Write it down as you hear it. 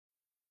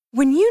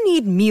When you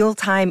need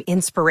mealtime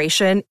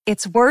inspiration,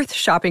 it's worth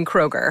shopping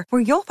Kroger,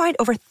 where you'll find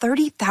over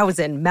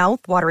 30,000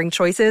 mouth-watering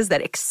choices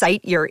that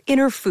excite your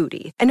inner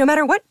foodie. And no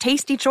matter what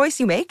tasty choice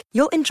you make,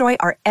 you'll enjoy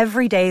our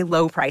everyday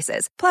low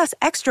prices, plus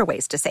extra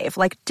ways to save,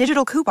 like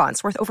digital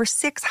coupons worth over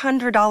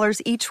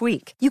 $600 each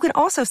week. You can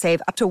also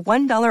save up to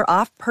 $1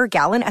 off per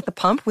gallon at the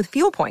pump with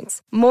fuel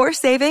points. More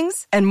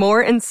savings and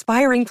more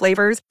inspiring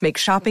flavors make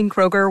shopping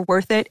Kroger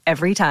worth it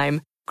every time.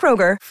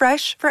 Kroger,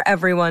 fresh for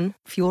everyone.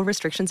 Fuel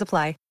restrictions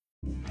apply.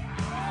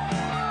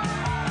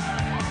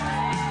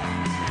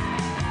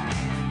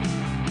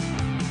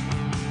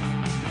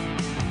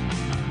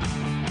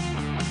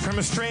 From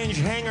a strange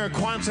hangar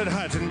Quonset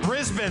hut in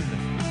Brisbane,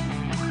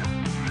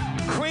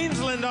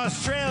 Queensland,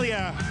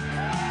 Australia.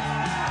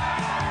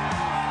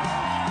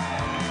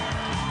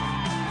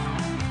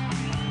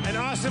 An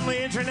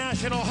awesomely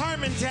international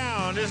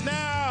Harmontown is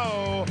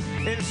now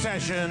in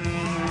session.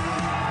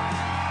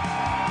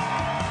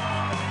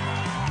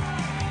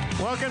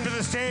 Welcome to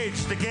the stage,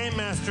 the Game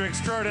Master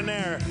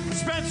Extraordinaire,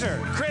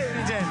 Spencer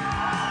Crittenden.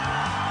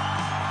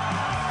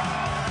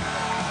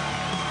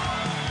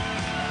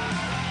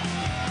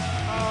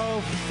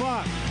 Oh,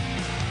 fuck.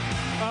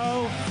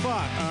 Oh,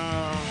 fuck.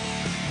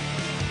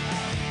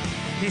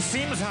 He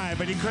seems high,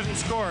 but he couldn't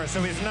score,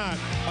 so he's not.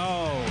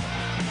 Oh,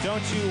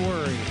 don't you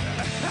worry.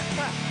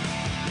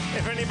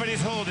 If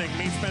anybody's holding,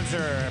 meet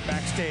Spencer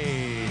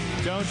backstage.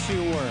 Don't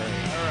you worry.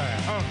 All right.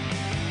 Oh,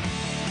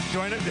 do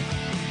I know?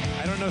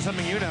 I don't know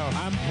something you know.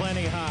 I'm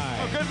plenty high.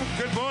 Oh,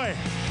 good boy.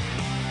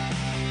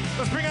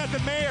 Let's bring out the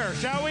mayor,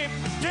 shall we?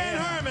 Dan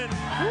Harmon.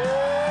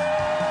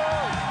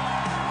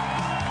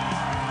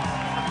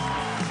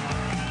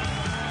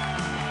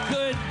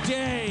 Good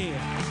day.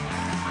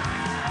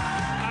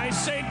 I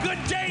say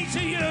good day to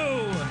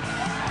you.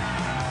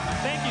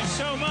 Thank you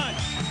so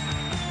much.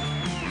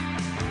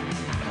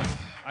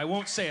 I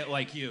won't say it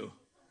like you.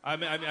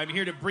 I'm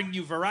here to bring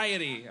you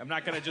variety. I'm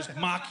not going to just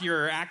mock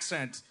your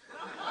accent.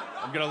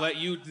 I'm going to let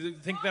you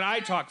think that I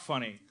talk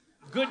funny.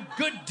 Good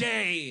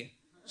day.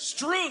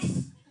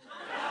 Struth.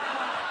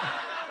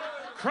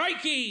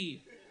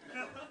 Crikey.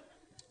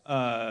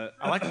 I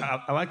like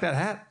that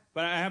hat.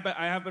 But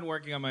I have been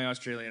working on my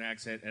Australian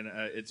accent, and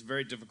it's a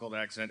very difficult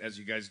accent, as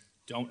you guys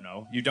don't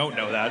know. You don't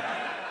know that.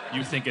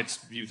 You think it's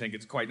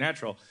quite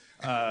natural.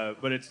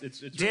 But it's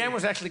Dan really...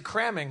 was actually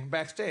cramming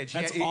backstage.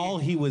 That's all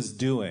he was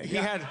doing. He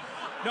had.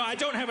 No, I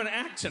don't have an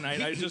accent.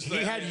 He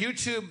had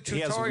YouTube tutorials. He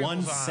has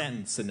one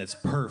sentence, and it's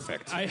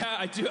perfect.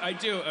 I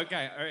do.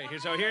 Okay, all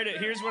right. So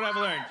here's what I've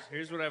learned.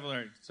 Here's what I've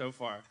learned so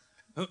far.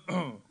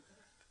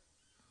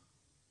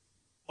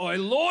 I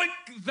like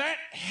that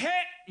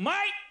hat, mate.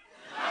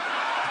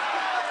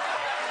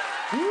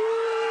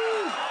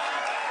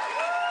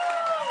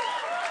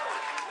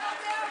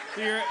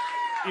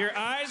 Your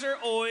eyes are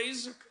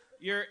oys,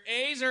 your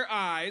A's are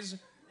eyes,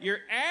 your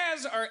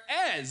A's are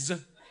ez,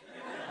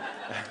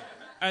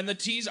 and the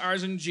T's,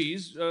 R's, and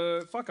G's,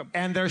 fuck them.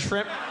 And their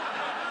shrimp,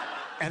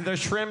 and their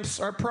shrimps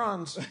are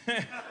prawns.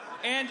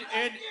 and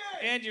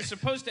you're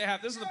supposed to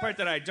have. This is the part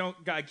that I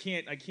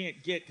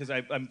can't get because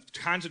I'm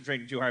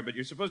concentrating too hard. But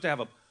you're supposed to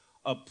have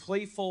a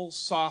playful,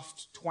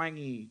 soft,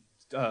 twangy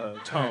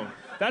tone.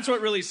 That's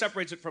what really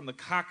separates it from the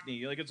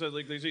Cockney. Like a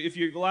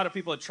lot of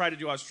people that try to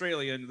do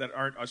Australian that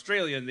aren't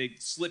Australian, they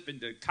slip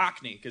into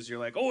Cockney because you're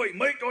like, "Oi,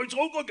 mate, I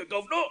talk like a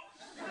governor."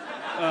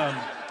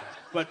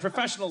 But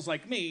professionals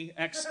like me,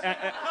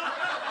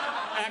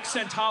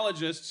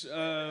 accentologists,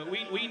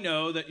 we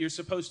know that you're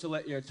supposed to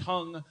let your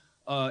tongue.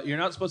 You're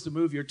not supposed to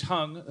move your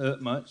tongue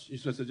much. You're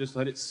supposed to just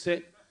let it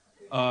sit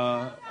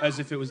as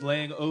if it was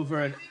laying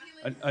over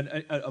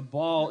a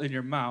ball in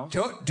your mouth.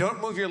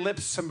 Don't move your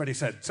lips, somebody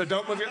said. So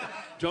don't move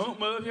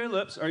your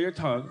lips or your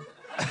tongue.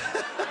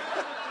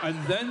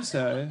 And then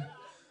say,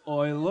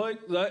 I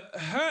like that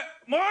hat,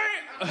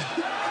 mate.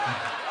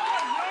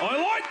 I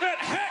like that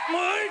hat,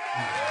 mate.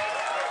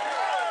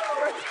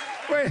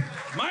 Wait.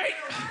 Mate.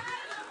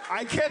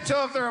 I can't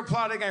tell if they're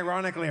applauding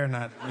ironically or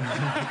not.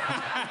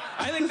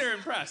 I think they're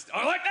impressed.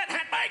 I like that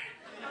hat, mate.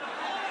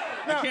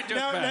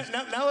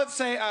 Now let's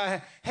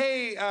say,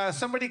 hey,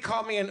 somebody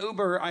call me an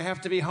Uber. I have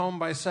to be home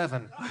by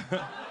 7.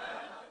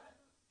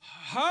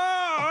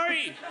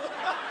 Hi!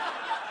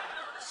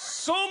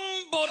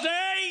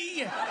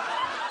 Somebody!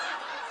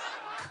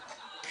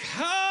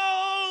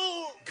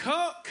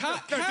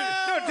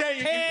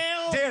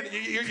 Dan,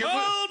 you're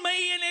call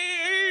me an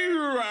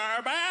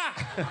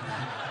Uber!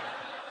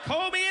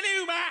 Call me an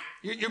Uber!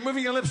 You're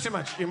moving your lips too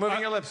much. You're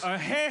moving your lips. I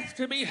have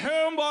to be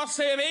home by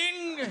 7.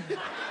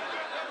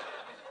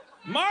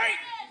 Mate!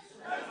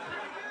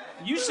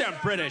 You sound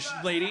British,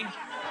 lady.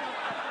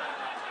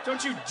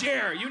 Don't you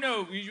dare. You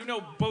know,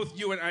 both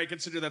you and I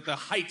consider that the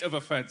height of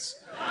offense.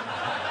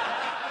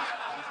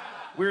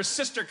 We're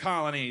sister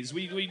colonies.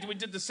 We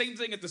did the same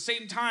thing at the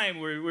same time.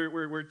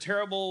 We're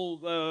terrible,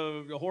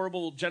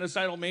 horrible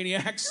genocidal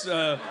maniacs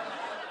that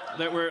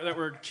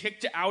were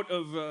kicked out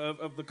of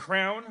the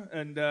crown,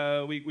 and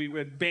we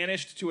were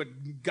banished to a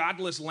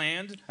godless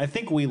land. I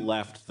think we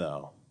left,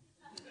 though.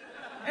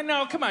 And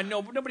no, come on,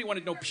 no, nobody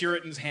wanted no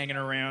Puritans hanging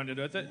around.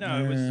 No,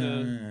 it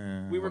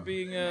was we were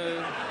being.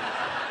 I'm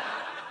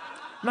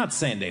not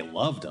saying they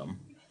loved him.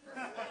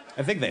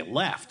 I think they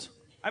left.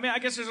 I mean, I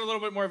guess there's a little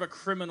bit more of a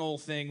criminal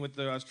thing with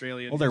the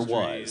Australian. Well, there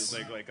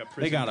history, was. like a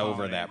prison they got colony.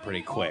 over that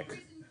pretty quick.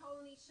 Prison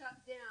colony shut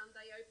down,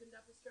 they opened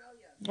up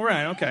Australia.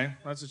 Right. Okay.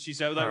 That's what she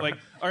said. Like,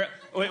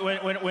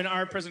 when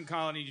our prison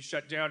colony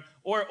shut down,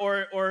 or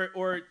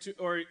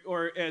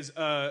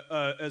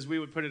as we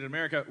would put it in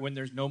America, when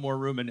there's no more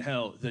room in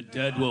hell, the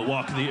dead will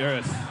walk the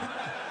earth.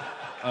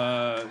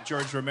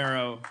 George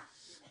Romero.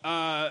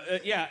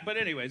 Yeah. But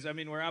anyways, I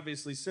mean, we're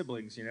obviously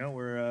siblings. You know,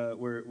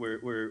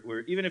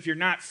 we're even if you're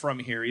not from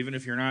here, even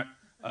if you're not.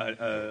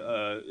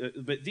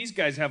 But these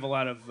guys have a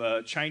lot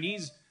of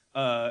Chinese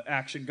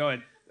action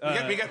going.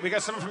 We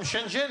got someone from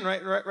Shenzhen,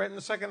 right in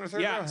the second or third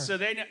row. Yeah, so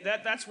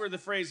that's where the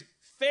phrase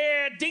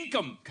 "fair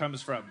dinkum"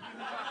 comes from.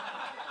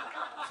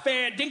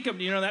 Fair dinkum.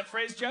 Do you know that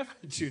phrase, Jeff?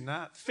 Do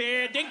not.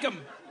 Fair dinkum.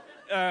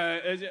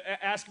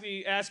 Ask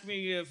me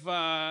if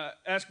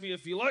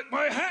you like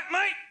my hat,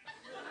 mate.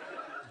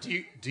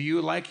 Do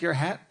you like your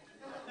hat?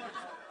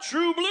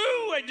 True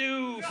blue, I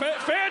do.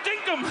 Fair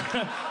dinkum.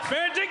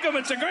 Fair dinkum.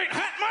 It's a great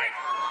hat,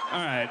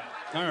 mate.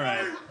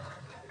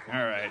 All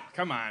right.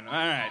 Come on.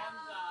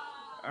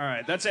 All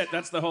right, that's it.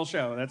 That's the whole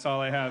show. That's all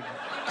I have.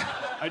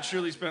 I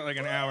truly spent like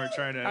an hour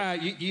trying to...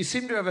 You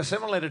seem to have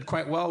assimilated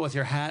quite well with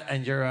your hat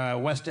and your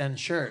West End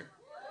shirt.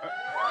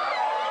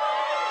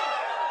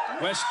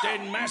 West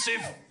End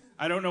Massive.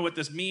 I don't know what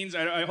this means.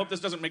 I hope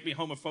this doesn't make me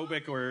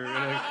homophobic or...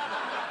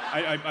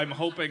 I'm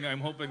hoping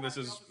this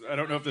is... I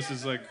don't know if this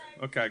is like...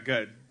 Okay,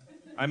 good.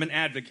 I'm an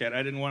advocate.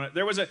 I didn't want to...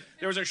 There was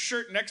a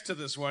shirt next to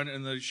this one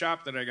in the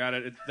shop that I got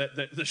it.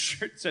 The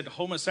shirt said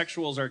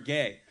homosexuals are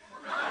gay.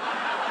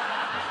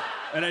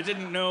 And I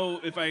didn't know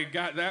if I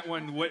got that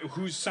one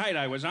whose side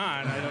I was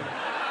on.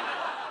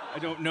 I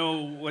don't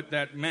know what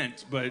that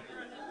meant, but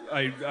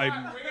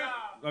I'm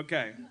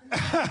okay.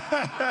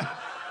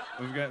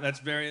 That's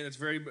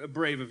very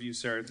brave of you,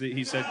 sir.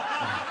 He said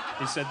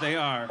they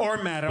are. Or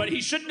madam. But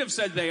he shouldn't have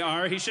said they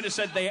are. He should have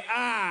said they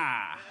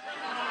are.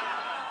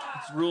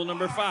 It's rule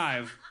number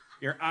 5.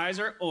 Your I's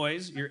are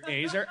oys, your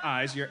A's are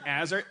I's, your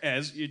A's are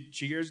es, your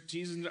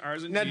G's and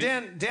R's and Now, G's.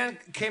 Dan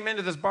came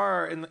into this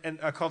bar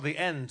called The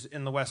End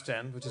in the West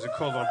End, which is a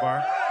cool little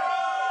bar,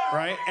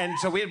 right? And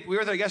so we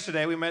were there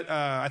yesterday. We met,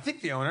 I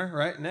think, the owner,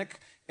 right, Nick?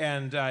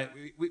 And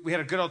we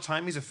had a good old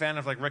time. He's a fan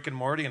of, like, Rick and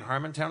Morty and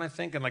Harmontown, I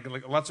think, and, like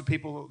lots of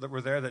people that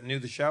were there that knew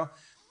the show.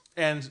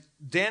 And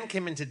Dan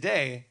came in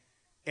today,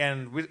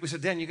 and we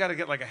said, Dan, you got to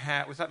get, like, a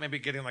hat. We thought maybe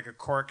getting, like, a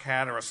cork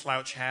hat or a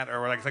slouch hat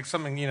or, like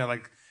something, you know,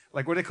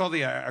 like what do they call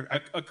the... an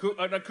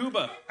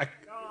Akuba.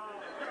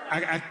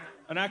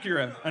 An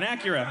Acura. An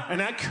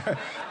Acura.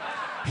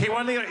 He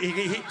wanted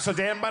to, so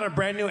Dan bought a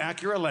brand new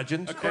Acura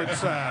Legend. A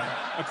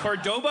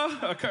Cordoba?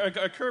 A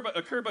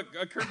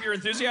Curb Your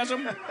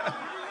Enthusiasm?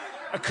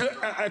 A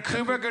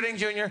Cuba Gooding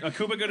Jr. A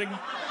Cuba Gooding.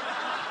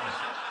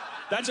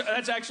 That's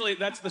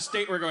the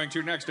state we're going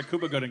to next, a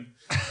Cuba Gooding.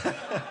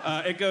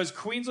 It goes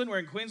Queensland. We're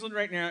in Queensland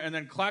right now, and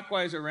then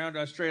clockwise around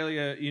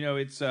Australia. You know,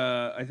 it's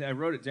I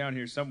wrote it down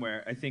here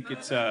somewhere. I think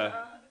it's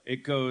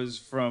it goes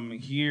from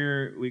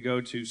here. We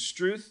go to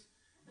Struth,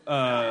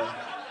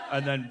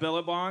 and then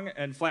Billabong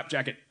and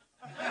Flapjacket.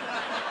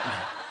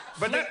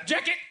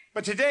 Flapjacket.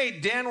 But today,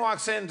 Dan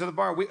walks into the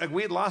bar.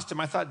 We had lost him.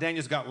 I thought Dan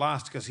just got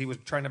lost because he was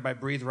trying to buy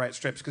Breathe Right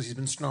strips because he's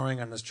been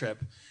snoring on this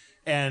trip.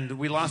 And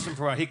we lost him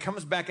for a while. He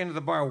comes back into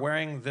the bar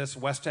wearing this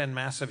West End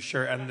Massive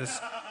shirt and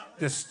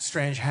this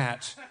strange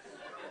hat.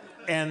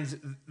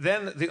 And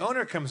then the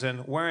owner comes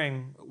in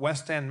wearing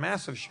West End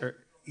Massive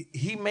shirt.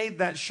 He made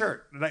that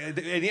shirt. And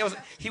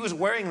he was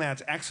wearing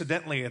that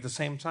accidentally at the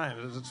same time.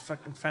 It was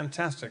fucking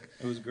fantastic.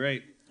 It was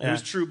great. Yeah. It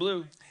was true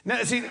blue.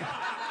 Now, see...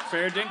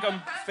 Fair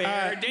dinkum.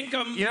 Fair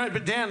dinkum. You know,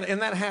 but Dan, in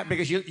that hat,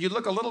 because you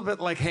look a little bit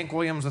like Hank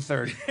Williams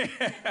III.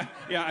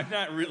 Yeah, I'm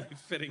not really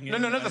fitting in.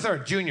 No, not the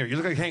third. Junior. You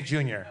look like Hank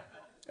Jr.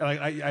 Like,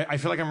 I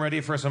feel like I'm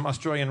ready for some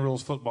Australian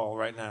rules football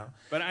right now.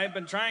 But I've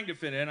been trying to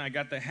fit in. I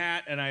got the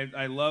hat, and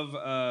I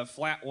love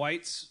flat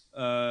whites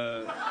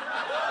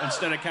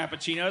instead of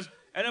cappuccinos.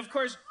 And, of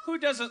course, who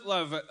doesn't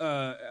love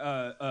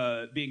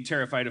being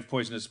terrified of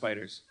poisonous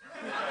spiders?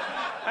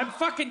 I'm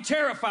fucking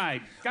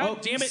terrified. God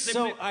damn it.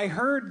 So I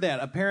heard that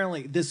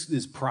apparently, this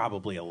is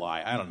probably a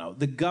lie. I don't know.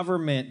 The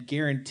government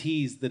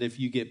guarantees that if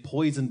you get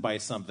poisoned by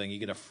something, you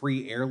get a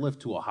free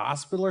airlift to a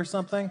hospital or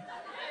something.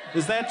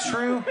 Is that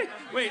true?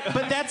 Wait.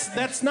 But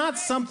that's not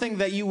something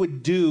that you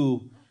would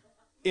do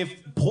if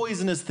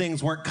poisonous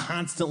things weren't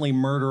constantly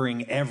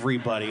murdering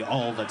everybody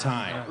all the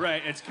time.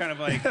 Right. It's kind of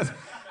like...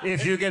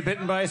 If you get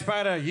bitten by a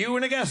spider, you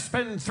and a guest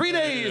spend 3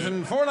 days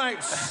and 4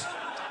 nights.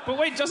 But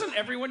wait, doesn't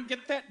everyone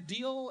get that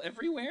deal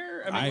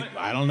everywhere? I mean,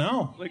 I don't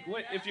know. Like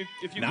what if you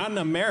not in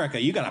America?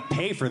 You got to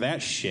pay for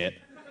that shit.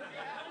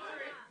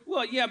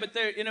 Well, yeah, but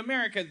in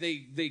America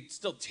they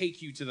still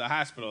take you to the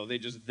hospital. They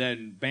just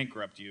then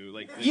bankrupt you.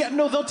 Like yeah,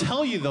 no, they'll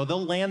tell you though.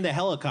 They'll land the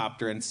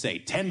helicopter and say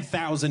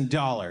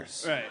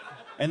 $10,000. Right.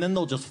 And then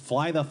they'll just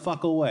fly the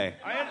fuck away.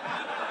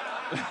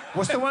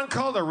 What's the one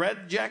called? The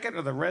red jacket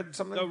or the red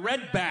something? The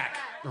redback.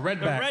 The redback.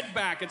 The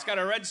redback. It's got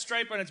a red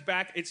stripe on its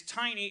back. It's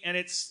tiny and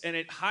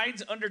it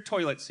hides under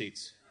toilet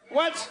seats.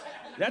 What?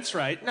 That's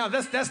right. No,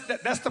 that's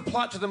the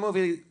plot to the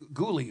movie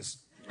Ghoulies.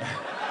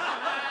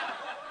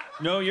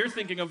 No, you're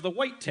thinking of the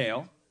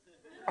whitetail.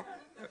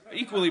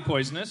 Equally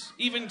poisonous,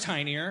 even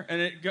tinier,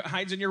 and it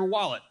hides in your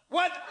wallet.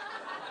 What?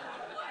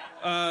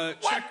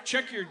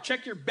 Check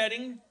your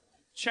bedding.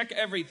 Check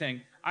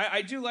everything.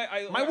 I do like.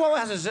 My wallet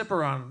has a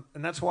zipper on,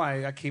 and that's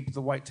why I keep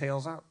the white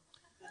tails out.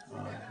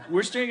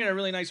 We're staying in a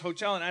really nice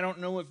hotel, and I don't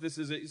know if this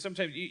is.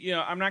 Sometimes,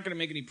 I'm not going to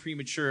make any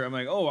premature. I'm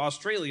like, oh,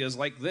 Australia's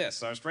like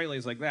this.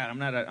 Australia's like that.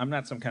 I'm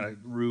not some kind of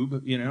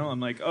rube, I'm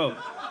like, oh,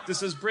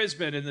 this is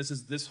Brisbane, and this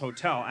is this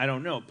hotel. I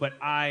don't know, but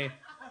I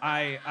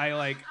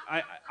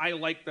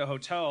like the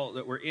hotel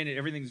that we're in.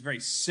 Everything's very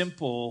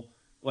simple.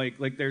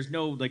 Like there's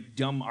no like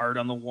dumb art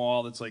on the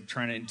wall that's like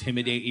trying to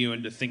intimidate you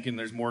into thinking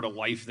there's more to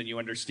life than you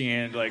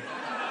understand. Like,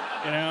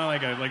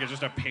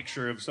 just a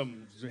picture of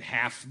some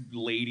half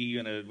lady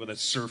with a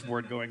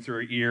surfboard going through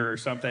her ear or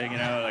something,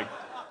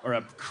 or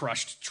a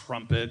crushed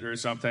trumpet or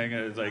something.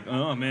 And it's like,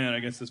 oh man, I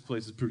guess this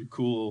place is pretty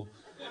cool.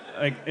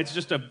 Like it's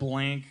just a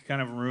blank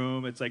kind of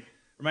room. It's like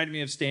reminded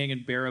me of staying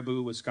in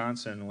Baraboo,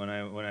 Wisconsin when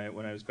I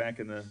was back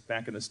in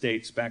the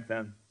States back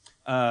then.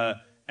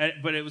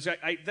 But it was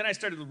then I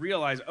started to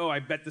realize, oh, I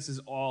bet this is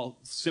all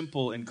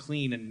simple and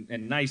clean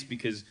and nice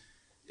because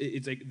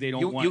it's like they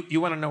don't want.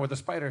 You want to know what the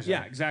spiders are.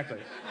 Yeah, exactly.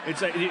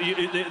 It's like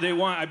they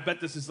want. I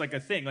bet this is like a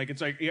thing. Like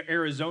it's like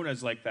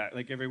Arizona's like that.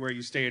 Like everywhere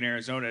you stay in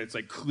Arizona, it's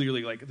like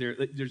clearly like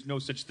there's no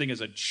such thing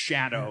as a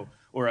shadow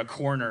or a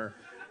corner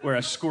where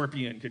a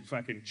scorpion could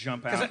fucking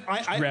jump out,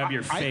 grab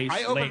your face,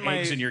 lay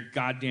eggs in your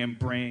goddamn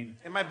brain.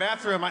 In my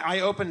bathroom,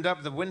 I opened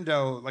up the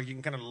window, like you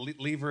can kind of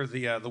lever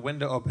the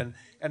window open,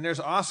 and there's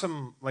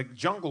awesome like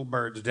jungle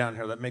birds down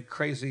here that make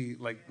crazy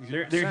like.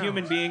 They're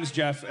human beings,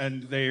 Jeff,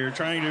 and they're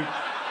trying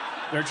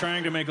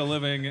to make a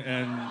living,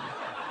 and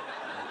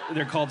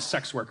they're called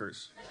sex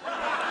workers.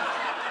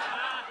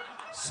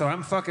 So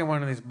I'm fucking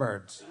one of these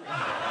birds,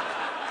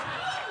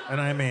 and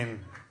I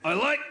mean, I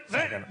like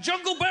that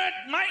jungle bird,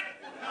 mate.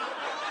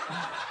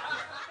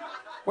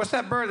 What's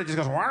that bird that just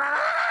goes? A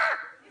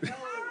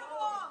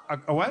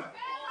what?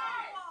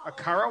 A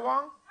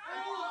Karawang?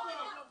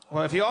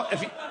 Well, if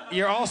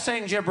you're all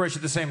saying gibberish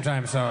at the same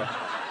time, so.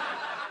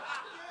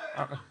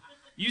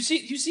 You see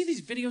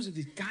these videos of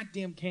these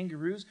goddamn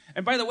kangaroos,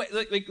 and by the way,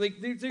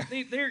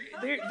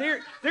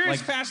 they're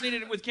as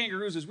fascinated with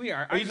kangaroos as we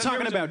are. Are you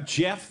talking about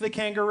Jeff the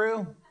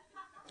kangaroo?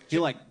 He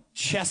like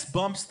chest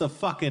bumps the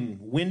fucking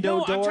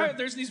window door.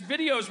 There's these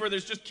videos where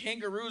there's just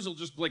kangaroos will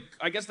just like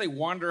I guess they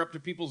wander up to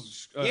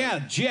people's. Yeah,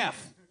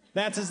 Jeff.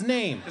 That's his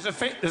name.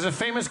 There's a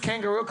famous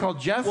kangaroo called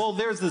Jeff. Well,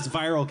 there's this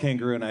viral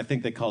kangaroo, and I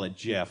think they call it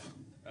Jeff.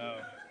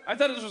 I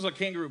thought this was a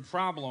kangaroo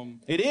problem.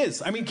 It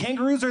is. I mean,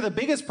 kangaroos are the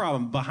biggest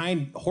problem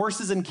behind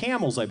horses and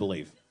camels, I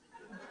believe.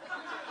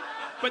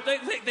 But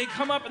they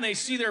come up and they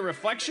see their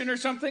reflection or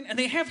something, and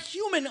they have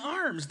human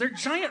arms. They're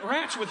giant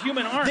rats with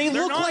human arms. They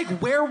look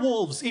like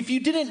werewolves. If you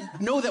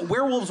didn't know that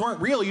werewolves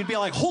weren't real, you'd be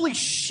like, holy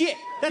shit,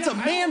 that's a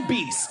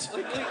man-beast.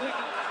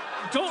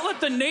 Don't let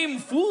the name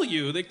fool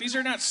you. These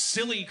are not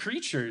silly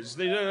creatures.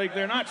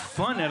 They're not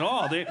fun at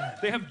all. They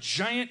have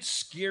giant,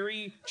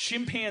 scary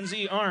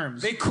chimpanzee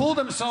arms. They cool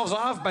themselves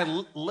off by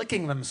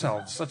licking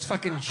themselves. That's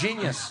fucking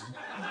genius.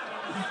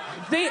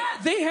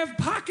 They have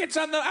pockets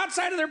on the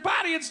outside of their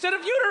body instead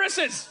of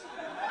uteruses.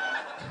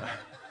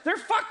 They're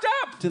fucked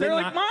up. They're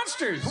like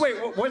monsters. Wait,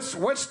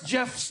 what's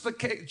Jeff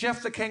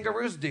the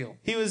kangaroo's deal?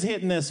 He was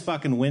hitting this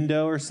fucking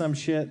window or some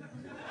shit.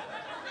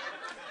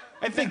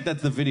 I think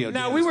that's the video.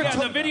 Now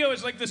the video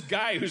is like this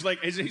guy who's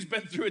like he's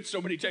been through it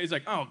so many times. He's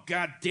like, oh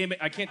god damn it,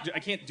 I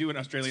can't do an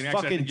Australian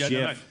accent. Fucking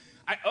Jeff.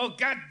 Oh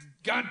god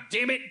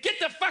damn it, get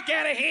the fuck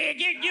out of here,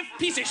 you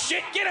piece of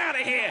shit, get out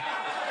of here,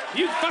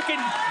 you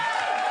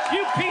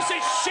piece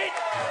of shit.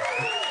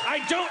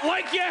 I don't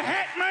like your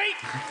hat, mate.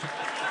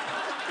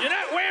 You're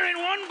not wearing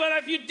one, but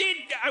if you did,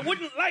 I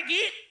wouldn't like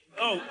it.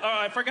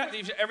 I forgot.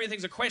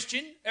 Everything's a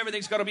question.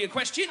 Everything's got to be a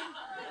question.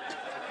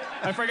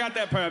 I forgot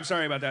that part. I'm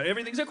sorry about that.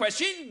 Everything's a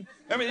question.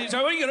 Everything's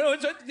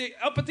it's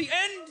up at the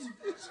end.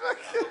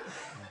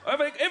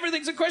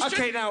 Everything's a question.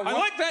 Okay, now I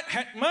like that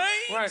hat,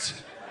 mate. Right.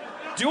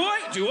 Do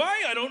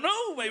I? I don't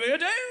know. Maybe I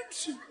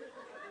don't.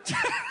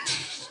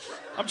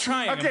 I'm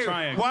trying. Okay, I'm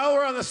trying. While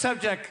we're on the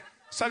subject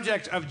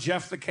of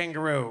Jeff the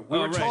kangaroo, we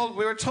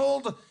were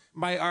told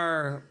by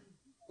our,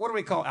 what do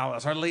we call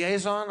Alice? Our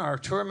liaison, our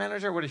tour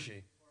manager. What is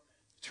she?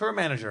 Tour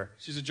manager.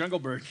 She's a jungle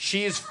bird.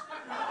 You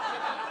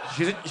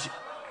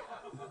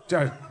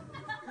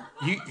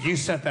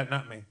said that,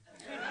 not me.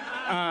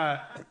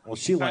 Well,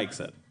 she likes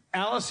it.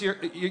 Alice,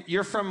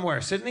 you're from where?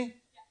 Sydney?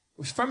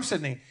 From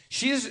Sydney.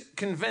 She's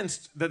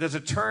convinced that there's a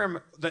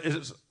term that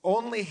is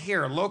only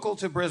here, local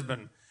to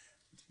Brisbane.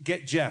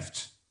 Get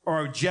jeffed.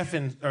 Or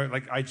jeffin', or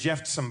like I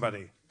jeffed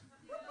somebody.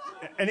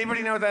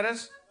 Anybody know what that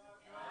is?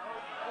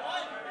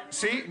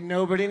 See?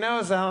 Nobody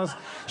knows, Alice.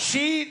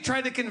 She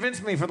tried to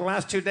convince me for the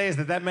last 2 days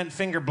that meant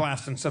finger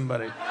blasting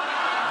somebody.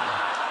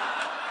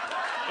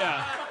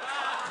 Yeah.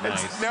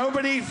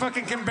 Nobody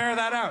fucking can bear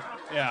that out.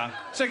 Yeah.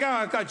 It's like, oh,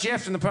 I got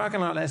Jeff in the parking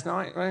lot last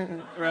night, right?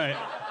 Right.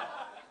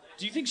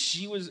 Do you think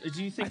she was?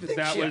 Do you think think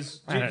that she-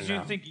 was? I Do don't you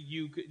know. think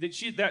you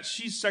that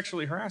she's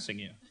sexually harassing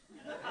you?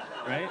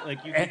 Right?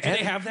 Like, do And-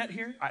 they have that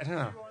here? I don't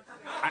know.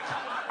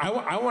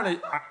 I want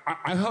to.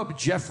 I hope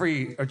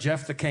Jeffrey or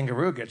Jeff the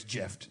kangaroo gets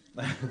Jeffed.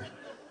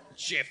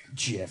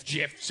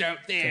 Jeff's out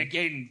there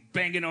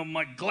banging on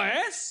my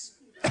glass.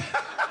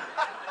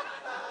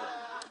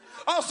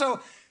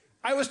 Also,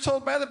 I was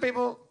told by other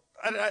people.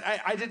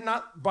 I did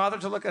not bother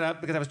to look it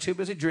up because I was too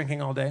busy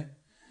drinking all day.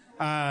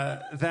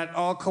 That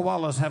all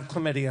koalas have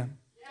chlamydia.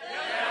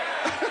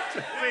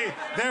 See,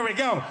 there we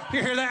go.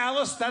 You hear that,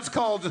 Alice? That's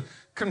called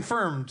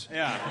confirmed.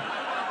 Yeah.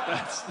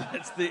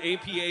 That's the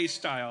APA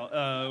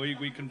style.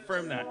 We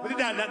confirm that.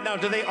 Now,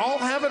 do they all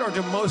have it, or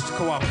do most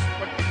koalas?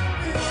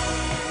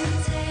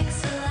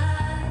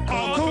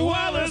 All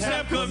koalas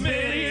have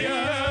chlamydia.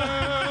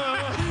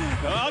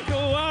 All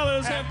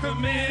koalas have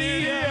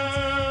chlamydia.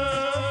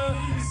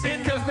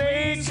 In the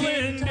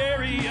Baseland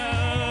area.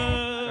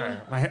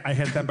 I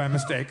hit that by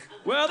mistake.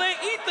 Well, they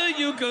eat the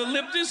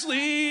eucalyptus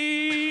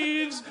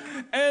leaves,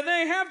 and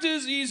they have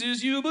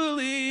diseases you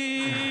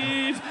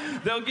believe.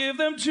 They'll give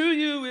them to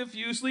you if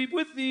you sleep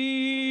with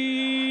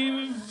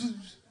thieves.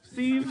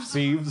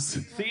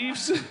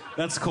 Thieves?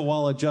 That's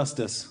koala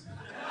justice.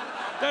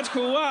 That's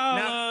koala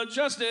Now,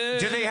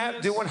 justice.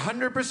 Do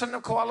 100%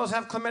 of koalas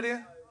have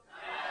chlamydia?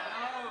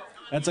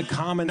 That's a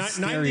common 98.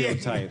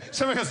 stereotype.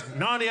 Someone goes,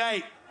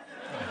 98.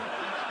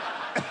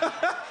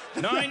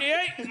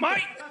 98,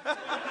 Mike.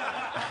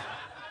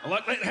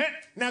 Look that hit.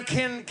 Now,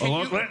 can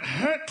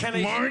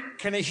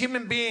a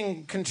human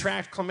being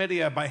contract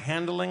chlamydia by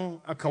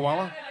handling a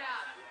koala?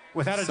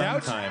 Without a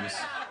doubt? Sometimes.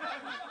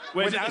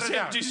 Wait, Without a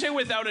doubt. Did you say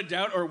without a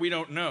doubt or we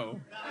don't know?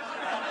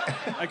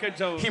 I could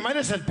tell. He might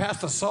have said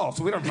past assault,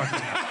 so we don't fucking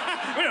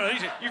know. We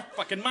don't know. You're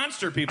fucking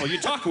monster people. You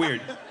talk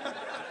weird.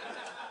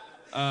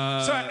 So,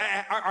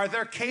 are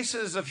there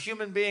cases of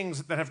human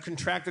beings that have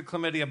contracted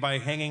chlamydia by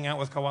hanging out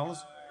with koalas?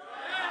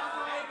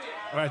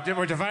 Right,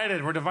 we're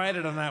divided. We're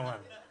divided on that one.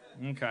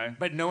 Okay.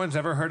 But no one's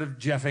ever heard of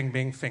Jeffing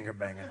being finger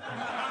banging.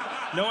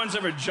 No one's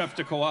ever jumped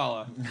a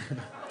koala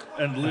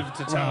and lived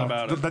to tell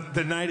about it.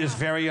 The night is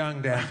very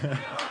young, Dan.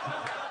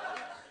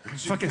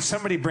 Fucking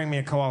somebody bring me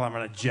a koala. I'm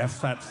gonna Jeff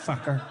that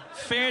fucker.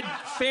 Fair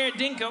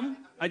dinkum.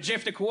 I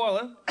jeffed a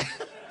koala.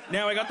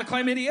 Now I got the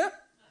chlamydia.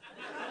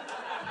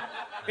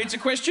 It's a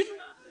question.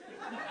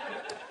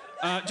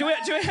 Do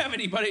I have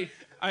anybody?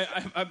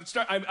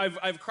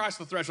 I've crossed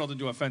the threshold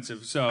into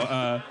offensive.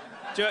 So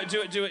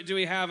do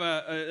we have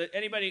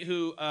anybody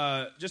who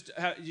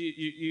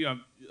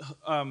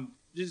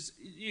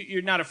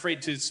you're not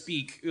afraid to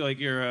speak, like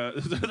you're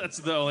that's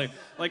the only,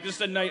 like, just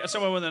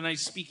someone with a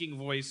nice speaking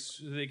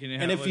voice they can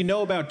have. And if you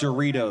know about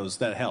Doritos,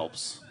 that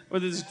helps. Well,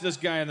 this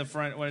guy in the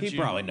front, why don't He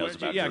you, probably knows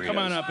about Yeah, come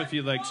Doritos. on up if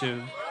you'd like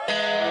to.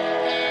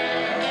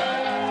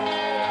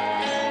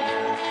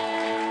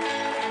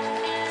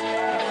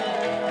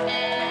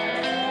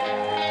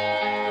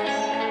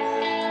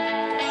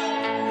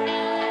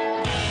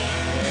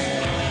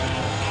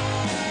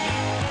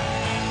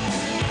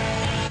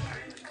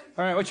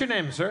 All right, what's your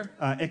name, sir?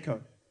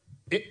 Echo.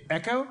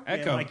 Echo?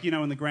 Echo. Yeah, like, you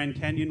know, in the Grand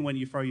Canyon when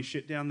you throw your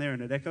shit down there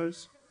and it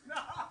echoes?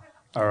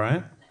 All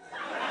right.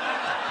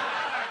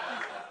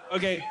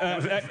 Okay, A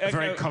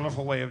very Echo.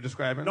 colorful way of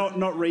describing it.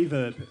 Not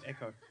reverb,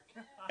 echo.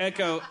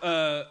 Echo,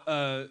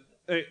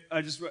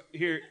 I just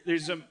here.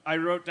 There's some. I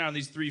wrote down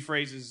these three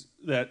phrases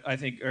that I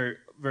think are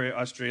very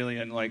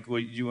Australian. Like, do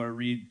you want to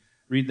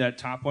read that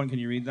top one? Can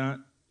you read that?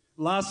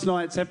 Last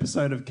night's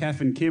episode of Kath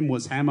and Kim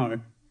was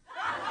Hamo.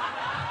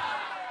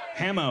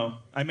 Hamo.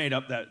 I made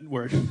up that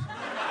word.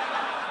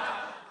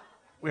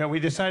 Well, we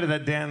decided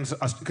that Dan's...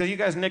 Because you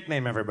guys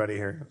nickname everybody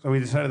here. So we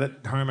decided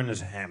that Harmon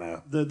is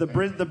Hamo.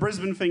 The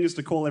Brisbane thing is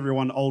to call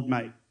everyone old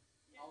mate.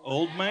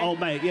 Old mate. Old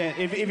mate, yeah.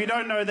 If you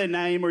don't know their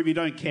name or if you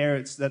don't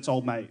care, that's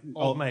old mate.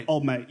 Old mate.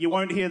 Old mate. You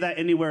won't hear that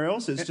anywhere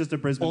else. It's just a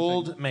Brisbane thing.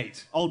 Old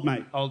mate. Old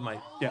mate. Old mate.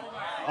 Yeah.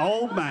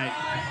 Old mate.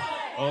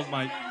 Old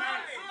mate.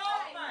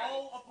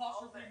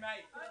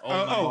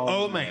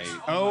 Old mate.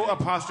 O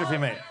apostrophe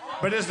mate.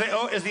 But is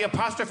the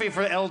apostrophe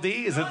for LD?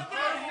 Is it...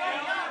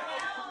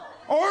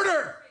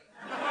 Order!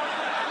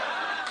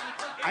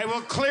 I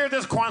will clear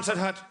this Quonset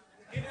hut.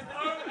 It's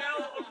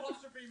O-L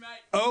apostrophe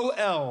mate.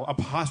 O-L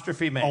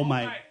apostrophe mate. Old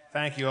mate.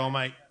 Thank you, old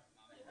mate.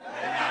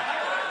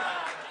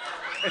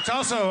 It's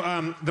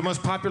also the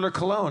most popular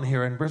cologne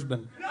here in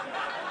Brisbane.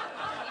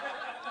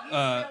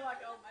 All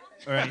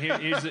right.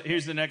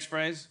 Here's the next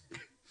phrase.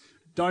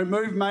 Don't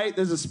move, mate.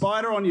 There's a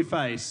spider on your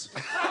face.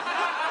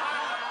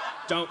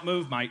 Don't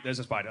move, mate. There's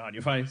a spider on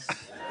your face.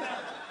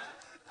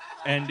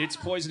 And it's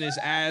poisonous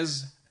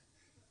as.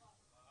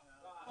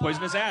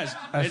 Poisonous as.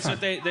 That's It's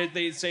what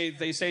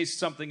they say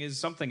something is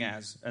something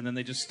as, and then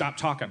they just stop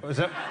talking. Is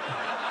that...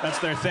 That's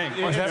their thing.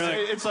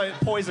 It's like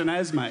poison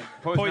as, mate.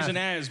 Poison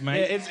as,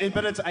 mate. Yeah,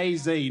 but it's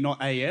AZ,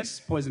 not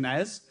AS. Poison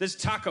as. This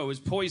taco is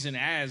poison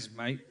as,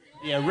 mate.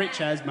 Yeah,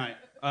 rich as, mate.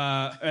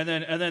 And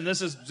then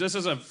this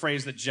is a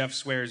phrase that Jeff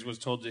swears was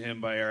told to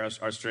him by our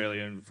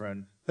Australian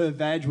friend. Her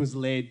vag was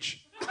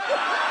ledge.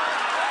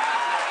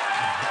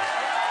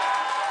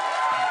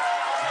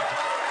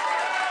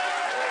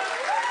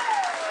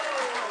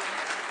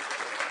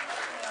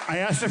 I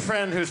asked a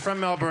friend who's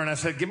from Melbourne, I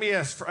said, give me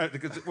what's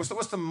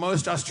the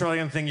most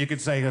Australian thing you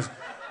could say? He goes,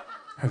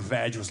 her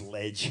vag was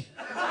ledge.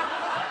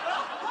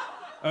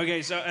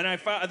 Okay, so, and I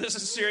found, this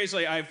is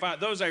seriously,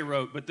 those I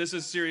wrote, but this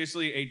is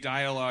seriously a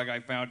dialogue I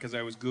found because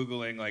I was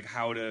Googling, like,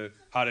 how to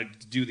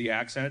do the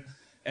accent.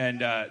 And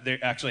they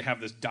actually have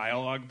this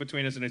dialogue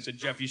between us, and I said,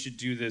 Jeff, you should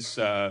do this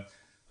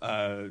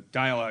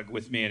dialogue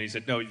with me. And he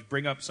said, no, you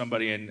bring up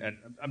somebody, and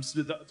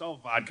it's all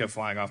vodka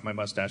flying off my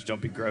mustache.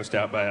 Don't be grossed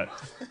out by it.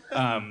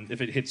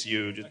 If it hits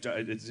you,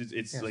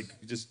 it's yes. Like,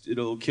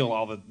 it'll kill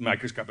all the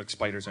microscopic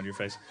spiders on your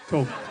face.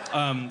 Cool.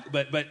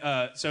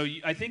 So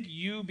I think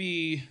you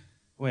be...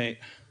 Wait.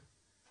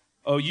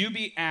 Oh, you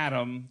be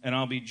Adam, and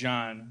I'll be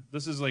John.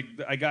 This is like,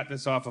 I got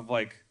this off of,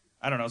 like,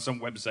 I don't know,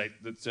 some website.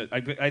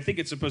 I think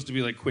it's supposed to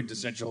be, like,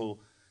 quintessential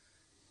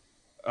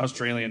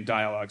Australian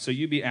dialogue. So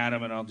you be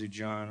Adam, and I'll do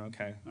John.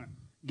 Okay.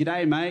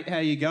 G'day, mate. How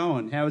you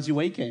going? How was your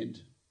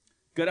weekend?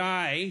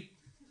 G'day.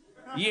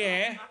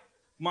 Yeah,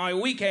 my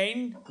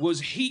weekend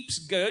was heaps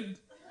good.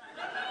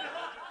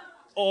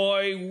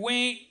 I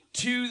went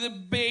to the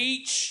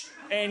beach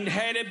and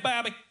had a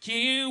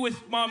barbecue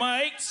with my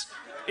mates.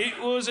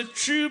 It was a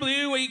true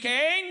blue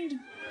weekend.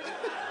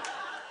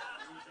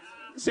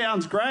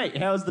 Sounds great.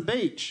 How's the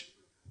beach?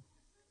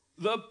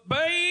 The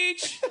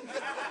beach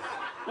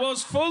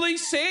was fully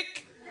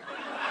sick.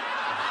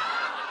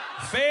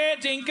 Fair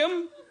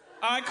dinkum.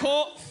 I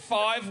caught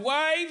 5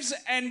 waves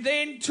and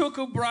then took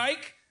a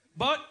break.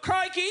 But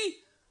crikey,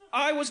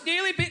 I was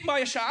nearly bit by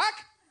a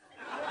shark.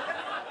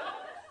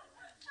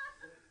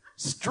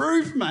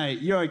 Struth, mate.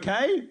 You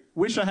okay?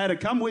 Wish I had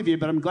come with you,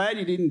 but I'm glad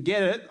you didn't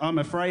get it. I'm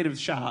afraid of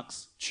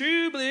sharks.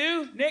 True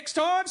blue. Next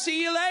time,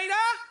 see you later.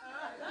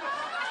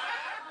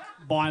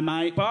 Bye,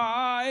 mate.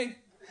 Bye.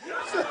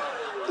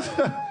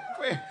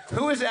 Wait,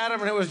 who was Adam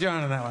and who was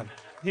John in that one?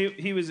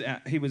 He was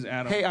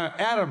Adam. Hey,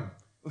 Adam.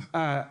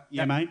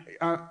 Yeah, mate.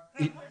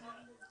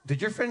 Did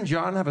your friend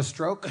John have a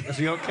stroke? Is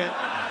he okay?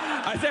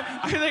 I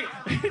think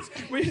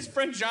his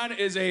friend John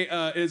is a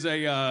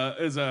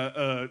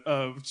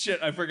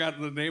shit. I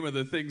forgot the name of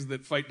the things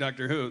that fight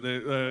Doctor Who.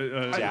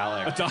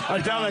 Dalek. A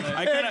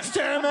Dalek.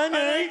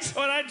 Exterminate.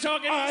 When I'm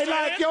talking, I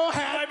like your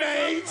hat,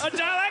 mate. A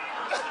Dalek.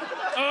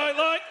 I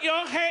like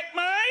your hat,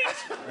 mate.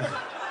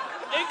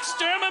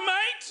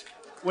 Exterminate.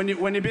 When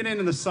you've been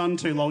in the sun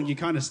too long, you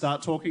kind of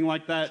start talking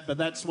like that, but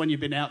that's when you've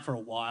been out for a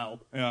while.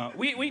 Yeah.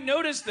 We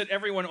noticed that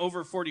everyone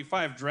over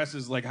 45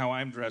 dresses like how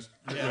I'm dressed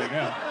right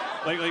now.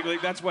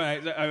 Like that's why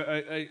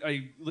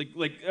I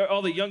like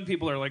all the young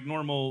people are like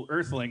normal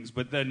earthlings,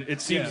 but then it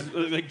seems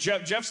like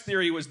Jeff's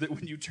theory was that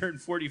when you turn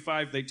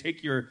 45, they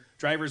take your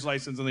driver's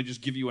license and they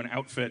just give you an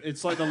outfit.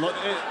 It's like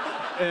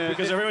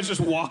because everyone's just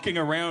walking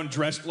around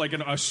dressed like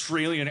an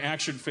Australian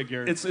action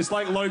figure. It's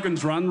like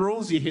Logan's Run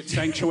rules. You hit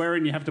Sanctuary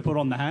and you have to put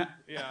on the hat.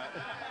 Yeah.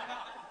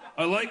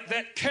 I like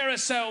that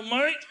carousel,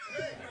 mate.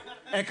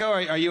 Echo,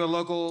 are you a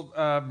local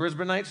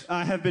Brisbaneite?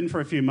 I have been for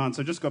a few months.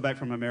 I just got back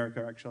from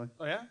America, actually.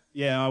 Oh, yeah?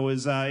 Yeah, I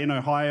was in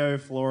Ohio,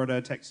 Florida,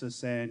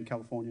 Texas, and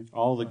California.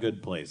 All the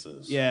good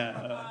places.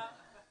 Yeah.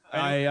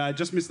 I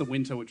just missed the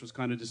winter, which was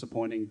kind of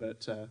disappointing,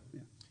 but yeah.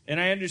 And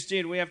I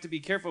understand we have to be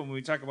careful when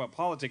we talk about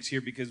politics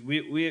here because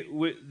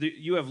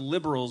you have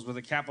liberals with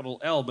a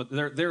capital L, but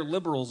their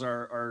liberals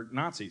are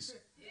Nazis.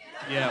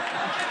 Yeah.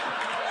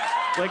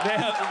 Like they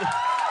have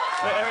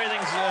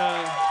everything's.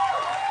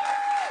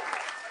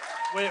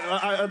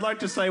 I'd like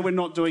to say we're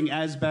not doing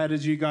as bad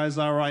as you guys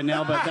are right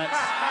now, but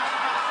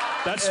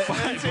that's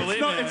fine.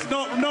 It's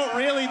not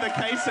really the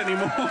case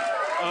anymore.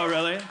 Oh,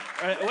 really?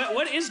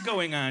 What is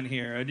going on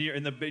here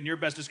in your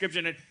best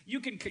description? And you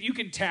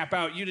can tap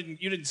out. You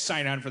didn't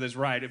sign on for this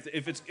ride.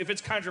 If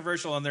it's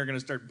controversial and they're going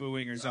to start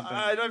booing or something.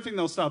 I don't think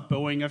they'll start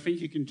booing. I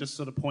think you can just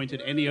sort of point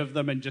at any of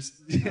them and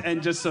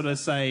just sort of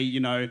say,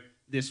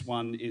 this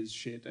one is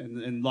shit,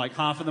 and like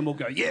half of them will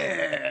go,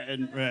 yeah,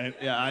 and right,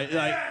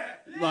 yeah,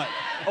 like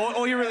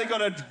all you really got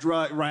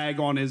to rag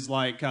on is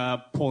like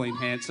Pauline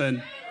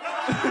Hanson.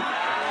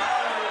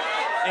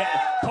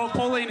 Yeah,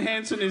 Pauline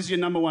Hanson is your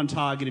number one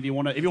target if you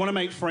want to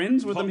make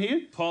friends with them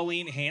here.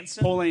 Pauline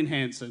Hanson. Pauline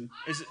Hanson.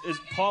 Is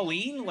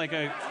Pauline like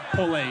a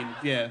Pauline?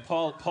 Yeah.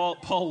 Pauline.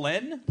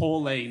 Pauline.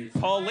 Pauline.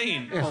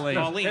 Pauline.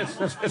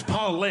 It's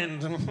Pauline.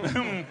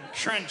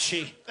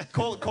 Crunchy.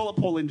 Call it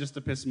Pauline just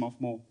to piss him off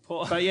more.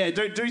 But yeah,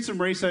 do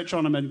some research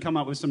on him and come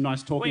up with some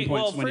nice talking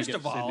points. Well, first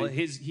of all,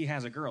 he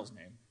has a girl's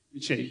name.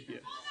 She. Yeah.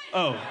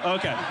 Oh,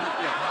 okay.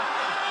 Yeah.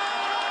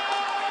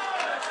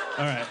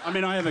 All right. I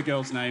mean, I have a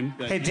girl's name.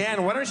 Hey,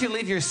 Dan, why don't you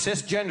leave your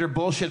cisgender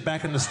bullshit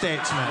back in the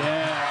States, man?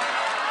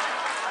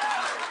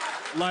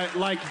 Yeah.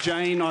 Like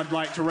Jane, I'd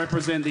like to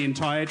represent the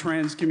entire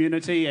trans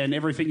community, and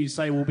everything you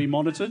say will be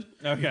monitored.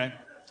 Okay.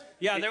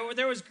 Yeah,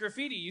 there was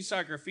graffiti. You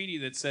saw graffiti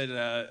that said...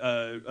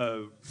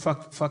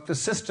 fuck the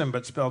system,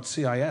 but spelled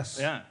CIS.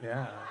 Yeah.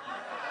 Yeah.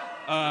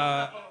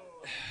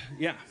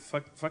 Yeah,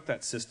 fuck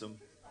that system.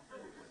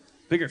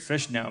 Bigger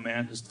fish now,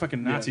 man. There's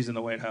fucking Nazis in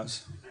the White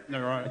House. No,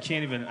 right. I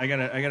can't even. I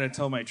gotta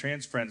tell my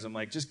trans friends. I'm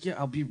like,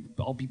 I'll be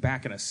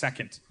back in a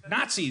second.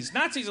 Nazis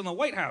in the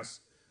White House.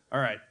 All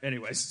right.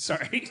 Anyways,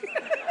 sorry.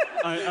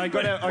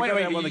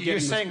 Wait,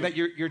 you're saying that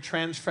your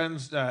trans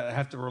friends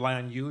have to rely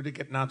on you to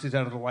get Nazis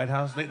out of the White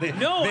House? They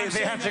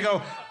have to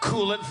go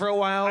cool it for a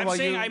while. I'm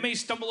saying I may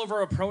stumble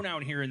over a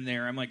pronoun here and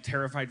there. I'm like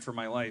terrified for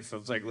my life. I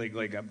was like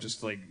I'm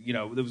just like, you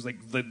know, it was like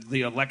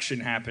the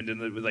election happened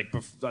and it was like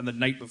on the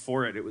night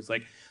before it was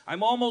like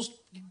I'm almost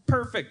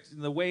perfect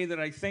in the way that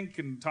I think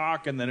and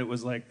talk, and then it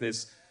was like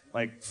this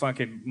like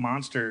fucking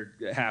monster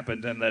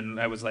happened, and then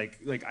I was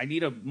like I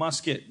need a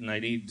musket and I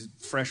need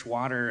fresh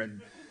water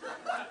and.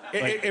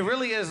 It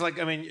really is like,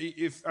 I mean,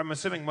 if I'm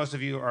assuming most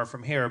of you are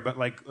from here, but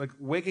like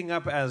waking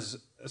up as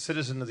a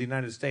citizen of the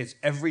United States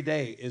every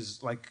day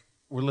is like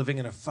we're living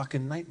in a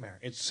fucking nightmare.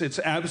 It's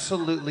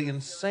absolutely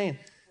insane.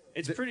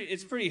 It's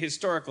pretty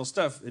historical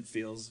stuff. It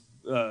feels,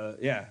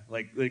 yeah,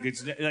 like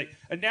it's like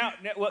and now.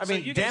 Well, I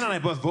mean, Dan and I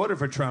both voted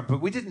for Trump,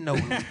 but we didn't know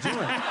what we were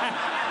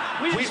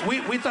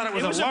doing. we thought it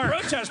was a lark. It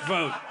was a protest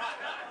vote.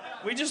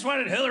 We just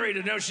wanted Hillary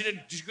to know she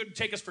couldn't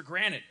take us for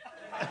granted.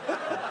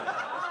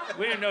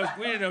 We didn't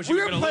know she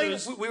was going to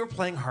lose. We were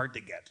playing hard to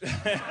get.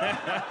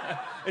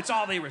 It's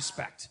all they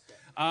respect.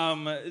 You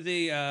got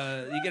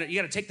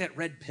to take that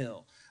red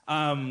pill.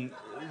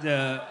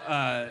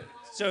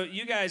 So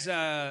you guys,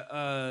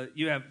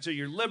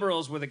 you're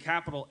liberals with a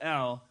capital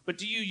L, but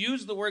do you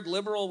use the word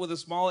liberal with a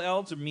small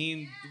L to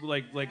mean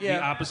like the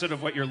opposite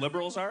of what your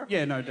liberals are?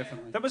 Yeah, no,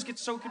 definitely. That must get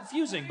so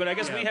confusing. But I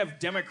guess we have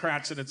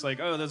Democrats, and it's like,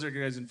 oh, those are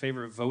guys in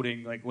favor of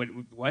voting. Like,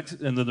 what?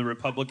 And then the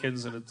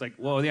Republicans, and it's like,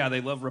 well, yeah,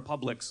 they love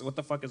republics. What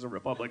the fuck is a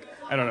republic?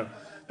 I don't know.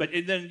 But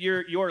then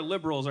your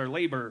liberals are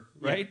labor,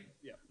 right?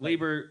 Yeah.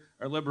 Labor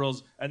are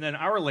liberals, and then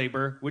our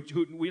labor,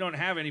 who we don't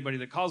have anybody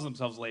that calls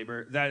themselves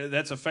labor.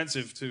 That's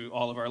offensive to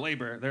all of our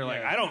labor. They're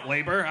like, I don't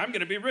labor. I'm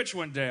going to be rich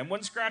one day. I'm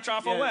one scratch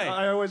off away.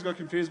 I always got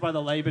confused by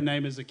the labor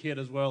name as a kid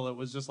as well. It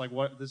was just like,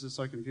 what? This is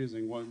so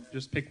confusing.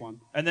 Just pick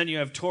one. And then you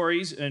have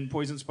Tories and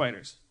poison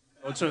spiders.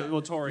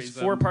 Well, Tories. It's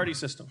four-party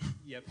system.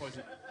 Yeah,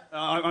 poison.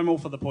 I'm all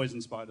for the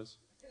poison spiders.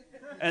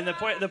 And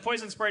the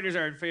poison spiders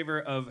are in favor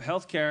of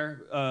health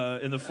care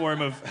in the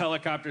form of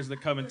helicopters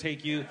that come and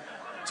take you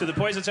to the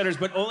poison centers,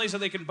 but only so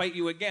they can bite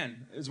you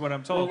again, is what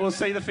I'm told. Well,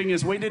 see, the thing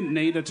is, we didn't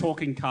need a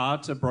talking car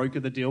to broker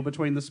the deal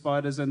between the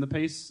spiders and the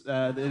peace,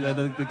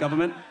 the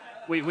government.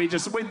 They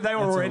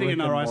were already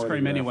in our ice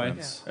cream anyway.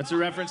 Yeah. That's a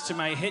reference to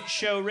my hit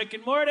show, Rick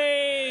and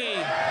Morty.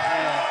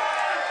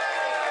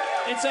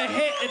 It's a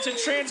hit. It's a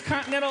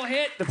transcontinental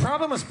hit. The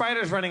problem with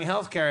spiders running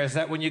healthcare is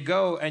that when you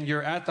go and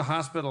you're at the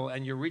hospital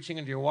and you're reaching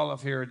into your wallet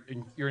for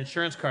your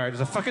insurance card, there's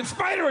a fucking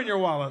spider in your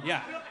wallet.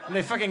 Yeah. And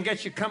they fucking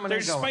get you coming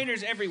There's and going.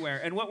 Spiders everywhere.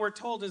 And what we're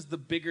told is the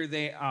bigger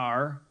they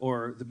are,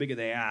 or the bigger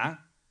they are.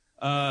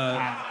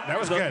 That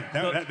was good.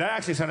 That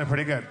actually sounded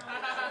pretty good.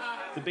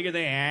 The bigger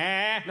they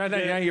are.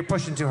 No, you're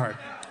pushing too hard.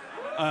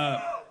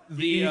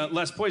 The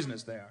less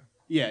poisonous they are.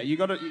 Yeah, you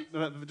got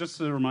to, just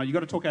to remind you,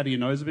 got to talk out of your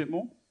nose a bit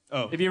more.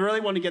 Oh. If you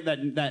really want to get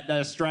that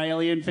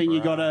Australian thing,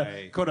 you got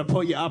to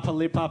put your upper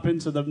lip up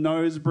into the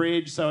nose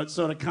bridge so it's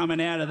sort of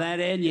coming out of that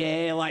end.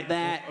 Yeah, like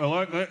that. I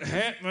like that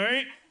hat,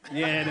 mate.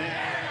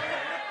 Yeah.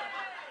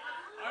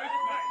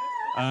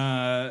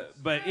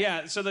 But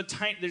yeah, so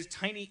there's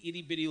tiny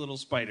itty bitty little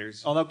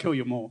spiders. Oh, they'll kill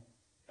you more.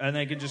 And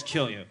they can just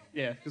kill you.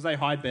 Yeah, because they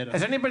hide better.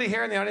 Has anybody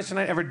here in the audience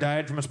tonight ever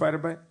died from a spider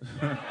bite?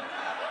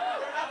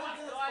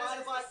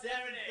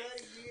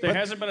 There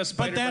hasn't been a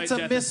spider bite. But that's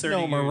death a misnomer,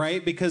 in 30 years.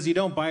 right? Because you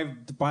don't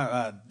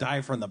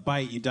die from the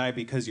bite. You die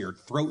because your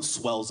throat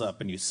swells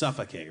up and you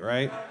suffocate,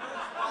 right?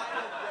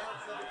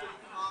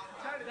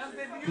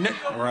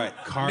 Right.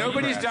 Car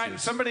Nobody's crashes. died.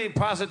 Somebody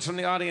posits from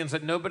the audience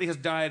that nobody has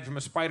died from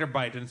a spider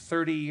bite in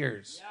 30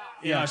 years.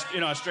 Yeah.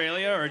 In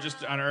Australia or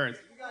just on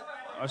Earth?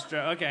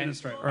 Okay. In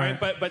Australia. All right.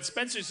 But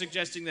Spencer's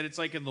suggesting that it's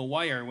like in The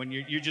Wire when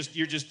you're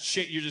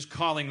just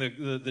calling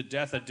the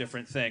death a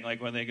different thing.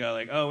 Like when they go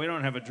like, oh, we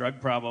don't have a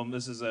drug problem.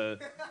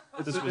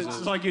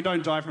 It's like you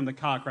don't die from the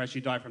car crash,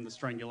 you die from the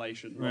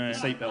strangulation of the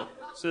seatbelt.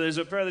 So there's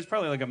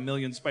probably like 1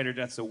 million spider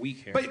deaths a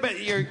week here. But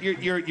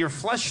your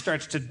flesh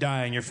starts to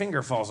die and your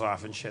finger falls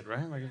off and shit,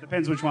 right? Like,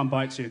 Depends which one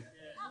bites you.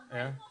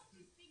 Yeah.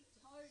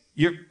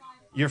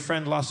 Your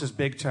friend lost his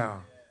big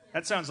toe.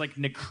 That sounds like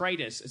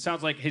necritis. It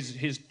sounds like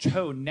his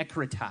toe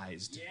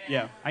necrotized.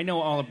 Yeah. I know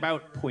all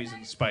about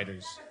poison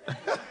spiders.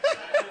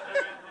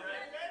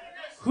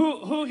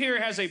 Who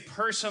here has a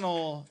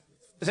personal?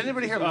 Has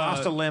anybody here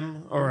lost a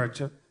limb or a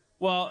toe?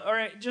 Well, all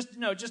right,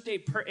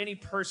 any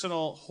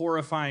personal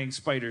horrifying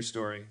spider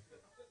story.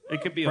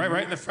 It could be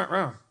right in the front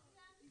row.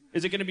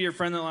 Is it going to be your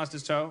friend that lost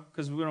his toe?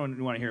 Because we don't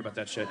want to hear about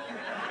that shit.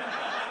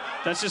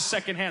 That's just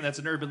secondhand. That's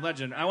an urban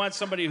legend. I want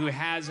somebody who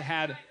has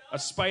had a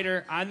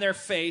spider on their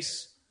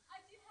face. I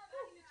did have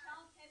that in the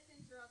childcare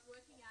centre I was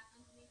working at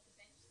underneath the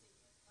bench seat.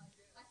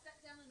 I sat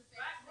down on the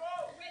bench,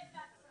 read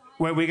that sign.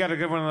 Wait, we got a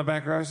good one in the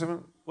back row,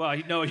 someone? Well,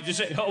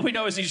 all we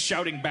know is he's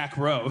shouting back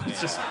row.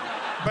 It's just,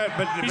 But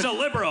he's a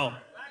liberal.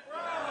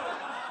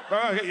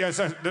 Oh, okay, yeah,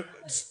 so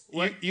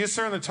you,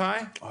 sir, in the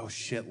tie? Oh,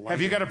 shit.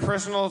 Have you got a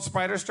personal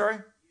spider story?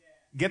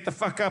 Get the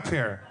fuck up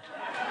here.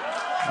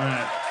 All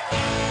right.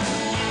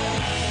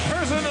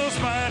 Personal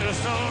spider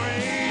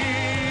stories.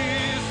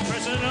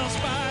 Personal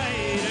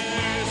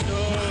spider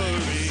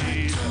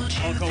stories.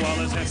 All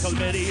koalas have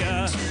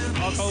chlamydia.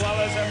 All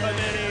koalas have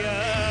chlamydia.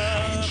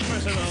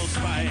 Personal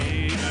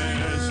spider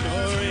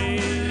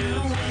stories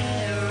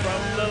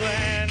from the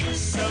land of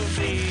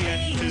the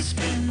Antipodes.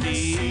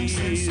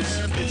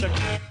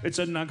 It's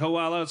a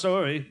non-koala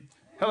story.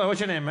 Hello, what's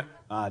your name?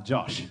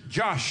 Josh.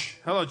 Josh.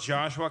 Hello,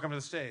 Josh. Welcome to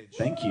the stage.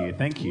 Thank you.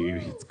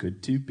 It's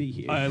good to be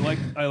here. I like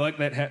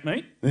that hat,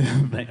 mate.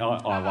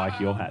 I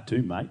like your hat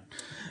too, mate.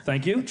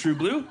 Thank you. True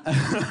blue.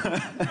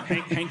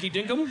 Hanky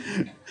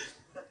dinkum.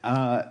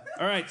 All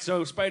right,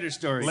 so spider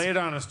story. Lay it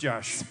on us,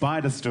 Josh.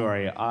 Spider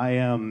story.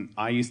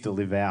 I used to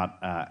live out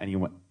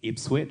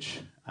Ipswich.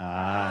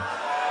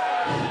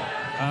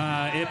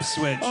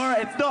 Ipswich. All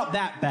right, it's not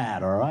that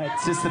bad. All right,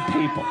 it's just the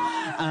people.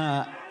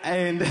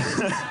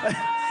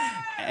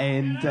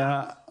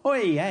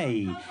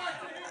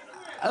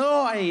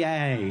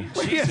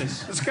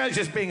 Jesus. This guy's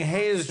just being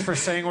hazed for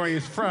saying where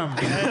he's from. Are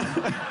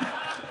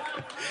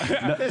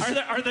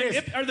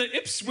the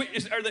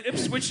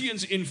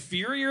Ipswichians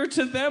inferior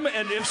to them?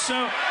 And if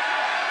so,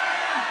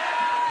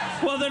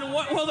 well then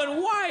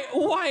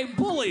why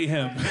bully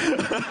him?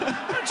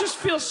 I just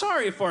feel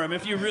sorry for him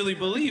if you really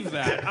believe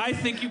that. I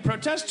think you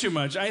protest too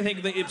much. I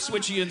think the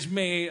Ipswichians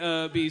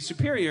may be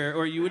superior,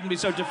 or you wouldn't be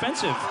so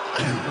defensive.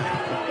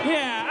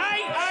 Yeah,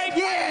 I've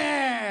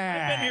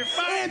been here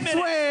 5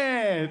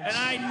 minutes, and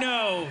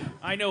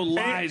I know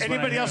lies.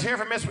 Anybody else here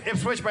from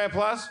Ipswich by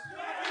applause?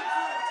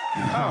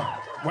 Oh.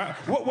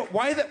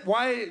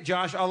 Why,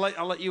 Josh? I'll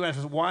let you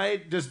answer. Why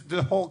does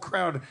the whole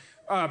crowd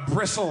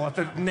bristle at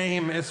the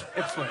name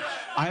Ipswich?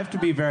 I have to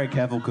be very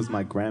careful because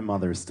my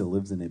grandmother still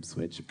lives in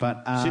Ipswich,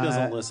 but she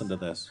doesn't listen to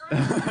this.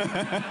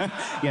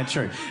 Yeah,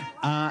 true.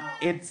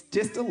 It's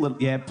just a little.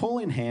 Yeah,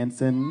 Pauline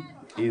Hanson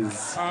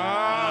is.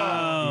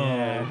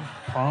 Yeah,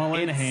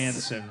 Pauline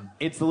Hanson.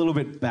 It's a little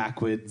bit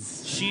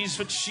backwards. She's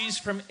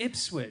from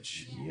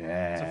Ipswich.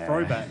 Yeah. It's a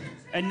throwback.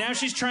 And now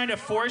she's trying to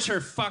force her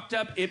fucked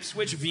up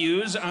Ipswich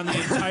views on the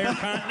entire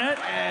continent.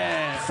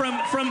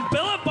 From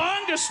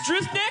Billabong to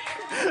Struthnik.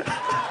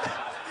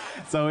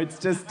 So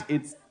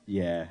it's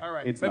yeah. All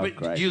right. It's not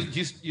great.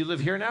 You live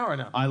here now or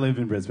no? I live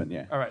in Brisbane.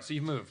 Yeah. All right. So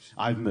you've moved.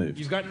 I've moved.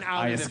 You've gotten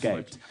out. I of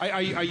escaped.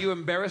 Ipswich. Are you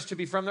embarrassed to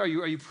be from there? Are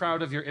you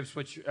proud of your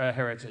Ipswich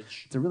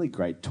heritage? It's a really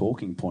great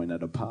talking point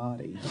at a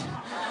party.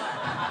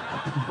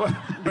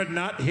 But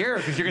not here,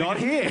 because you're gonna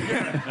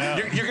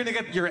you're gonna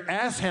get your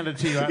ass handed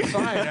to you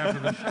outside after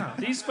the show.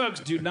 These folks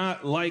do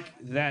not like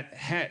that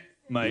hat,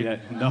 mate.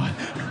 Yeah, no,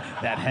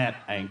 that hat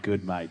ain't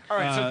good, mate. All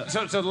right,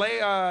 so lay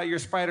your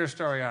spider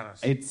story on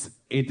us. It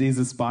is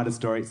a spider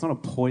story. It's not a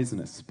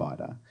poisonous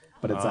spider,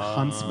 but it's a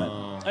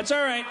huntsman. That's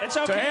all right. It's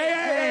okay.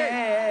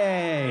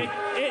 Hey!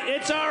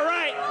 It's all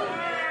right.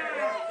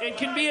 It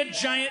can be a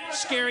giant,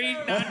 scary,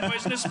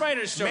 non-poisonous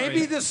spider story.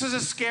 Maybe this is a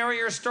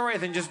scarier story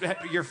than just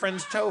your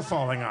friend's toe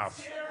falling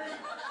off.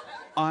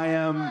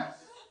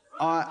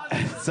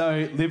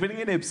 So living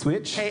in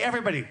Ipswich. Hey,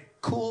 everybody,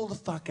 cool the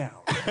fuck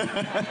out.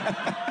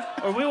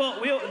 Or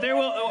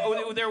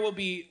there will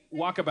be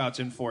walkabouts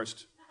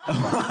enforced.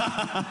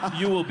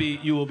 You will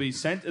be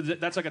sent.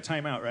 That's like a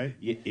timeout, right?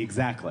 Yeah,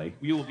 exactly.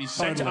 You will be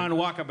sent on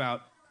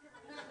walkabout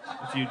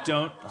if you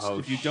don't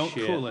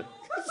cool it.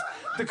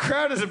 The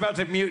crowd is about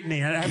to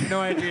mutiny. I have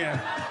no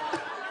idea.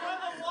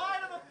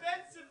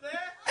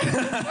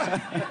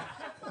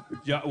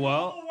 Yeah,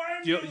 well,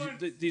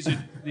 these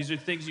are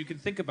things you can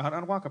think about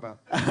on walkabout.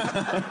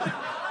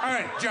 All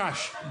right,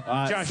 Josh.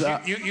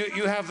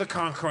 You have the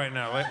conch right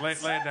now. Lay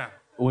it down.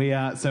 We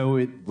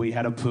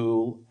had a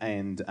pool,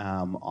 and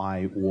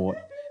I wore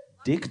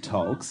dick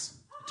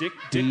togs,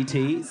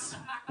 DTs,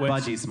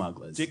 budgie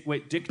smugglers. Dick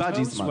budgie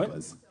toes?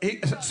 smugglers.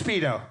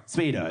 Speedos.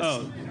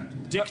 Speedos.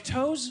 Dick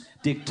toes?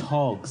 Dick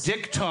togs.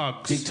 Dick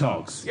togs. Dick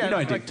togs. Yeah, you know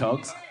like dick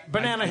togs.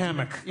 Banana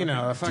hammock. You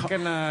know, a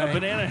fucking... a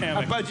banana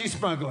hammock. A budgie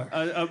smuggler.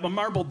 A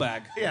marble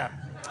bag. Yeah.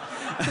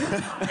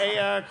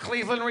 A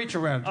Cleveland reach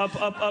around.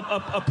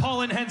 A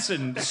Pauline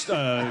Henson.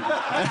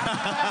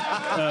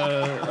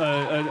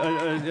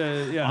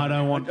 I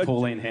don't want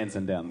Pauline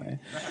Hanson down there.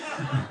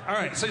 All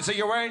right, so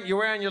you're wearing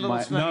your little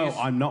snuggies. No,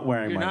 I'm not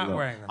wearing You're my not little.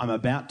 wearing them. I'm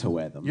about to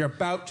wear them. You're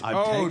about to.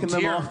 I've taken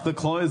them off the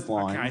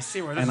clothesline. Okay, I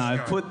see where this and is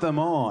I've going. put them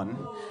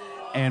on,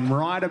 and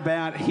right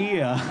about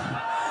here,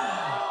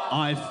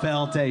 I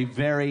felt a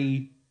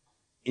very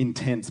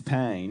intense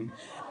pain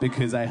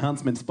because a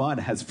huntsman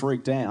spider has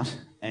freaked out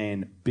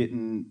and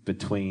bitten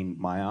between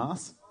my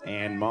ass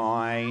and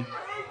my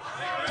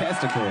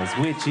testicles,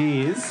 which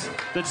is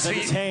the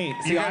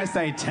taint. See, I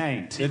say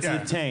taint. It's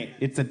the taint.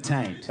 It's a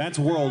taint. That's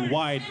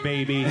worldwide,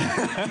 baby.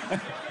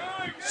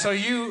 So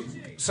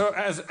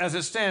as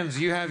it stands,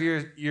 you have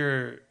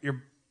your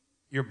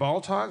ball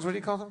togs. What do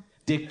you call them?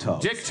 Dick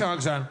togs. Dick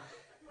togs on.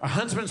 A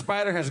huntsman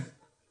spider has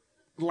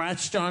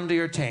latched onto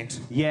your taint.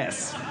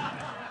 Yes.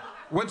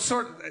 What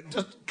sort?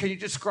 Can you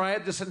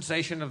describe the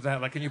sensation of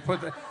that? Like, can you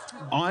put the?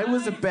 I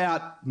was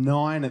about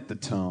 9 at the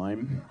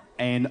time,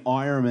 and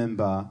I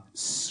remember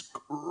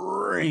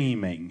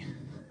screaming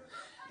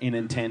in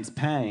intense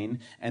pain.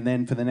 And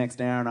then for the next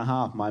hour and a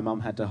half, my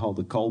mum had to hold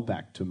the cold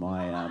back to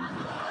my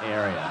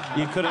area.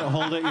 You couldn't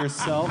hold it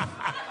yourself?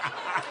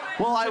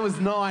 Well, I was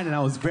 9 and I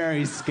was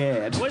very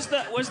scared. Was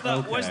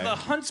the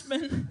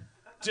huntsman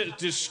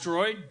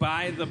destroyed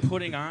by the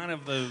putting on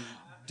of the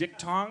dick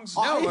tongs?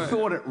 I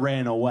thought it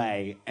ran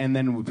away, and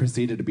then we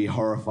proceeded to be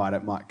horrified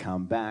it might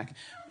come back.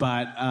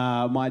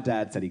 But my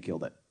dad said he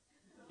killed it.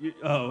 He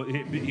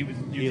think he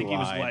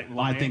was lying?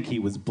 I think he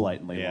was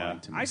blatantly lying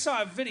to me. I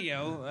saw a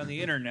video on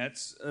the internet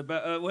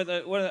about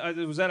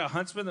was that a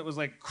huntsman that was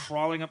like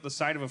crawling up the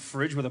side of a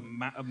fridge with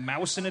a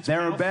mouse in its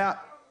mouth?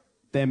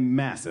 They're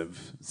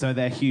massive, so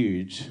they're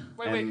huge.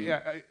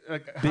 Bigger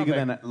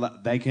than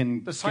they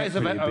can. The size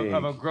get of pretty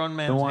big. a grown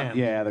man's hand.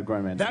 Yeah, the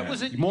grown man's hand. That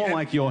was it. More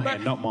like your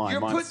hand, not mine.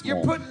 Mine's small.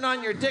 You're putting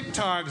on your dick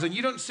togs, and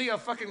you don't see a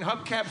fucking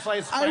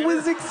hubcap-sized spider. I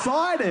was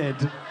excited.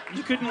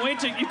 You couldn't wait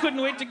to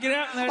get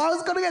out. I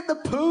was going to get in the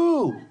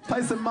pool,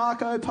 play some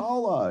Marco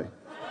Polo.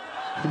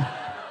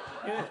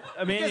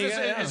 I mean,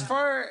 as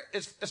far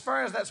as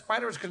that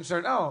spider was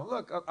concerned, oh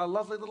look, a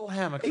lovely little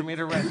hammock for me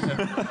to rest in.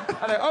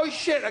 Oh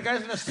shit, a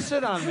guy's gonna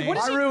sit on me. What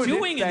is he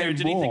doing in there?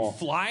 Did he think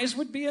flies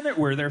would be in there?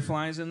 Were there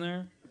flies in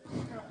there?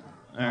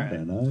 I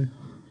don't know.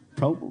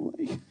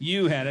 Probably.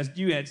 You had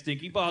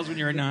stinky balls when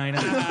you were 9.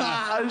 Shit!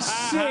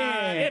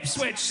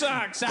 Ipswich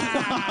sucks. So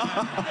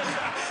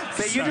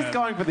you're just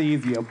going for the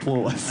easy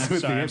applause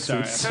with the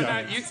Ipswich. So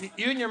now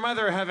you and your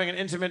mother are having an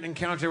intimate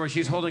encounter where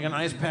she's holding an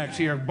ice pack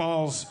to your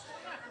balls.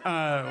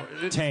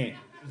 Taint.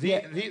 The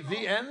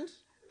end?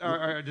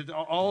 Or did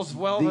all's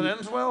well that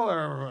ends well?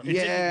 Or it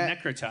didn't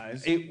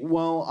necrotize.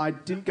 I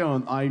didn't go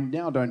on. I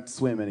now don't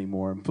swim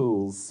anymore in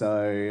pools,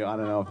 so I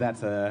don't know if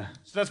that's a.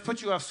 So that's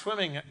put you off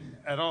swimming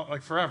at all,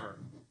 like forever.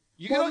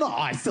 No,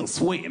 I still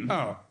swim.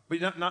 Oh,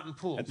 but not in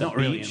pools. Not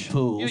really in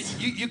pools.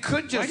 You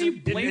could just. Why do you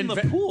blame the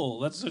pool?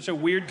 That's such a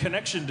weird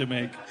connection to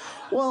make.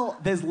 Well,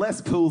 there's less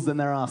pools than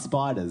there are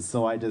spiders,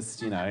 so I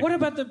just, What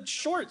about the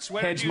shorts?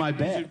 Hedge my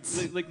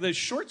bets. Like the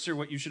shorts are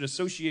what you should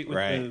associate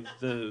with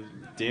the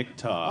dick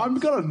top. I'm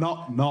gonna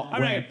not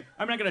wear.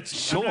 I'm not gonna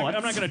shorts.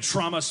 I'm not gonna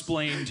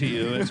trauma-splain to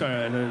you. It's all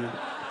right.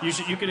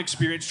 You can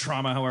experience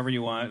trauma however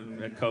you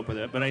want and cope with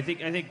it. But I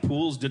think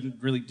pools didn't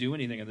really do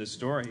anything in this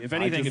story. If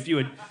anything, if you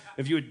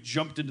had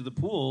jumped into the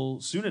pool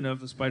soon enough,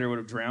 the spider would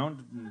have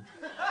drowned.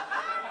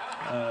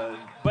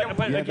 But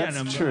again,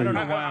 that's true. I don't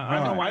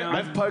know why.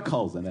 I've poked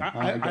holes in it.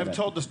 I've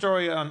told the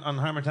story on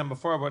Harmontown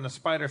before, but when a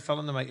spider fell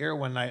into my ear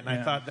one night, and I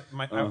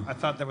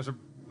thought there was a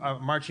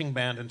marching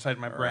band inside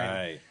my brain.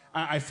 Right.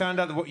 I found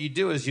out that what you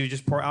do is you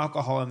just pour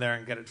alcohol in there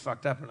and get it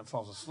fucked up, and it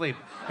falls asleep.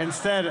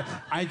 Instead,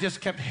 I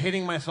just kept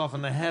hitting myself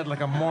in the head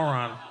like a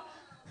moron.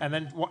 And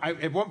then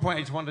at one point,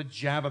 I just wanted to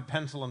jab a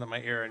pencil into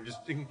my ear and just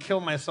kill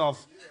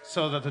myself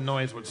so that the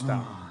noise would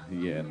stop.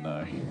 Yeah,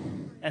 no.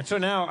 And so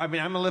now, I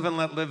mean, I'm a live and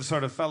let live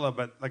sort of fellow,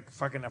 but like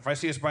fucking, if I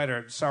see a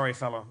spider, sorry,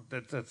 fellow.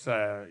 That's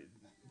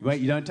Wait,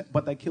 you don't.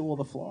 But they kill all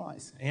the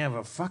flies. Yeah,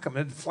 but fuck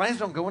them. Flies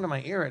don't go into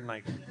my ear at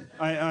night.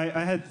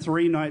 I had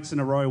 3 nights in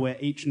a row where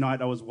each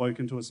night I was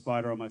woken to a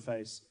spider on my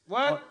face.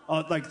 What?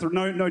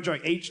 No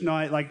joke. Each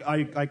night, like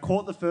I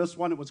caught the first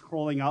one, it was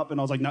crawling up, and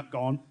I was like, "Nut,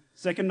 gone."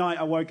 Second night,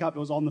 I woke up, it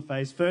was on the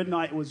face. Third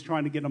night, it was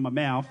trying to get on my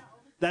mouth.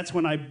 That's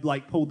when I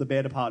pulled the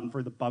bed apart and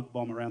threw the bug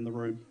bomb around the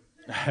room.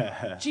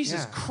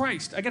 Jesus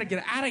Christ! I gotta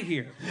get out of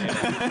here.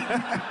 This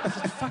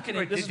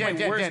is my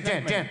worst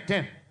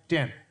nightmare.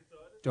 Dan,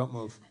 don't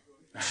move.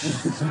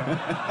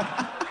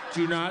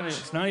 Do not.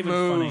 It's not even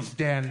move, funny.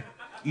 Dan.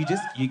 You get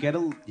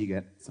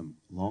some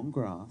long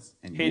grass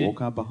and you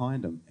walk up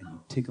behind them and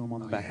you tickle them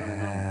on the back of the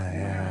neck.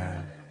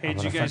 Yeah. Hey,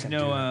 did you guys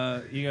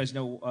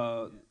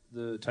know?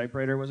 The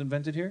typewriter was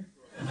invented here.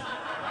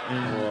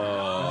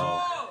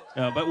 Whoa.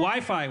 But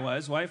Wi-Fi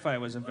was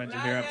invented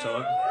here. I'm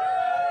told.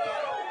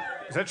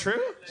 Is that true?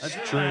 That's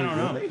true. I don't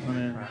know.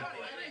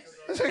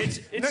 I mean,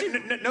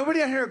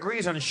 nobody out here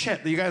agrees on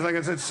shit. You guys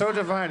it's so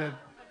divided.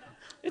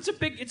 It's a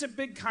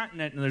big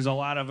continent, and there's a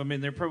lot of. I mean,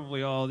 they're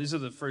probably all. These are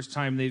the first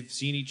time they've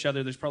seen each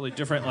other. There's probably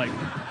different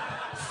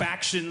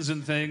factions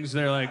and things.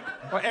 They're like.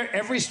 Well,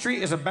 every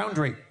street is a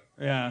boundary.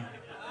 Yeah.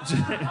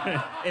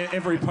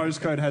 Every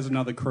postcode has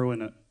another crew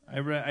in it. I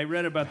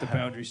read about the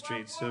boundary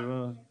streets.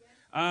 So,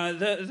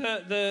 okay.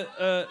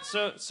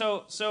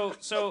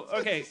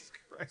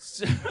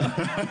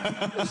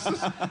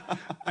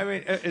 I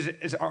mean,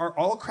 are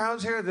all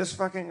crowds here this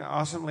fucking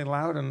awesomely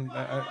loud and?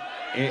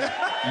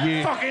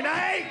 Fucking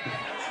A!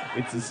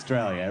 It's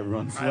Australia.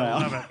 Everyone's loud.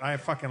 I love it. I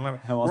fucking love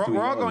it. How else do we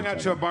we're all know going each out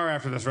to other? a bar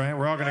after this, right?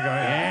 We're all gonna go.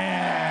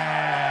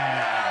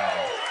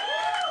 Yeah.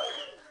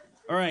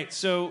 All right.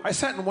 So I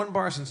sat in one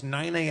bar since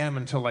 9 a.m.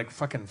 until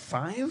fucking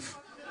 5.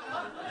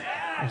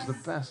 It was the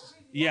best.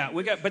 Yeah,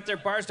 but their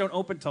bars don't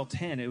open till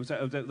 10. It was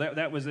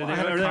that was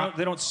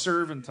they don't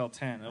serve until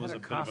 10. That was a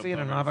bit coffee of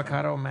a and an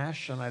avocado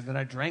mash, and then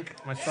I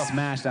drank myself.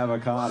 Smashed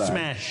avocado.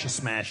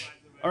 Smash.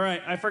 All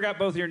right, I forgot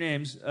both your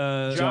names.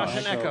 Josh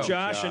and Echo.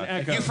 Josh and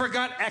Echo. You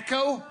forgot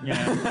Echo?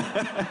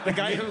 Yeah. The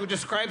guy who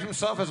describes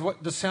himself as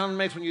what the sound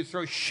makes when you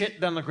throw shit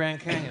down the Grand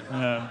Canyon.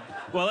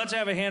 Well, let's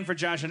have a hand for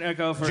Josh and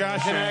Echo. For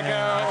Josh and Echo.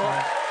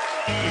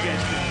 You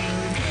guys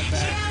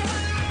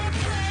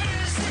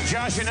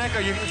Josh and Echo,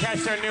 you can catch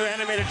their new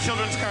animated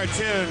children's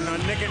cartoon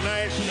on Nick at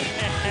Night.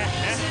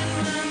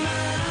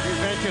 The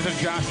Adventures of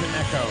Josh and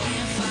Echo.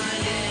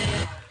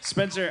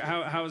 Spencer,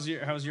 how's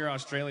your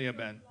Australia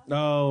been?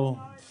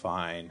 Oh,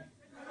 fine.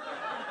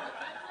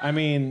 I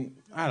mean,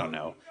 I don't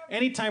know.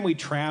 Anytime we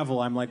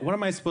travel, I'm like, what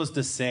am I supposed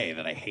to say?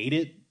 That I hate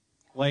it?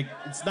 Like,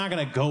 it's not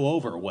going to go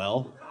over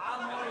well.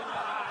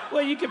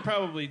 Well, you could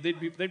probably,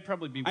 they'd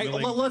probably be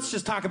willing. Let's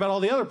just talk about all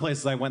the other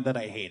places I went that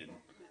I hated.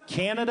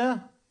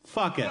 Canada?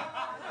 Fuck it.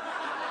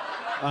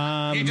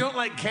 You don't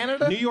like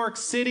Canada? New York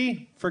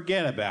City?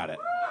 Forget about it.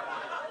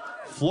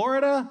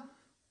 Florida?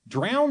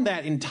 Drown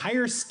that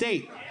entire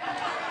state.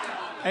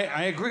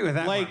 I agree with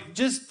that. Like,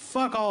 just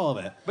fuck all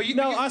of it. But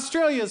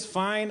Australia's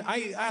fine.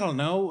 I don't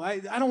know. I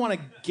don't want to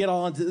get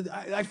all into.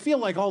 I feel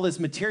like all this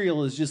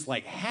material is just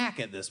like hack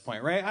at this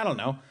point, right? I don't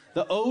know.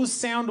 The O's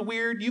sound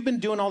weird. You've been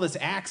doing all this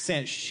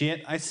accent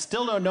shit. I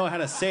still don't know how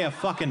to say a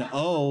fucking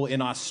O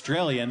in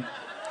Australian.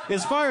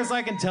 As far as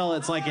I can tell,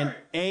 it's like an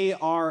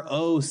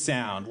A-R-O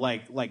sound,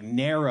 like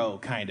narrow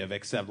kind of,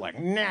 except like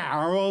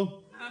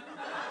narrow.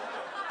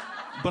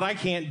 But I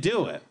can't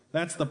do it.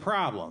 That's the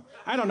problem.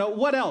 I don't know.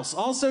 What else?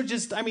 Also,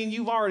 just, I mean,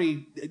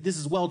 this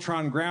is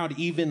well-trodden ground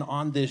even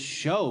on this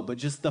show, but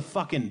just the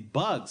fucking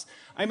bugs.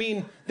 I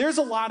mean, there's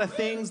a lot of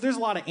things. There's a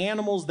lot of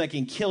animals that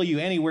can kill you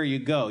anywhere you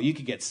go. You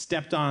could get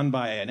stepped on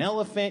by an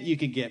elephant. You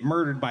could get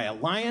murdered by a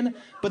lion.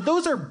 But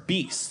those are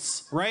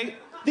beasts, right?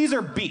 These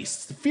are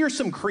beasts,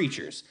 fearsome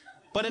creatures.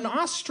 But in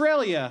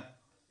Australia,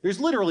 there's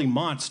literally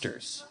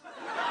monsters.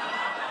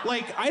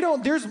 Like,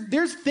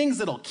 there's things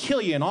that'll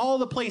kill you in all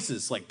the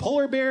places, like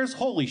polar bears,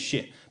 holy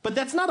shit. But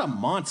that's not a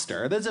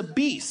monster, that's a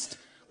beast.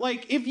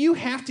 Like, if you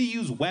have to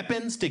use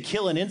weapons to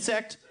kill an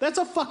insect, that's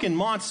a fucking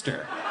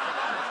monster.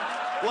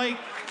 Like,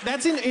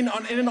 that's in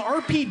an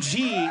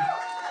RPG,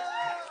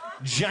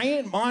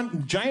 giant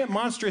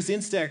monstrous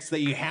insects that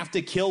you have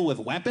to kill with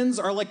weapons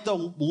are like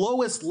the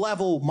lowest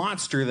level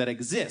monster that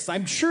exists.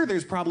 I'm sure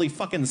there's probably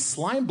fucking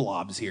slime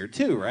blobs here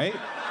too, right?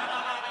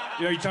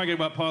 Are you talking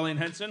about Pauline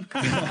Henson?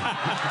 I'm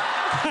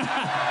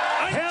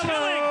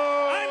killing!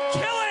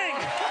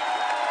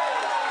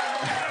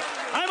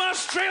 I'm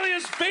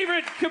Australia's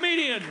favorite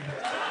comedian.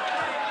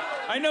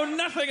 I know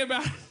nothing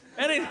about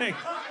anything.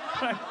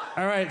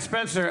 All right,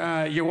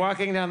 Spencer, you're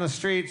walking down the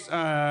streets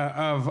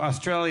of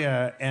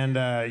Australia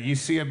and you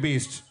see a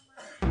beast.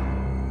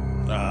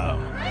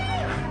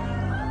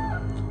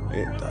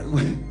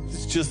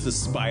 It's just a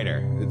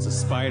spider. It's a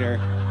spider.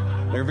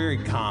 They're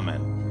very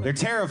common. They're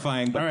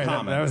terrifying, but all right,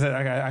 common. That was it.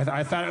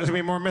 I thought it was going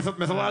to be more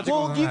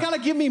mythological. Well, you got to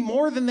give me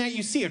more than that.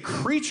 You see a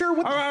creature?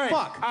 What the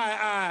fuck?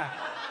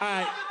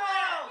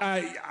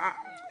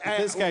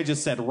 This guy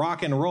just said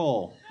rock and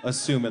roll,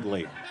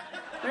 assumedly.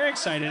 They're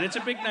excited. It's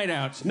a big night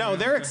out. No,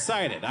 they're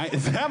excited.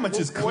 That much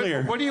is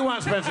clear. What do you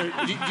want, Spencer?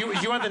 Do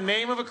you want the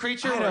name of a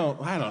creature?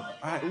 I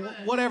don't.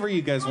 Whatever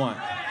you guys want.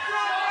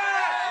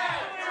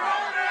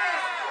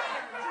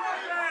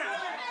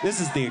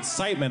 This is the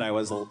excitement I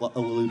was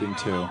alluding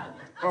to.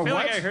 I feel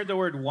like I heard the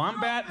word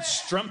wombat,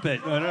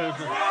 strumpet.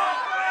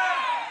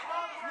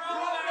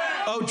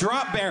 Oh,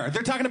 drop bear.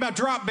 They're talking about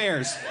drop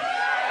bears.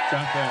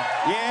 Drop bear.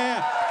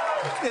 Yeah.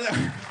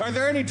 Are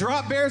there any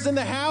drop bears in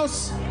the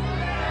house?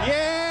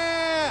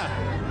 Yeah.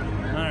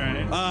 All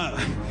right.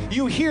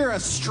 You hear a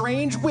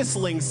strange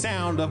whistling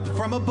sound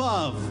from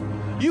above.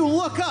 You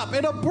look up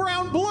and a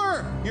brown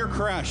blur. You're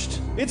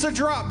crushed. It's a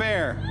drop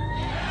bear.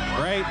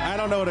 Right? I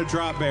don't know what a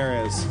drop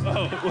bear is.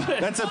 Oh, what?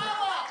 That's a...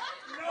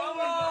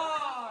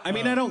 I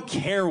mean, I don't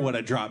care what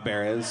a drop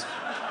bear is.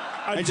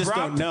 I just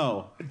don't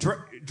know.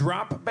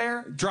 Drop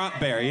bear? Drop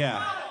bear,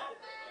 yeah.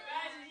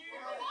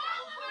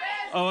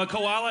 Oh, a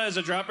koala is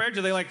a drop bear?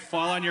 Do they, like,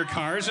 fall on your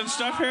cars and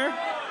stuff here?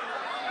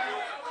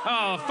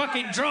 Oh,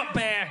 fucking drop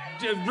bear.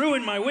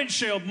 Ruined my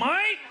windshield,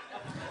 mate.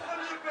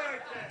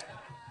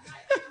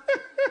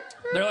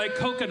 They're like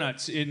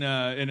coconuts in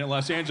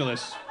Los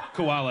Angeles.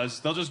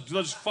 Koalas. They'll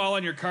just fall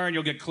on your car and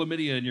you'll get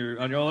chlamydia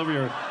all over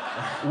your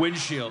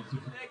windshield.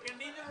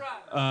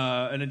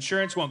 And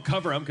insurance won't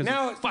cover them because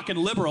they're fucking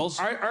liberals.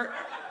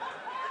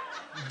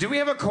 Do we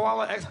have a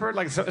koala expert,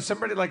 like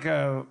somebody like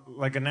a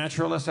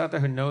naturalist out there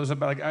who knows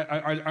about? Like,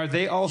 are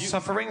they all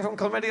suffering from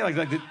chlamydia?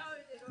 Like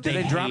did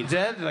they drop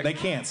dead? Like, they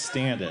can't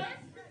stand it.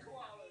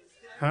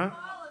 Huh?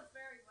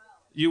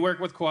 You work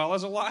with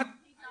koalas a lot?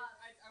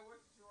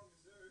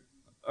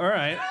 All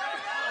right.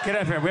 Get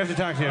up here. We have to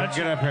talk to you.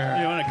 Get up here.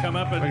 You want to come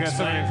up and we got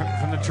somebody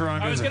from the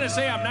Toronto. I was going to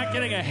say, I'm not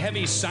getting a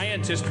heavy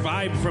scientist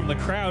vibe from the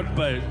crowd,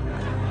 but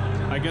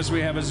I guess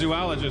we have a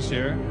zoologist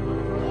here.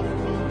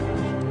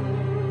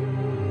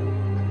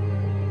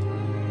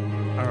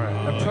 All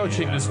right.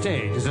 Approaching the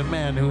stage is a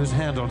man who has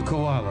handled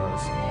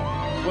koalas.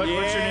 What's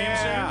your name,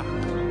 sir?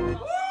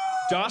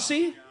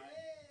 Dossie?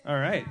 All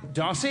right.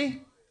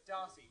 Dossie?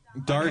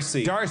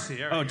 Darcy.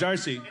 Darcy. All right. Oh,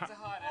 Darcy.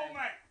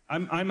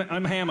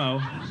 I'm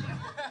Hamo.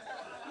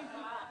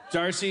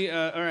 Darcy,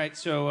 all right,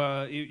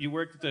 so you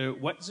worked at the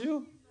what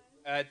zoo?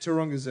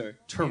 Taronga Zoo.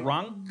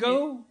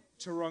 Tarongo?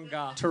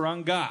 Taronga.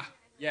 Taronga.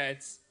 Yeah,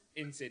 it's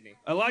in Sydney.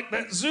 I like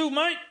that zoo,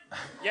 mate.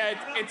 Yeah,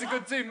 it's a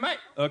good zoo, mate.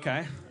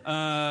 Okay.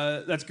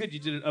 That's good. You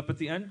did it up at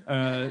the end.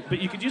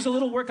 But you could use a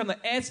little work on the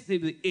S.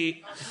 The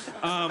E.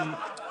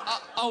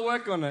 I'll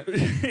work on it.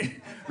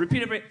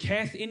 Repeat a bit.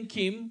 Kath in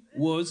Kim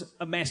was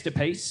a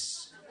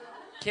masterpiece.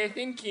 Kath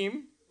and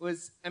Kim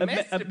was a A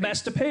masterpiece.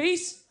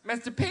 masterpiece?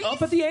 Masterpiece?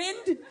 Up at the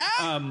end?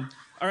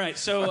 All right,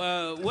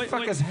 so What the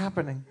fuck is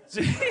happening?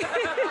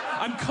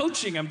 I'm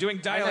coaching. I'm doing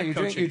dialect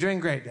coaching. You're doing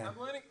great, Dan.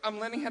 I'm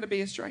learning how to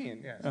be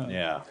Australian.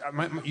 Yeah.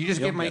 You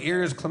just gave my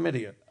ears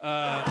chlamydia.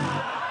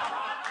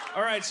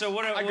 All right, so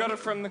what? I got it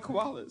from the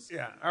koalas.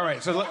 Yeah. All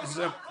right. So,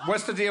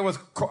 what's the deal with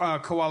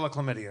koala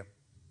chlamydia?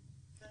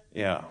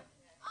 Yeah.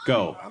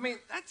 Go. I mean,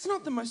 that's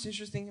not the most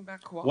interesting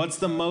about koalas. What's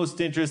the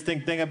most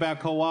interesting thing about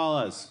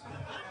koalas?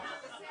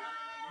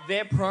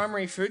 Their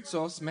primary food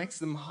source makes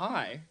them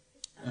high.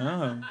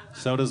 Oh.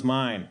 So does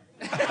mine.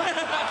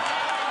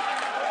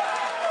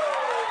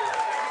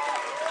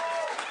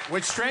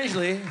 Which,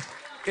 strangely,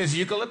 is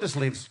eucalyptus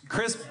leaves.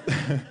 Chris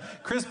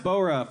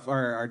Boruff,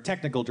 our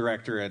technical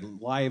director and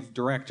live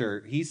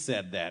director, he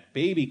said that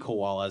baby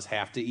koalas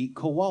have to eat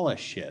koala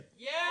shit.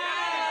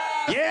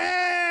 Yeah!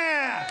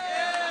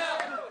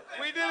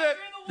 We did it!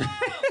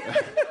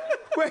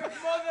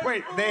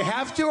 Wait, they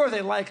have to or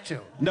they like to?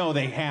 No,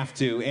 they have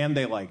to, and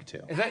they like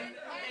to. Is that...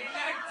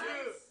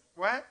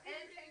 What?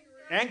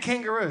 And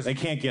kangaroos. They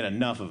can't get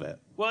enough of it.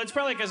 Well, it's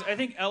probably because I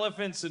think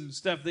elephants and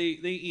stuff, they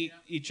eat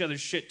each other's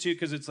shit too,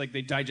 because it's like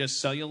they digest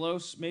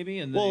cellulose, maybe,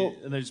 and,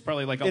 and there's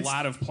probably like a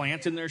lot of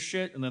plant in their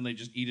shit, and then they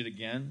just eat it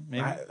again,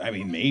 maybe. I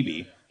mean,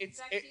 maybe.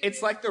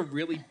 It's like the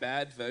really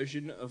bad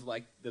version of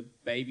like the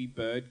baby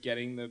bird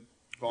getting the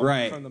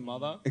vomit from the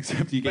mother.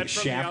 Except you get but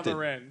from shafted. the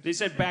other end. They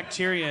said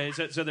bacteria,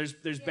 so there's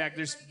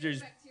bacteria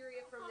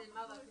from their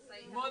mother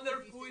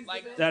because they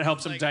Like that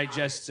helps them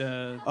digest.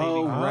 Baby.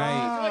 Oh,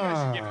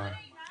 right.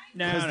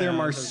 Because they're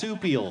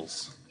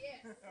marsupials.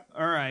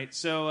 All right,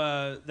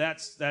 so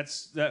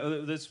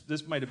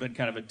this might have been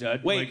kind of a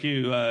dud. Wait, like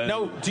you,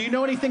 no. Do you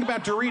know anything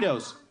about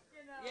Doritos?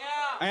 Yeah.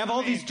 I have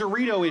all these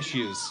Dorito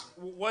issues.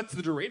 What's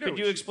the Dorito? Could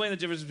you explain the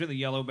difference between the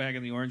yellow bag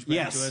and the orange bag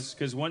Yes. to us?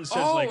 Because one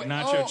says like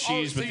nacho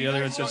cheese, but the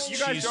other one says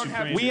cheese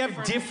supreme. We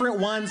have different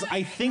ones.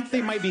 I think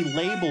they might be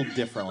labeled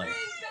differently.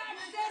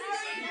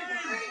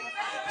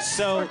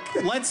 So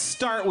let's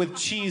start with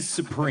cheese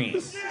supreme.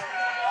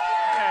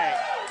 Okay.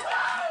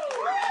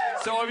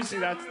 So obviously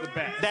that's the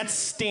best. That's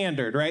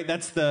standard, right?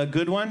 That's the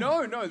good one?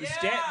 No, the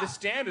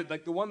standard,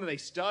 like the one that they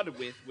started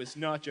with, was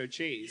nacho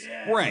cheese.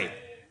 Right.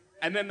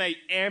 And then they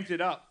amped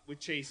it up with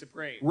cheese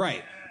supreme.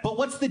 Right. But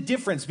what's the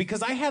difference?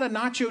 Because I had a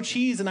nacho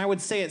cheese and I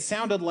would say it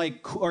sounded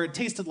like, or it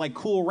tasted like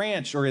Cool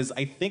Ranch, or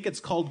I think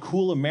it's called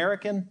Cool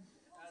American.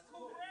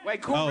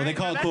 Wait, Cool Oh, Ranch? they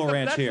call it No, Cool that's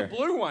Ranch that's here. the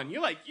blue one.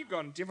 You've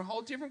got a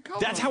whole different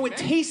color. That's how it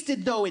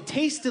tasted, though. It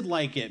tasted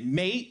like it,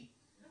 mate.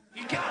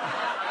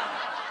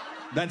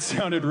 That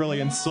sounded really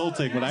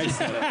insulting when I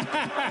said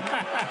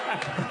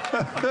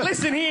it.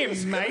 Listen here,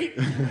 mate.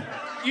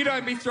 You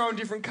don't be throwing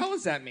different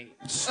colors at me.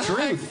 It's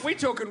truth. We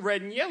talking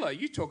red and yellow.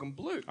 You talking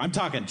blue. I'm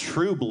talking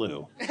true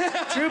blue.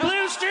 True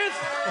blues, truth.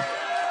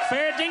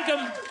 Fair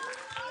dinkum.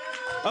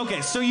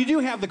 Okay, so you do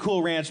have the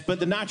Cool Ranch,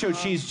 but the nacho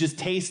cheese just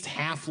tastes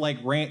half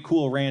like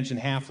Cool Ranch and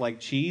half like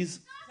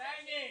cheese.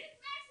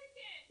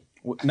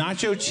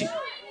 Nacho cheese.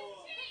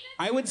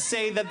 I would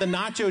say that the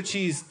nacho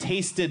cheese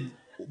tasted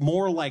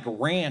more like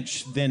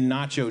ranch than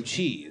nacho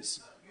cheese.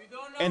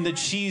 And the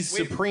cheese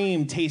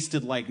supreme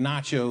tasted like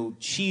nacho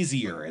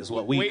cheesier, is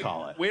what we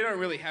call it. We don't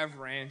really have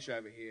ranch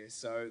over here,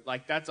 so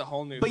like that's a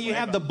whole new. But you flavor.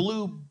 have the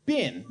blue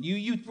bin.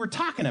 You were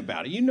talking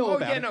about it. You know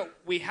about it. No,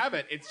 we have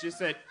it. It's just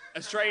that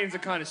Australians are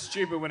kind of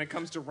stupid when it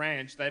comes to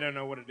ranch. They don't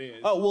know what it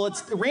is. Oh well,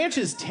 ranch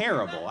is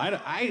terrible.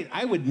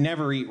 I would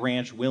never eat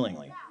ranch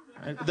willingly.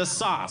 The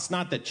sauce,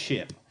 not the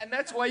chip. And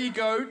that's why you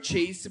go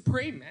cheese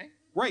supreme, man.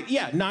 Right?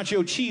 Yeah,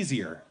 nacho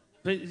cheesier.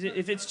 But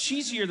if it's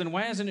cheesier, then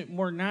why isn't it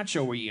more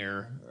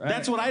nacho-ier?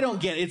 That's what I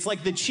don't get. It's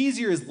like the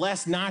cheesier is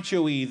less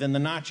nacho-y than the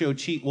nacho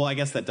cheese. Well, I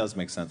guess that does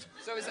make sense.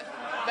 So is it,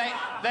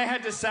 they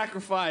had to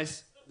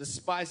sacrifice the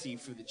spicy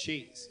for the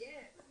cheese.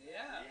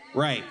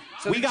 Right.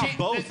 So we the got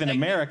both in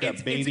America,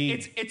 baby.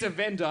 It's a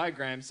Venn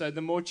diagram. So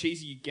the more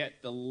cheesy you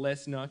get, the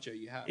less nacho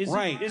you have.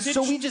 Right.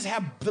 So we just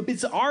have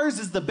ours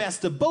is the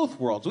best of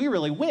both worlds. We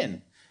really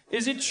win.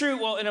 Is it true?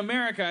 Well, in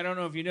America, I don't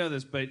know if you know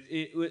this, but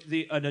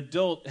an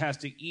adult has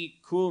to eat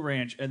Cool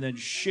Ranch and then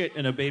shit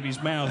in a baby's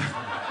mouth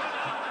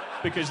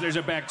because there's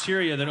a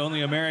bacteria that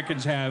only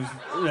Americans have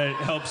that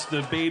helps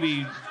the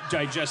baby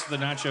digest the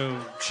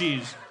nacho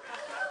cheese.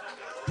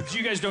 But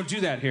you guys don't do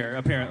that here,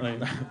 apparently.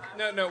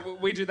 No,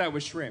 we do that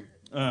with shrimp.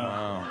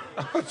 Oh,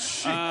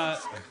 Jesus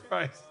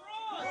Christ.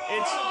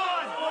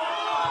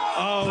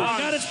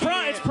 God,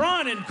 it's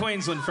prawn in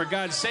Queensland, for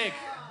God's sake.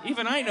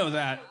 Even I know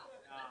that.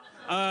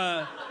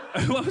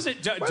 What was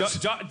it?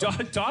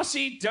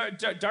 Darcy.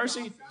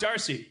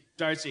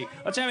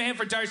 Let's have a hand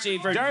for Darcy.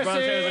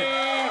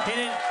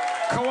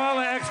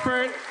 Koala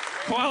expert.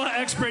 Koala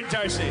expert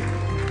Darcy.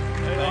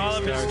 All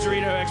of his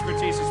Dorito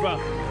expertise as well.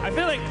 I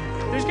feel like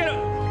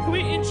can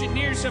we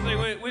engineer something?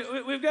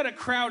 We've got a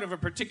crowd of a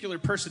particular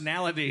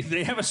personality.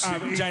 They have a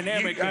certain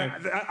dynamic.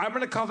 I'm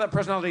going to call that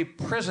personality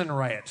Prison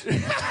Riot.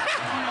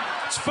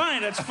 It's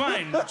fine. That's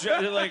fine.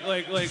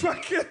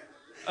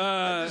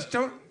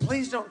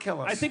 Please don't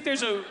kill us. I think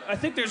there's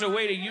a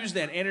way to use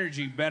that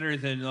energy better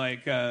than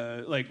like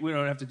we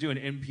don't have to do an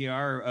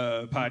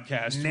NPR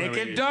podcast.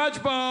 Naked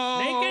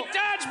dodgeball. Naked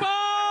dodgeball.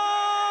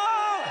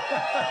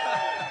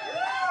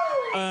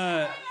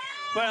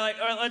 But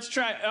let's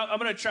try. I'm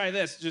gonna try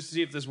this just to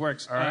see if this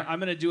works. All right. I'm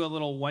gonna do a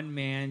little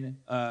one-man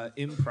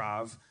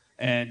improv,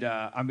 and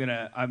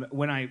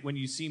when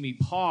you see me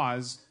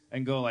pause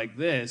and go like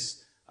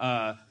this,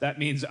 that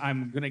means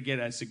I'm gonna get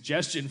a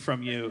suggestion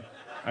from you.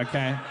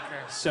 Okay.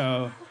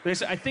 So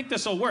I think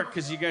this will work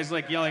because you guys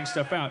like yelling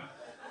stuff out.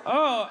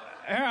 Oh,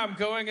 here I'm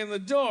going in the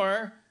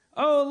door.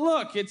 Oh,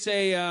 look, it's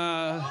a.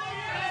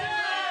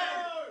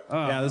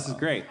 Yeah, this is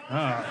great.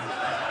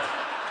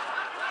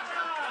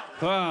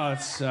 Well,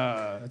 it's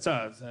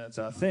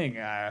a thing.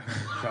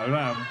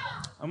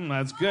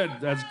 That's good.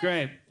 That's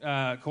great.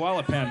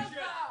 Koala pen.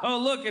 Oh,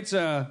 look, it's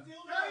a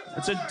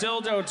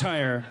dildo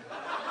tire.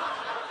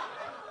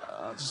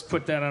 I'll just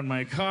put that on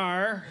my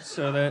car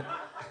so that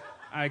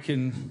I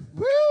can.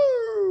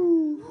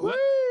 Woo! What?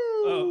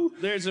 Oh,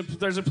 there's a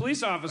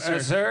police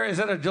officer. Sir, is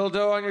that a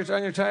dildo on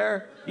your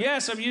tire?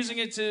 Yes, I'm using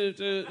it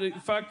to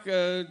fuck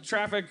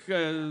traffic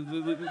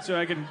so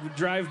I can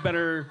drive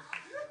better.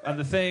 On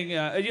the thing,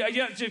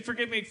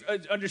 forgive me.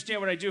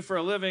 Understand what I do for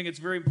a living. It's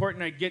very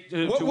important. I get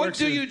to work. What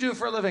do you do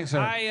for a living, sir?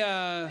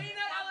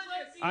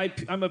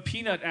 I'm a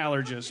peanut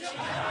allergist.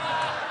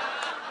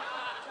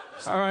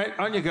 All right,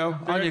 on you go.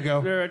 On you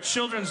go. There are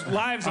children's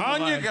lives on the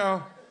line. On you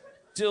go.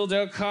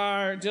 Dildo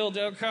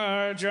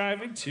car,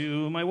 driving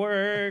to my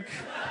work.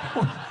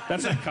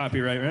 That's not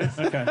copyright, right?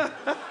 Okay.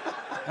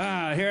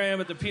 Here I am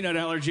at the Peanut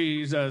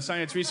Allergies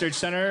Science Research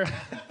Center.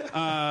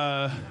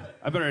 I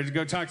better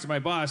go talk to my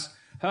boss.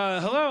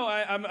 Hello,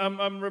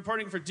 I'm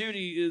reporting for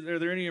duty. Are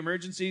there any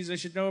emergencies I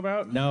should know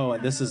about? No,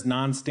 and this is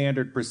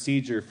non-standard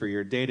procedure for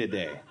your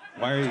day-to-day.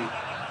 Why are you...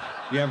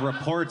 You have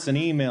reports and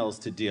emails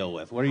to deal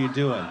with. What are you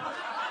doing?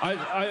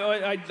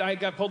 I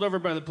got pulled over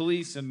by the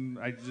police, and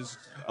I just...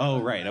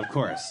 Oh, right, of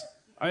course.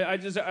 I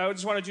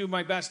just want to do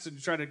my best to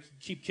try to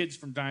keep kids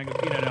from dying of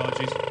peanut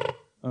allergies.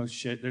 Oh,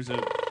 shit, there's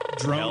a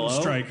drone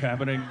strike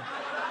happening.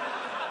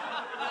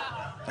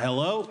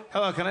 Hello?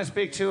 Hello, can I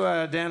speak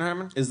to Dan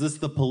Herman? Is this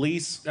the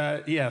police?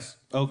 Yes.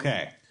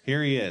 Okay,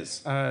 here he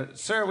is.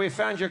 Sir, we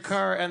found your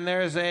car and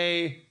there's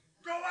a...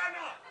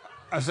 Goanna!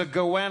 There's a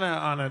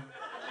goanna on it.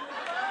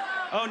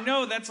 Oh,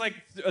 no, that's like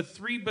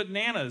 3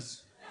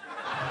 bananas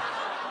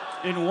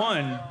in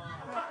one.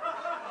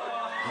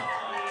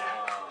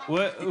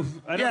 What?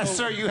 I don't know.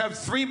 Sir, you have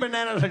 3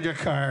 bananas in your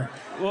car.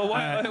 Well,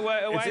 why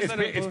is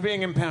that? It's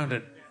being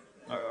impounded.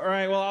 All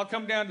right, well, I'll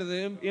come down to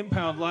the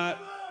impound lot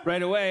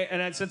right away,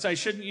 and since I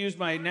shouldn't use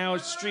my now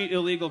street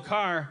illegal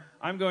car,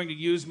 I'm going to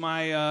use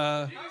my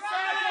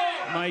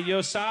my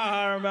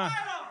Yosar, my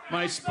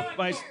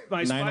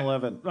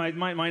 911. My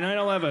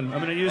 911. I'm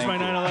going to use my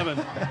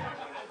 911.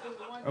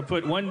 I'll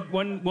put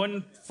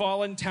one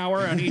fallen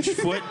tower on each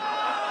foot,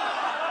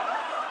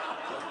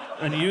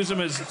 and use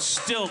them as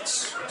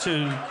stilts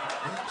to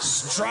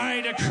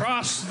stride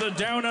across the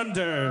down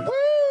under.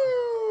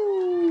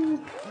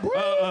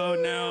 Oh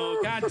no!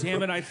 God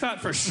damn it! I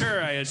thought for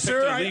sure I had picked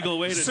a legal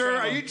way to Sir,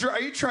 travel.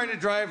 are you trying to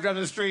drive down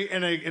the street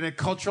in a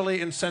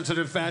culturally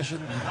insensitive fashion?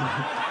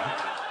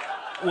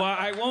 Well,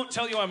 I won't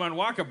tell you I'm on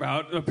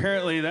walkabout.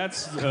 Apparently,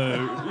 that's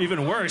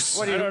even worse.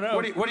 I don't know.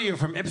 What are you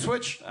from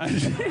Ipswich?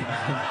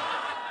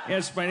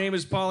 Yes, my name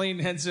is Pauline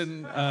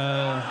Henson.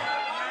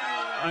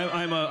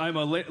 I'm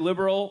a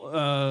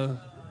liberal,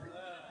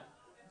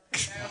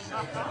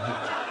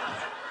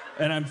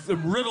 and I'm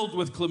riddled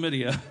with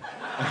chlamydia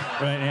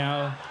right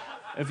now.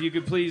 If you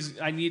could please,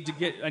 I need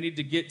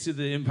to get to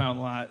the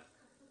impound lot.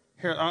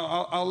 Here,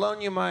 I'll loan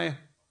you my.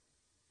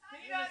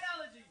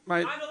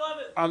 My.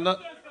 I'm not.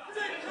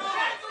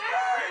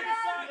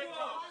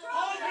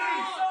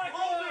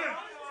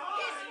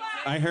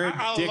 I heard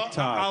dick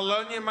talk. I'll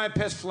loan you my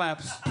piss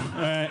flaps.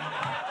 All right.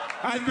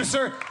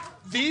 Sir,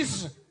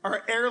 these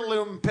are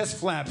heirloom piss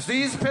flaps.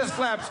 These piss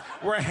flaps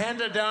were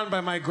handed down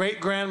by my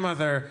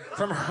great-grandmother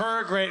from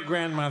her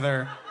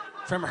great-grandmother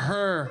from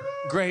her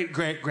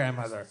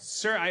great-great-grandmother.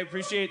 Sir, I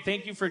appreciate.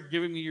 Thank you for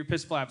giving me your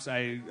piss flaps.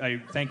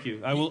 I thank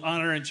you. I will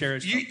honor and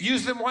cherish them.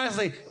 Use them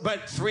wisely,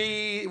 but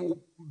 3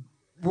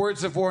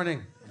 words of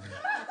warning.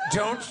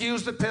 Don't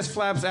use the piss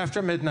flaps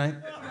after midnight.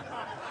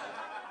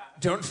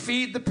 Don't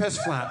feed the piss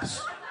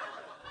flaps.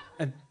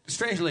 And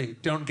strangely,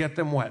 don't get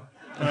them wet.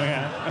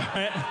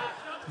 Okay.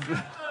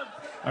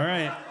 All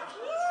right.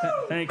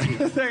 Thank you.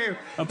 Thank you.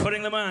 I'm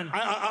putting them on.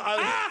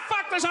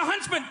 Fuck, there's a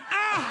huntsman.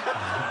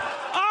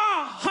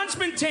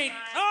 Huntsman taint.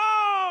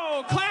 Oh,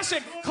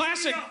 Oh,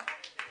 classic.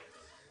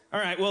 All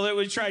right, well,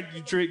 we tried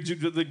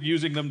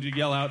using them to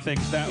yell out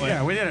things that way.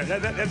 Yeah, we did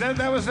it.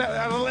 That was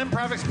a little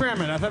improv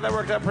experiment. I thought that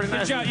worked out pretty Good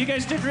nicely. job. You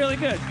guys did really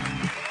good.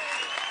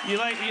 You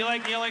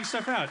like yelling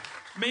stuff out.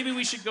 Maybe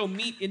we should go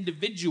meet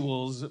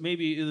individuals.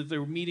 Maybe if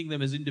they're meeting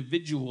them as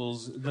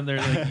individuals, then they're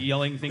like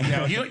yelling things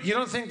out. You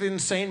don't think the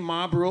insane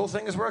mob rule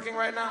thing is working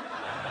right now?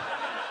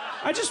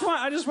 I just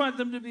want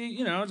them to be,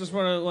 just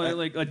want to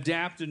like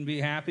adapt and be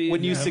happy.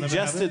 When you have them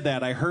suggested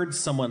that, I heard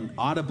someone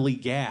audibly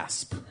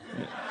gasp.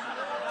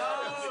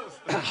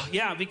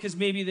 Yeah, because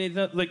maybe they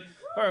thought, like,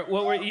 all right,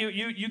 well,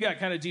 you got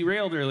kind of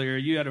derailed earlier.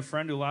 You had a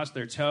friend who lost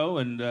their toe,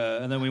 and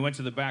then we went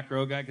to the back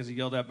row guy because he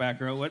yelled out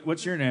back row.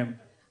 What's your name?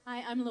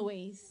 Hi, I'm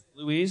Louise.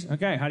 Louise?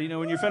 Okay, how do you know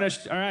when you're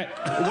finished? All right,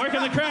 I'm working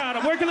the crowd.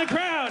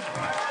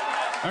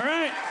 All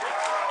right.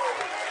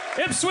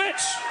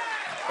 Ipswich!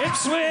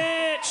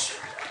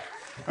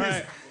 All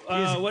right,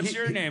 what's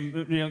your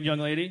name, young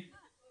lady?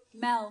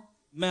 Mel.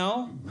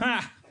 Mel?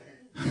 Ha!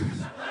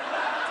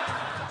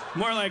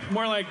 More like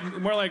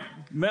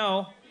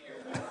Mel.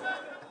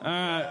 All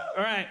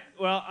right.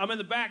 Well, I'm in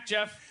the back,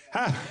 Jeff.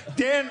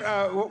 Dan,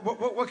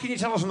 what can you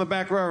tell us on the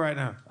back row right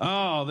now?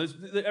 Oh,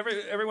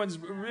 everyone's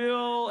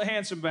real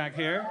handsome back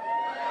here.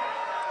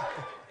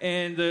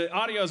 And the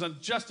audio's on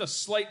just a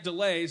slight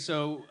delay,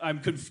 so I'm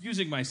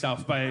confusing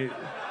myself by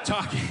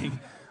talking.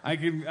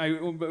 You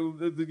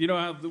know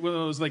how one of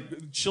those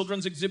like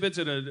children's exhibits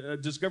at a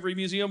Discovery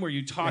Museum where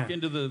you talk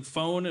into the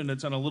phone and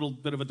it's on a little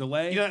bit of a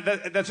delay?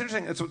 That's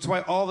interesting. That's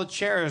why all the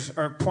chairs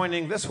are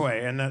pointing this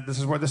way, and this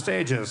is where the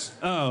stage is.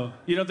 Oh,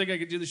 you don't think I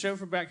could do the show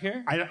from back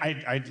here?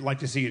 I'd like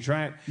to see you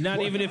try it.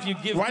 Not even if you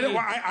give me...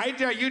 I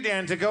dare you,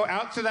 Dan, to go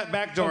out through that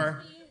back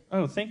door.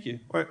 Oh, thank you.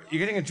 What, you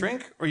getting a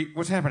drink? Or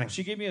what's happening?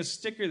 She gave me a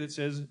sticker that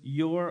says,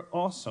 "You're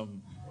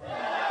awesome."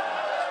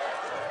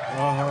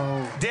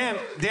 Oh. Dan,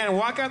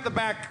 walk out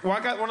one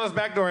of those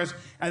back doors,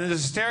 and there's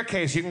a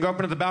staircase. You can go up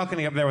into the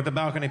balcony up there with the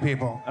balcony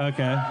people.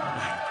 Okay.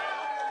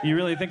 You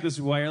really think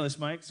this wireless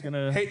mic's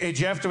gonna... Hey,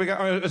 Jeff, do we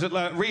got... Or is it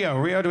Rio?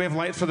 Rio, do we have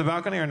lights for the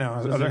balcony or no?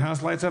 Are there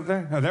house lights up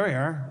there? Oh, there we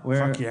are.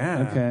 Where? Fuck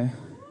yeah. Okay.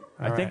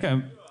 I think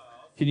I'm...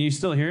 Can you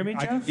still hear me,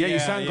 Jeff? You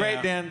sound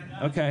great, Dan.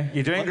 Okay.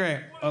 You're doing great.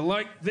 I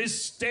like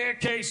this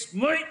staircase,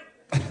 mate.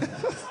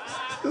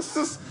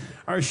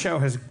 Our show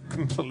has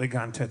completely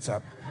gone tits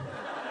up.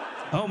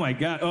 Oh my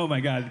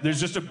God. There's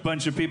just a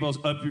bunch of people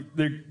up.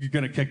 They're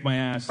going to kick my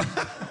ass.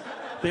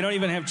 They don't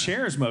even have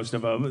chairs, most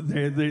of them.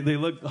 They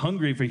look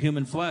hungry for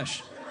human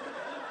flesh.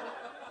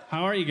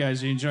 How are you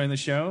guys? Are you enjoying the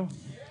show?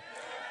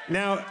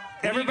 Now,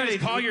 everybody...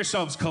 call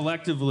yourselves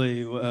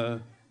collectively...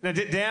 Now,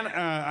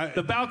 Dan,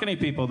 the balcony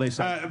people, they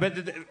say. But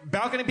the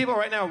balcony people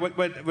right now,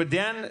 what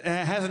Dan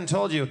hasn't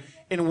told you,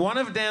 in one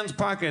of Dan's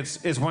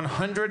pockets is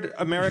 $100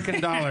 American.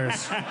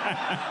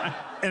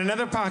 In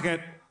another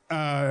pocket,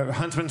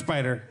 Huntsman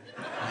Spider.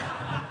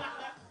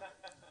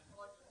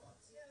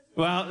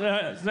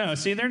 Well, no,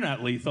 see, they're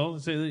not lethal.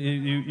 So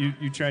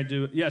you tried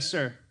to... Yes,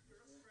 sir.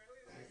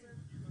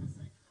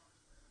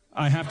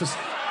 I have to...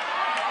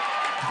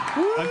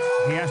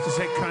 He has to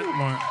say cunt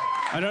more.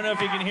 I don't know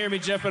if you can hear me,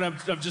 Jeff, but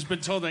I've just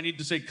been told I need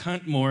to say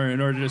cunt more in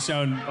order to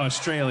sound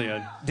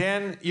Australian.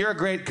 Dan, you're a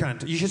great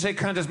cunt. You should say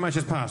cunt as much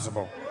as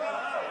possible.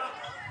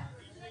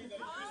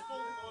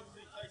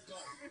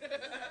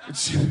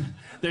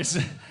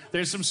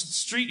 There's some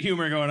street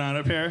humor going on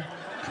up here.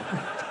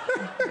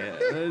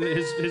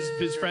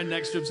 His friend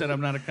next to him said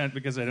I'm not a cunt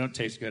because I don't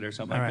taste good or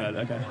something like that.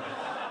 Okay.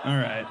 All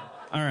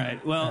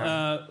right.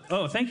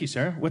 Well, thank you,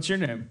 sir. What's your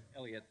name?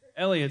 Elliot.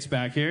 Elliot's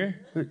back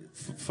here.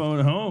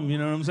 Phone home, you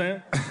know what I'm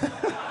saying?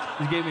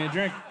 He gave me a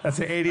drink. That's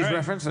an 80s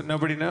reference that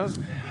nobody knows.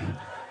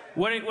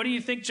 What do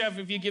you think, Jeff,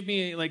 if you give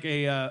me like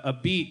a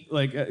beat,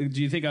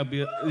 do you think I'll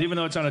be, even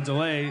though it's on a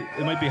delay,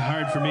 it might be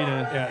hard for me to...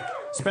 Yeah.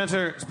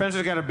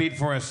 Spencer's got a beat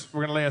for us.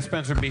 We're going to lay a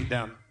Spencer beat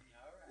down.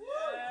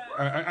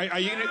 Are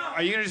you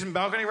gonna do some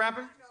balcony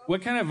rapping?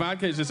 What kind of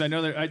vodka is this? I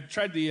know that I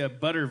tried the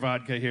butter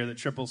vodka here, the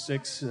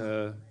 666.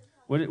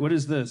 What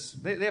is this?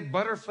 They have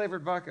butter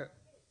flavored vodka.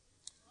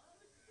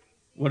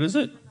 What is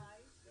it?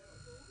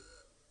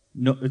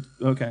 No,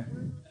 okay.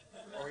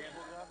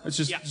 It's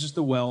just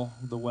the well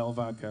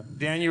vodka.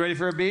 Dan, you ready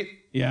for a beat?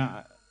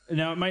 Yeah.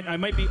 Now I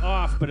might be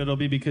off, but it'll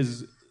be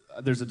because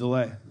there's a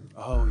delay.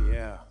 Oh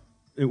yeah.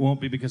 It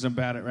won't be because I'm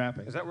bad at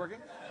rapping. Is that working?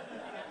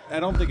 I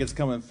don't think it's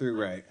coming through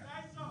right.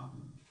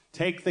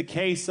 Take the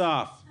case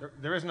off.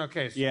 There is no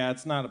case. Yeah,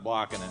 it's not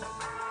blocking it.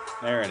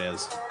 There it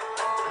is.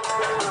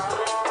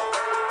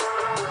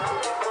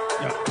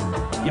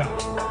 Yeah.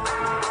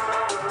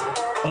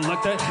 I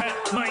like that hat,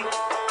 mate.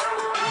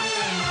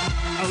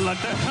 I like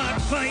that hot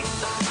fight.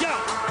 Yo.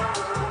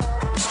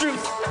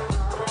 Struth.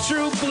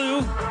 True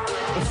blue.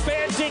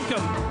 Fair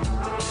dinkum.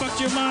 Fuck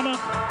your mama.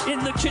 In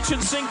the kitchen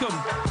sinkum.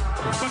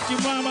 Fuck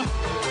your mama.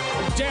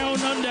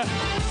 Down under.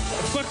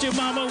 Fuck your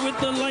mama with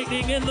the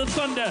lightning and the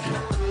thunder.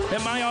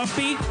 Am I off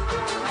beat?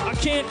 I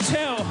can't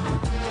tell.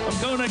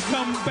 I'm gonna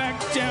come back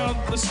down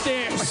the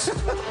stairs.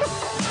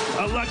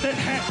 I like that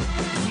hat,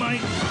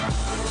 mate.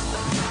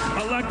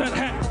 I like that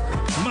hat,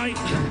 mate.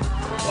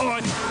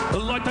 I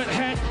like that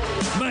hat,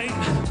 mate.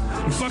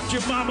 Fucked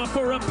your mama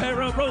for a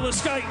pair of roller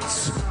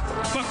skates.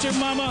 Fucked your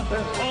mama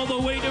all the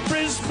way to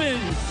Brisbane.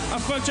 I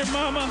fucked your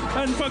mama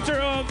and fucked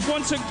her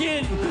once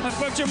again. I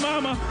fucked your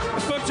mama, I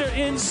fucked her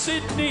in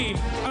Sydney.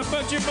 I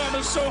fucked your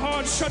mama so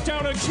hard, shut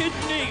down her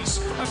kidneys.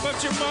 I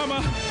fucked your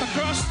mama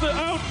across the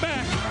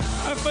outback.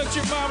 I fucked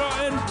your mama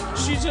and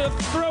she's a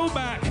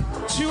throwback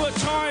to a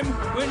time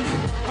when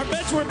our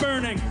beds were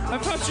burning. I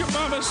fucked your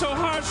mama so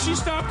hard she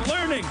stopped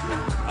learning.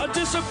 A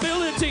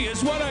disability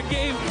is what I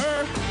gave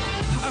her.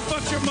 I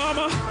fucked your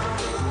mama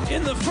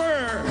in the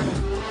fur.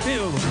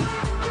 Ew,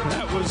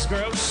 that was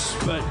gross,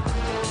 but...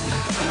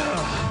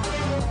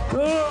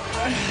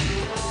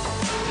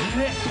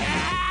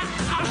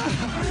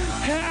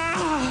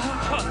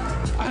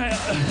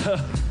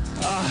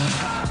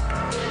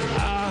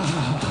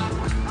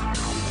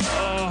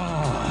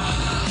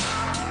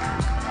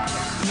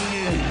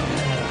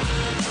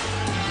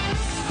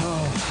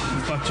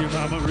 Fucked your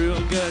mama real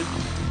good.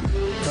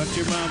 Fucked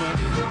your mama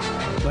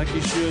like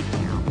you should.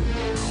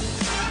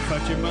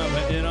 Fucked your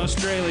mama in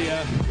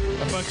Australia.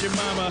 I fucked your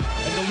mama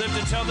and to live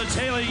to tell the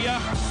tale of ya.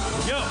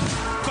 Yo,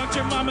 fucked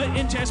your mama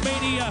in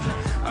Tasmania.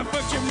 I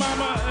fucked your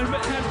mama and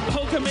had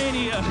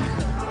Hulkamania.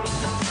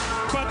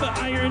 Fought the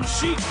Iron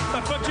Sheik.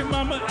 I fucked your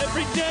mama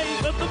every day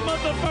of the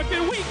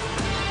motherfucking week.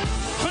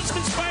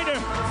 Huntsman spider,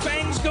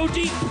 fangs go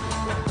deep.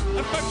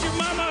 I fucked your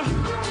mama.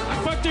 I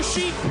fucked a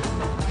sheep.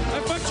 I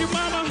fucked your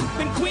mama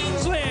in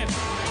Queensland.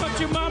 Fucked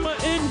your mama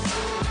in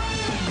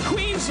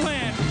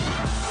Queensland.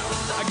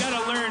 I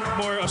gotta learn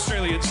more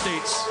Australian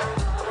states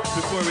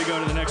before we go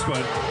to the next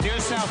one. New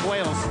South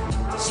Wales.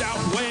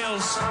 South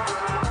Wales.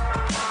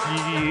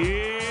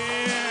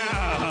 Yeah.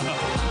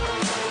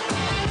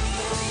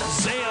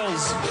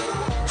 Zales.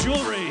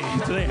 Jewelry.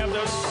 Do they have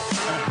those?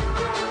 Right.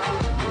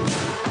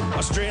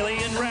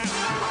 Australian rap.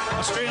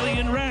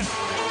 Australian rap.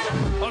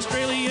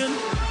 Australian.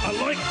 I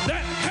like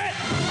that hat.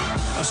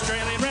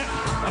 Australian rap.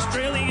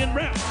 Australian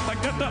rap. I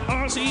got the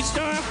Aussie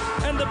style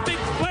and the big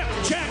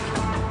flapjack.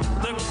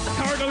 The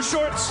cargo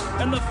shorts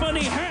and the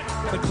funny hat.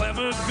 The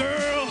clever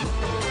girl.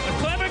 The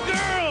clever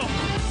girl.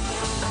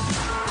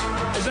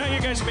 Is that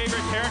your guys'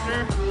 favorite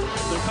character?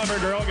 The clever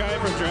girl guy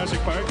from Jurassic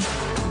Park?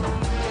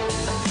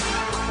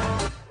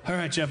 All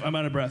right, Jeff, I'm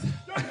out of breath.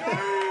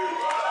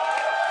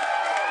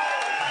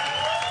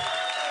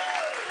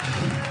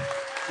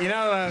 You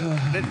know,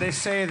 they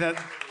say that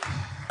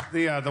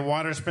the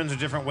water spins a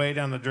different way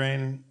down the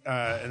drain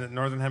in the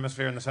northern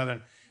hemisphere and the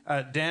southern.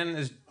 Dan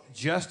is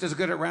just as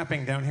good at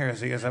rapping down here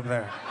as he is up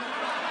there.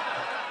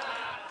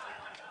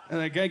 And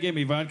that guy gave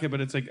me vodka,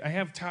 but it's like, I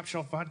have top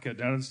shelf vodka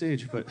down on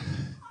stage, but...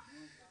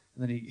 And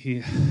then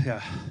he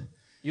yeah.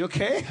 You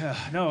okay?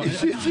 No.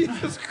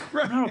 Jesus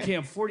Christ. I'm not okay.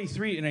 I'm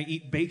 43 and I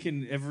eat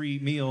bacon every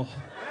meal.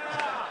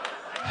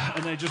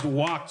 And I just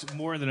walked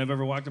more than I've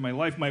ever walked in my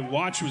life. My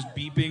watch was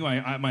beeping.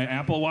 My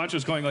Apple Watch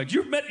was going like,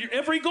 you've met your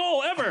every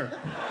goal ever.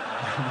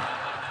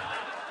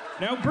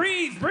 Now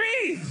breathe.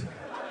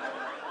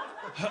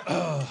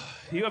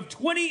 You have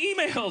 20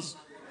 emails.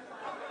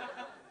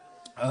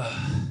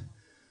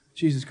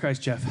 Jesus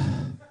Christ, Jeff.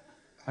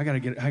 I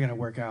gotta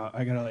work out.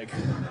 I gotta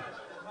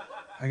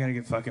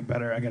get fucking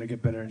better. I gotta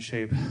get better in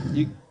shape.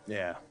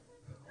 Yeah.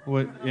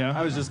 What? Yeah.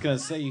 I was just gonna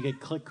say you get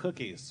click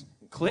cookies.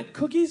 Click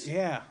cookies?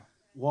 Yeah.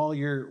 While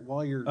you're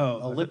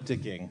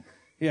ellipticing.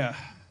 Yeah.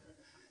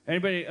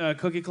 Anybody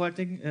cookie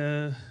collecting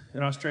in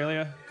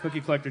Australia?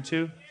 Cookie collector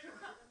too?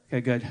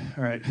 Okay, good.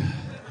 All right.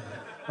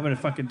 I'm gonna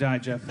fucking die,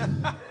 Jeff.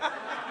 I'm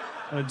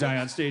gonna die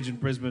on stage in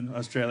Brisbane,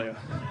 Australia.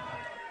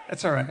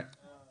 That's all right.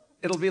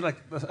 It'll be like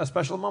a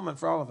special moment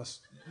for all of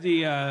us.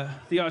 The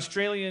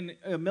Australian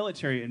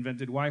military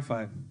invented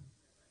Wi-Fi.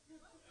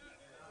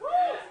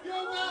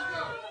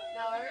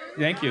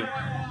 Thank you.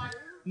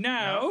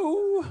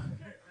 No.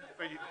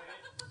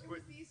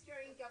 The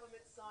Australian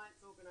Government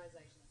Science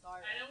Organisation.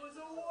 Sorry. And it was a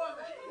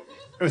woman.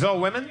 It was all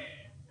women? No,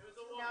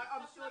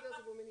 I'm sure there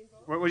was a woman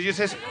involved. What did you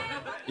say?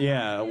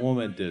 Yeah, a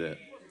woman did it.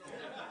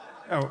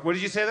 Oh, what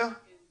did you say though?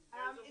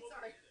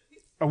 Sorry.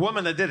 A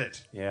woman that did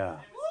it. Yeah. No,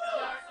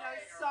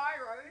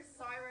 Cyro is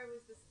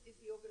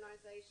the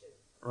organisation.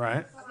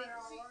 Right. I think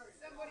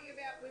somebody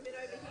about women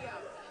over here.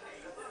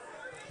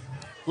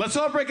 Let's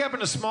all break up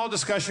into small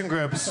discussion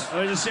groups.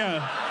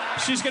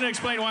 She's going to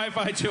explain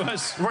Wi-Fi to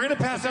us. We're going to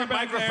pass out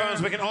back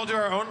microphones. there. We can all do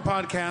our own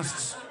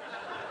podcasts.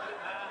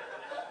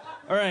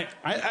 All right.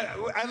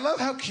 I love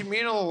how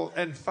communal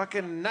and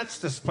fucking nuts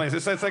this place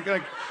is. It's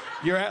like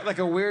you're at like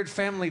a weird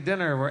family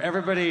dinner where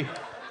everybody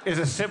is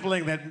a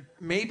sibling that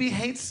maybe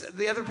hates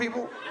the other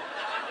people.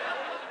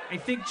 I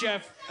think,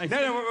 Jeff...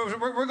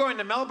 We're going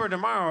to Melbourne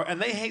tomorrow,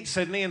 and they hate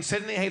Sydney, and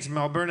Sydney hates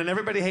Melbourne, and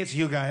everybody hates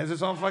you guys.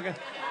 It's all fucking...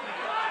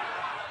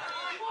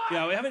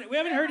 Yeah, we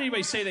haven't heard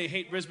anybody say they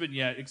hate Brisbane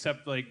yet,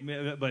 except like,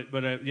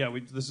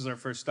 this is our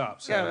first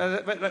stop. So. Yeah,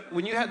 but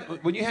when you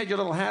had your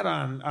little hat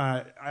on,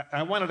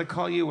 I wanted to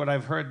call you what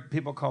I've heard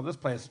people call this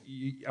place.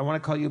 I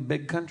want to call you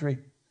Big Country.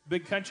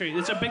 Big Country.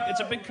 It's a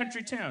big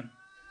country town.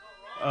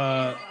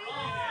 That's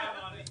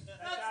not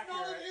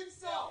an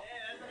insult.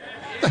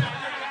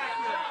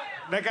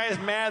 That guy is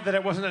mad that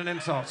it wasn't an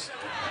insult.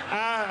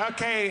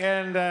 Okay,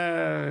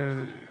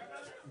 and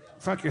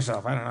fuck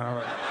yourself. I don't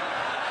know.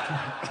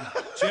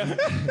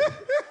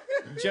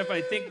 Jeff,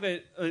 I think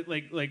that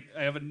like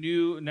I have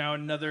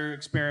another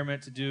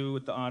experiment to do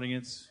with the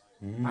audience.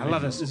 I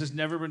love this. This has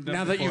never been done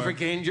Now before. that you've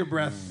regained your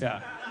breath.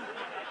 Yeah.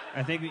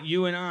 I think that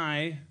you and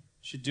I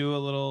should do a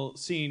little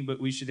scene,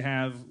 but we should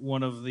have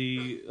one of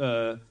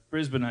the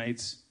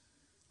Brisbaneites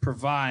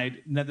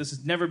provide. Now, this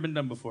has never been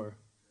done before.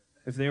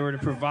 If they were to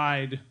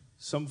provide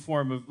some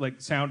form of like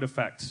sound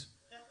effects,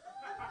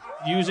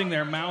 using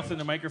their mouth and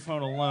the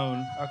microphone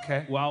alone,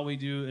 okay, while we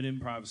do an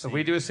improv scene. So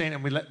we do a scene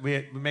and we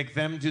make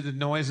them do the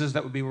noises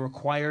that would be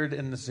required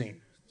in the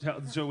scene.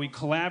 So we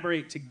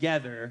collaborate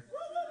together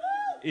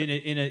in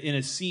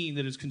a scene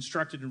that is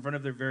constructed in front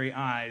of their very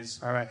eyes.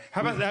 All right.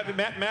 How about that,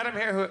 Madam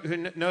here, who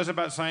knows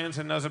about science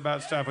and knows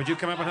about stuff? Would you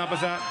come up and help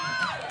us out?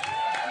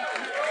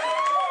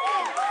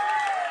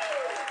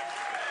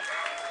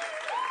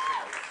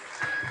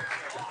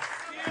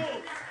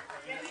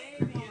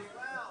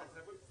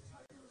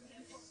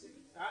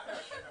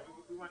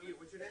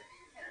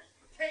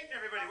 Kate,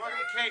 everybody. Welcome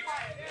to Kate.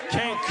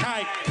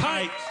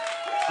 Kate.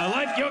 I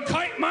like your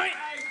kite, mate.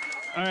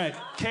 All right,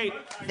 Kate.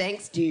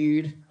 Thanks,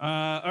 dude.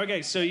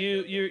 Okay, so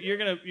you're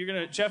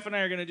gonna Jeff and I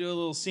are gonna do a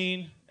little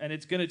scene, and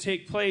it's gonna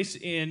take place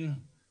in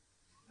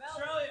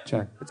Australia.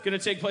 Check. It's gonna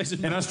take place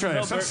in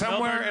Australia. Melbourne,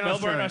 Somewhere in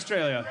Melbourne,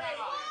 Australia.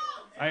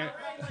 All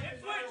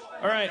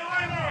right.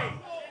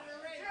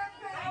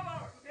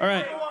 All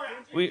right.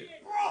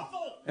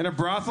 In a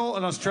brothel,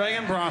 an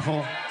Australian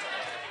brothel.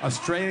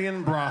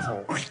 Australian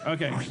brothel.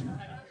 Okay.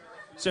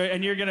 So,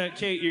 and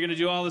Kate, you're gonna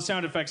do all the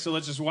sound effects. So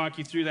let's just walk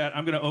you through that.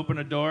 I'm gonna open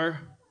a door.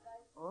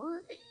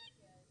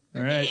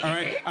 All right.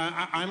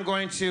 I'm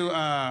going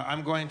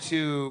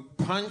to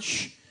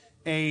punch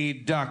a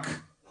duck.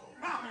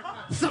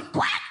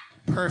 Quack.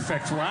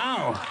 Perfect.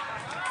 Wow.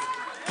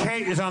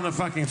 Kate is on the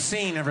fucking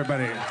scene,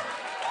 everybody.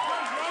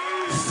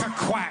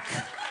 Quack.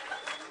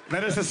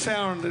 That is the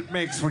sound it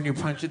makes when you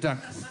punch a duck.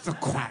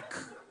 Quack.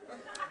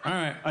 All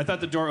right. I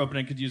thought the door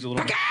opening could use a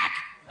little. Okay.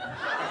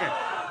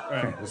 All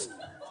right.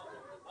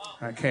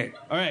 Okay.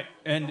 All right.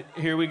 And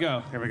here we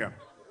go. Here we go.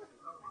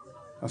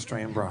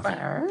 Australian brothel.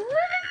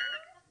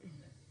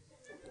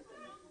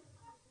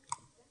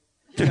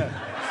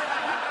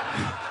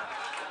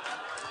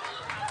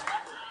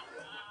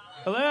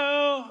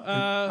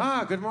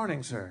 Hello. Good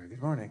morning, sir.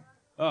 Good morning.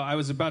 Oh, I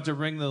was about to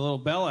ring the little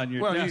bell on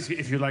your desk. Well,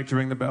 if you'd like to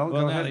ring the bell,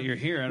 well, go now ahead. that you're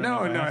here, I don't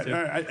know if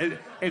I have to.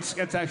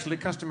 It's actually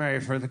customary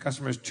for the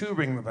customers to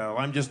ring the bell.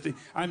 I'm just the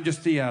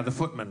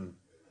footman.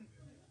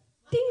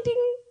 Ding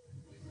ding.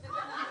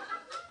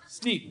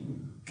 Sneak.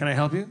 Can I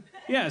help you?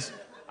 Yes.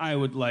 I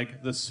would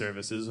like the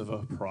services of a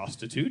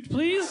prostitute,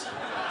 please.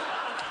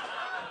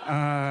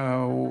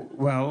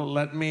 Well,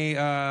 let me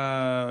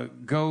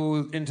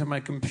go into my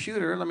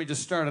computer. Let me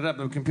just start it up.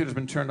 The computer's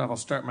been turned off. I'll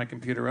start my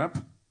computer up.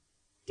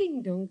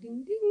 Ding dong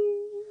ding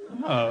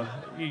ding. Oh,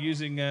 you're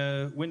using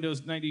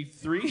Windows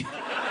 93?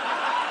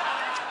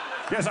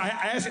 Yes,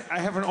 I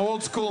have an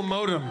old school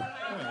modem.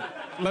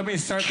 Let me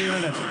start the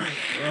internet.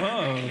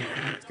 Oh,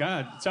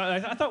 God. So I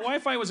thought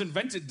Wi-Fi was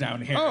invented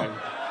down here. Oh,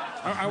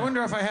 I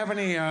wonder if I have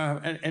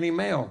any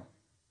mail.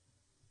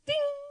 Ding.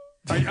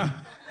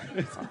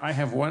 I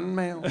have one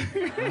male.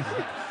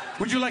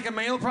 Would you like a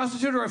male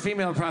prostitute or a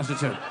female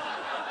prostitute?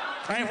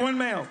 I have one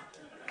male.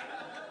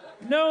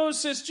 No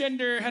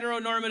cisgender,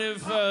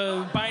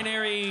 heteronormative,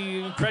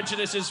 binary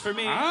prejudices for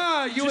me.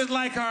 You would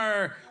like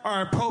our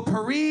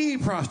potpourri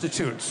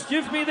prostitutes.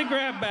 Give me the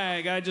grab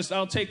bag.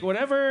 I'll take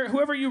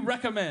whoever you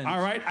recommend.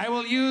 All right, I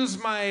will use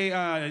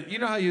my. You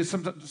know how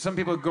some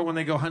people go when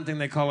they go hunting,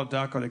 they call a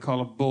duck or they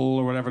call a bull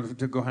or whatever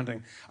to go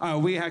hunting.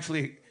 We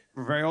actually,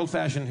 we're very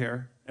old-fashioned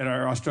here at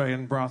our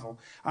Australian brothel.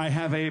 I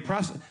have a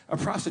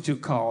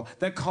prostitute call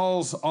that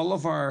calls all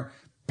of our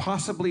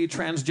possibly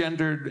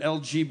transgendered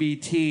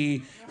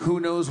LGBT who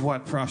knows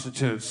what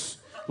prostitutes.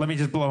 Let me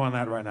just blow on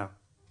that right now.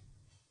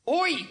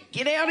 Oi,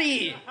 get out of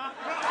here.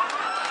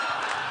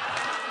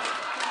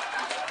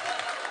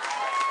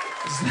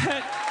 Is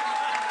that?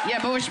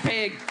 Yeah, bush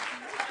pig.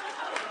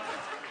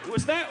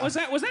 Was that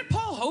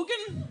Paul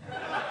Hogan?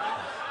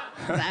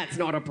 That's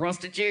not a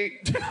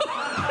prostitute.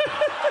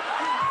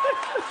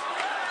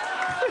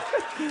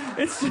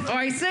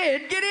 I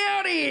said, get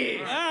out of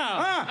here.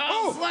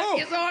 I'll slap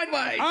you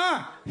sideways.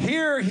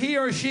 Here he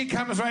or she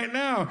comes right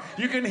now.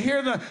 You can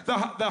hear the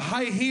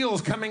high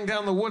heels coming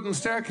down the wooden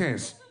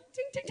staircase.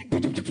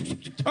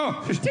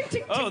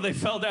 Oh, they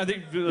fell down.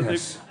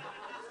 Yes.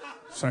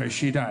 Sorry,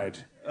 she died.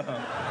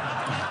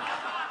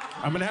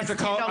 I'm gonna have to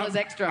call.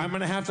 I'm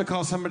gonna have to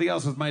call somebody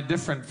else with my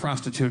different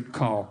prostitute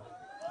call.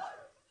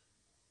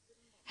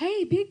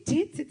 Hey, big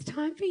tits, it's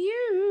time for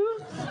you.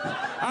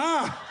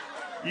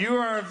 You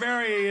are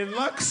very in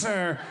luck,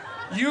 sir.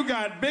 You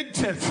got big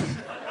tits.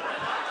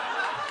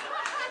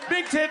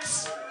 Big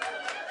tits.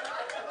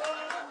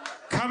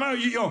 Come out.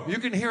 You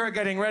can hear her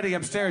getting ready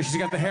upstairs. She's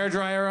got the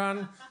hairdryer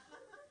on.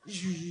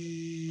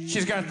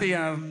 She's got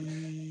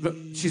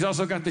she's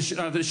also got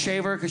the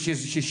shaver because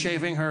she's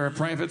shaving her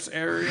private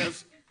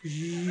areas.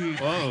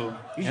 Whoa.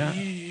 Yeah.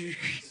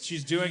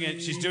 She's doing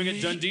it. She's doing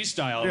it Dundee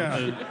style.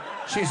 Yeah.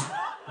 She's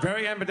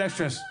very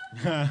ambidextrous.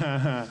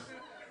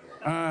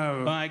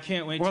 I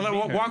can't wait to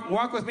meet her.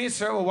 Walk with me,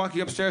 sir. We'll walk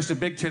you upstairs to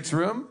Big Tit's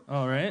room.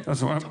 All right.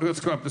 Let's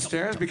go up the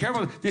stairs. Be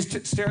careful.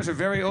 These stairs are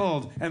very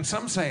old, and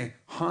some say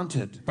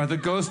haunted by the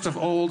ghosts of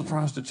old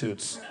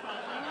prostitutes.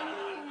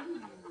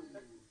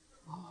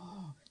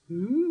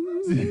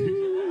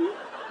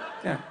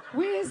 Yeah.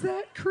 Where's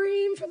that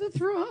cream for the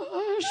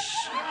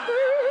thrush?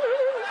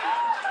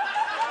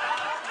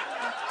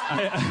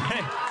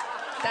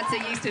 That's a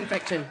yeast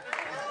infection.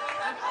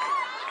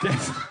 Did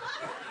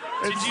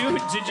you?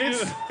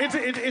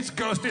 It's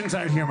ghost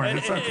inside humor.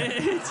 It's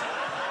okay.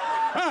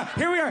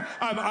 Here we are.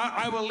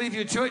 I will leave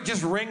you to it.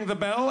 Just ring the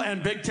bell,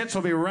 and Big Tits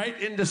will be right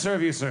in to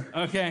serve you, sir.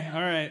 Okay.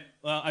 All right.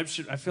 Well, I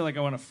feel like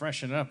I want to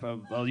freshen up.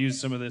 I'll use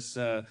some of this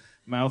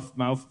mouth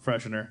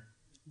freshener.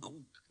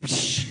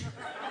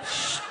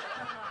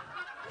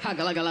 Hug.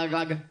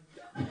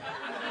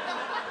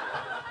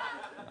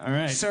 All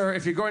right. Sir,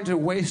 if you're going to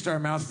waste our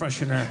mouth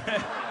freshener,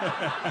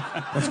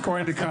 it's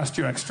going to cost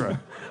you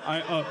extra.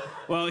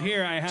 Well,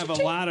 here I have a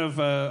lot of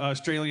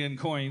Australian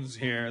coins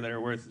here that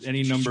are worth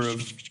any number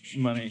of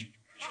money.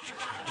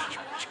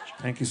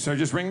 Thank you, sir.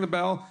 Just ring the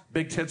bell.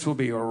 Big Tits will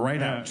be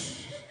right out.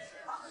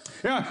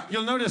 Yeah,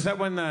 you'll notice that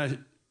when the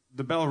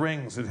bell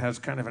rings, it has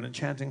kind of an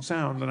enchanting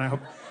sound, and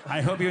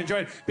I hope you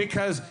enjoy it,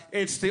 because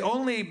it's the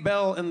only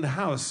bell in the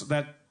house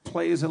that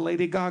plays a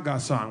Lady Gaga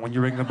song when you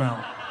ring the bell.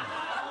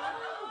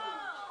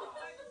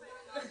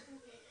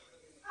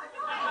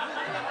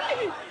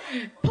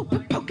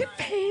 Poker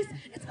face.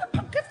 It's my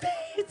poker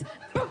face.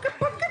 Poker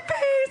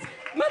face.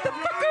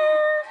 Motherfucker.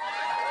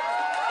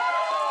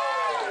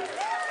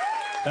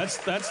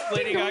 That's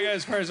Lady Gaga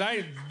as far as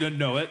I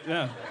know it.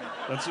 Yeah.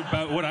 That's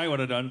about what I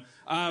would have done.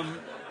 All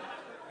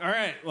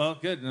right. Well,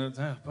 good.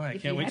 Boy, I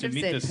can't wait to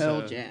meet this.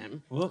 Pearl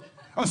Jam. Well,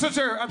 Oh,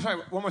 sir, I'm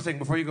sorry. One more thing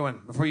before you go in.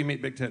 Before you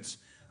meet Big Tits,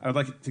 I would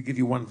like to give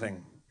you one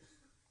thing.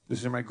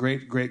 These are my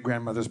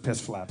great-great-grandmother's piss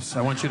flaps.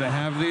 I want you to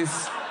have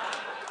these.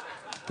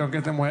 Don't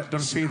get them wet.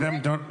 Don't feed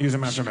them. Don't use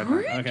them after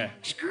midnight. okay.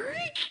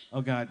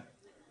 Oh, God.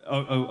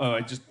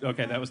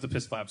 Okay, that was the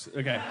piss flaps.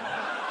 Okay.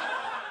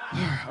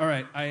 All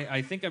right.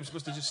 I think I'm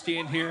supposed to just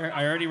stand here.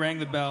 I already rang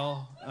the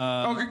bell.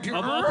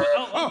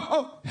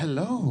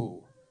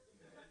 Hello.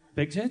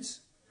 Big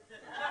Tits?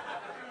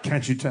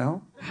 Can't you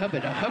tell? Hub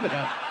it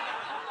up.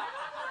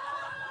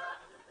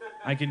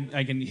 I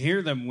can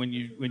hear them when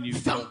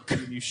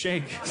you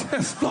shake.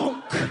 Yes,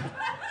 thunk.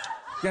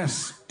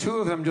 Yes, 2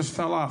 of them just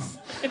fell off.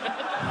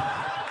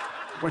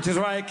 Which is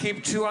why I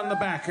keep 2 on the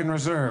back in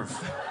reserve.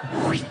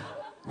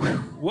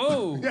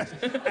 Whoa! Yes.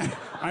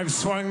 I've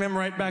swung them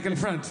right back in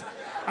front.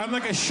 I'm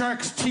like a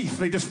shark's teeth.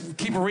 They just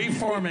keep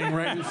reforming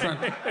right in front.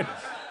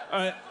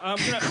 I'm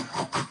gonna...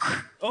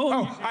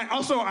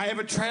 I have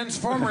a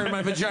transformer in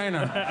my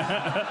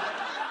vagina.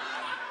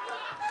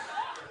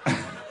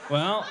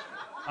 Well,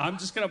 I'm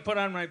just gonna put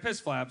on my piss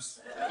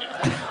flaps.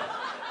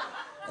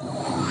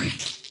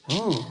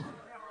 Oh,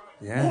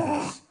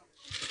 yes.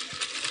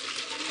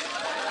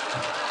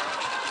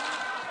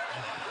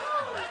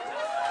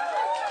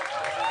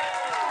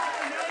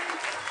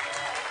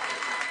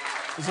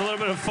 There's a little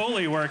bit of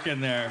Foley work in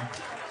there.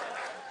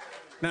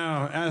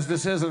 Now, as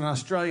this is an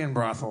Australian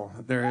brothel,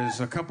 there is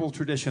a couple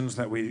traditions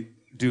that we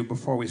do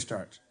before we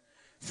start.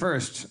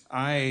 First,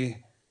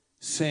 I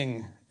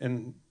sing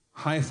in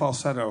high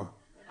falsetto,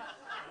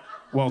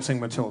 Waltzing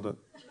Matilda,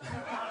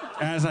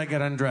 as I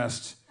get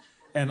undressed,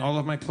 and all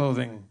of my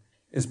clothing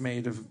is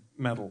made of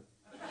metal.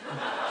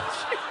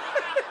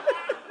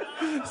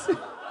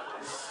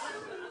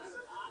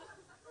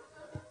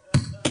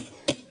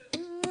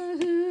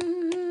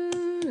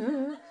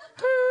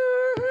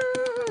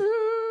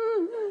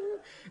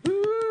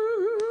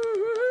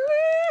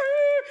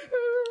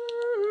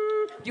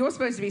 You're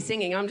supposed to be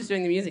singing. I'm just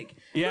doing the music.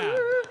 Yeah.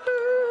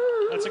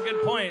 That's a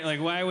good point. Like,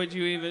 why would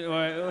you even...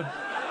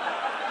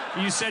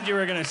 You said you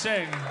were going to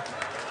sing.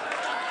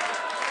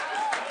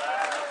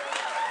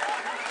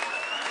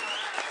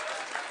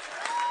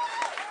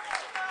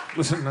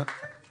 Listen,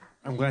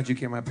 I'm glad you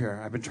came up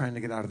here. I've been trying to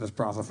get out of this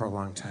brothel for a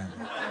long time.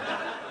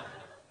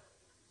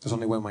 There's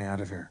only one way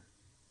out of here.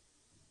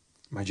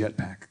 My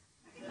jetpack.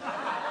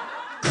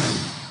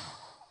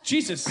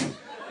 Jesus.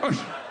 Oh,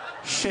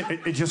 shit,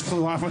 it just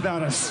flew off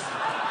without us.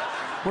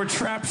 We're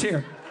trapped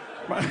here.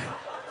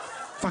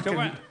 Fucking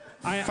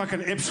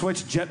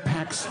Ipswich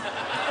jetpacks.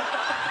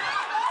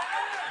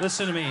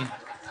 Listen to me.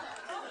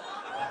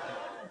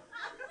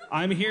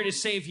 I'm here to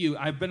save you.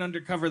 I've been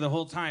undercover the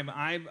whole time.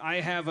 I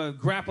have a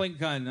grappling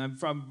gun. I'm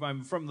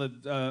from the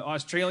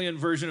Australian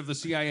version of the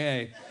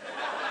CIA.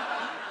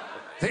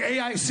 The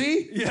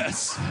AIC?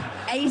 Yes.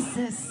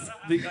 ISIS.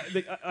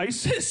 The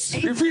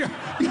ISIS. You're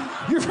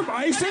from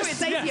ISIS?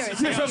 No,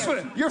 it's Yes.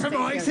 You're from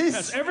ISIS?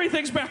 Yes,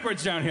 everything's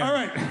backwards down here. All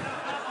right.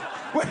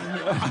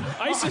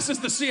 ISIS is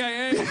the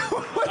CIA.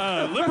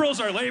 Liberals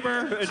are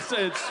labor. It's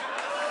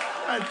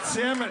God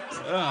damn it.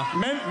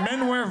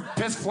 Men wear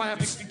piss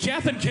flaps.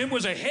 Kath and Kim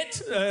was a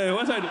hit.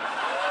 Was it?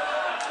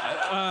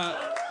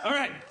 All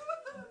right.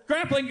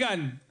 Grappling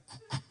gun.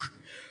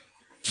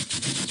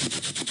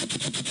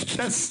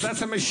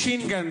 That's a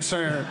machine gun,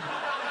 sir.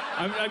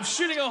 I'm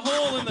shooting a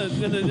hole in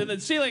the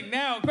ceiling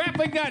now.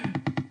 Grappling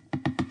gun.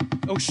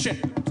 Oh shit.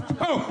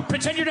 Oh,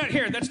 pretend you're not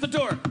here. That's the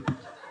door.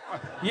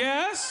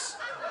 Yes.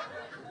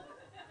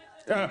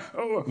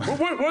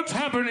 What's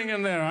happening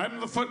in there? I'm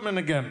the footman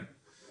again.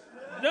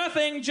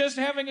 Nothing. Just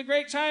having a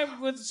great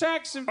time with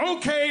sex.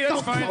 Okay,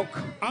 that's fine.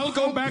 I'll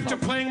go back to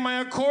playing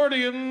my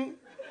accordion.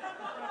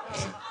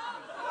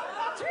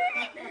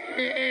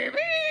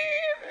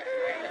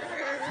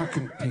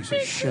 Fucking piece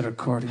of shit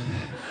accordion.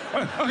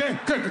 Okay,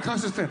 good. The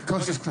coast is clear. The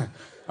coast is clear.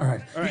 All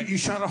right. You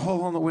shot a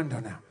hole on the window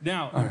now.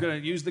 Now, I'm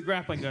going to use the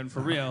grappling gun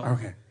for real.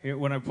 Okay. Here,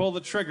 when I pull the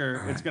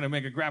trigger, it's going to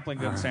make a grappling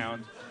gun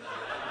sound.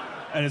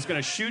 And it's going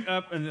to shoot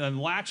up and then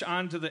latch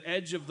onto the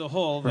edge of the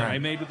hole that I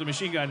made with the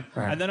machine gun.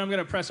 And then I'm going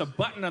to press a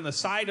button on the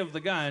side of the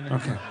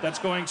gun that's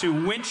going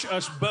to winch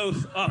us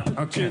both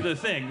up to the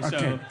thing. Okay.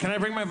 So, can I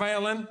bring my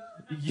violin?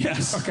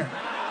 Yes. Okay.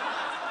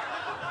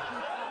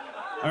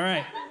 All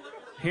right.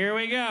 Here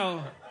we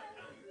go.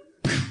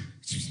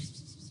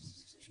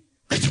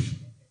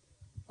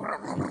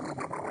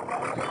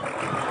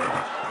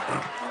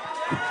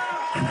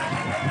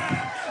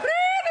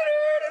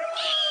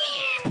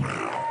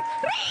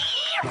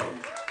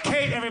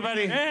 Kate,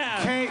 everybody.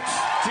 Yeah. Kate.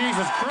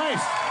 Jesus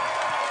Christ.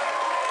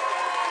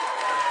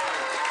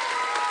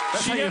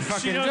 That's how you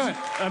fucking do it.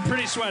 I'm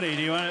pretty sweaty.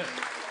 Do you want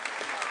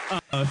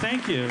to? Oh,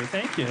 thank you.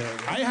 Thank you.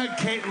 I hugged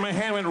Kate and my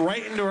hand went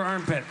right into her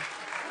armpit.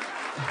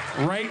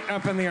 Right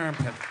up in the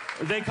armpit.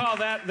 They call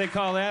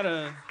that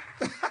a...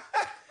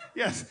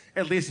 Yes,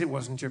 at least it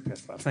wasn't your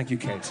piss. Thank you,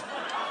 Kate.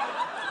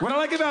 What I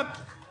like about...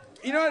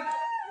 You know what?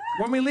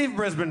 When we leave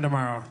Brisbane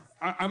tomorrow,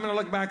 I'm going to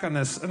look back on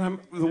this, and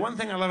the one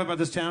thing I love about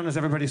this town is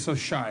everybody's so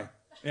shy.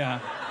 Yeah.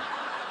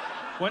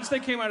 Once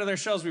they came out of their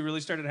shells, we really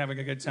started having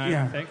a good time,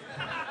 I think.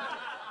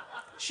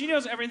 She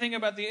knows everything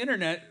about the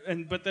internet,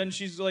 but then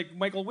she's like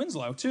Michael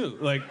Winslow too.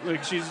 Like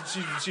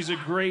she's a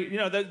great.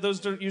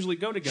 Those don't usually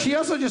go together. She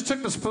also just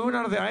took the spoon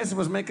out of the ice and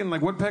was making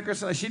like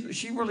woodpeckers.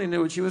 She really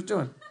knew what she was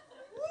doing.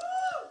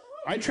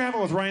 I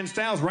travel with Ryan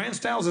Stiles. Ryan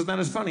Stiles is not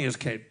as funny as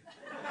Kate.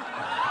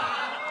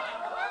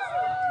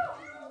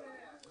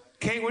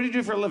 Kate, what do you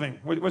do for a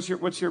living? What's your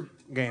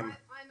game?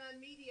 I'm a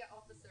media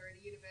officer at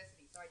a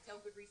university, so I tell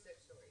good research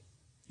stories.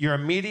 You're a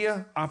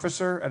media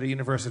officer at a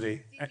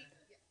university.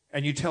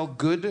 And you tell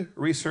good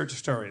research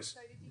stories. So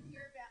did you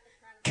hear about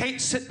the Crown of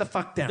Kate, sit the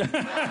fuck down. No,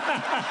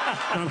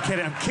 I'm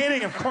kidding. I'm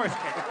kidding, of course.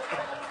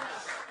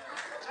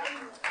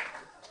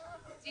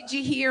 Did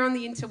you hear on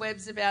the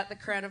interwebs about the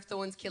Crown of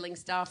Thorns killing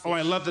starfish? Oh,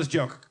 I love this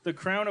joke. The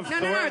Crown of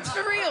Thorns. No, it's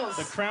for reals.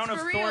 The Crown of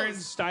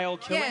Thorns style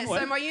killing. Yeah, what?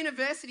 so my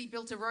university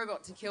built a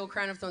robot to kill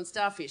Crown of Thorns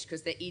starfish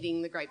because they're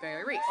eating the Great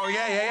Barrier Reef. Oh,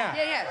 yeah.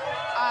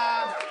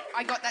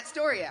 I got that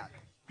story out.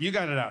 You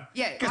got it out.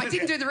 Yeah, I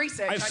didn't do the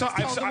research.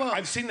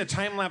 I've seen the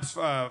time lapse,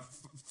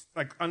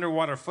 like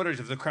underwater footage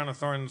of the Crown of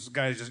Thorns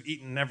guys just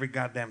eating every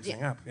goddamn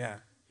thing up. Yeah.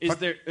 Is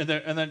there?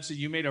 And then so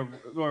you made a,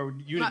 or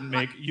you didn't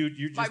make you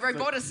just. My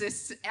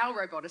roboticists,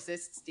 our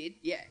roboticists did.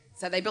 Yeah.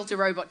 So they built a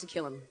robot to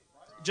kill him.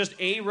 Just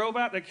a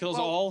robot that kills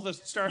all the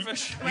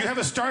starfish. You have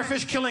a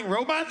starfish killing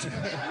robot?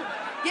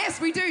 Yes,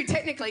 we do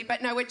technically,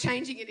 but no, we're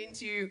changing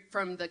it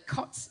from the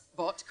COTS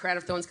bot, Crown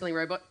of Thorns killing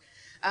robot.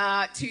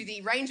 To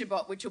the Ranger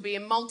bot, which will be a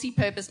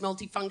multi-purpose,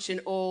 multi-function,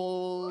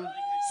 not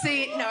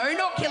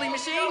killing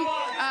machine,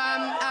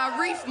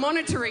 reef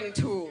monitoring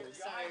tool.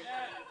 So.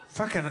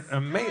 Fucking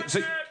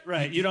amazing.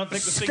 Right, you don't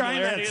think the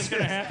singularity is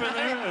going to happen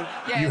there?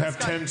 Yeah, you have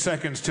 10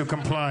 seconds to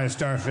comply,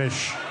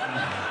 starfish.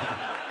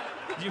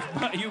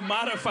 You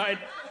modified...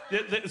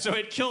 So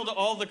it killed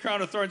all the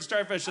Crown of Thorns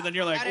starfish, and then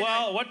you're like,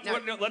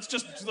 let's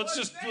just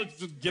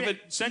give it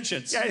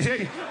sentience.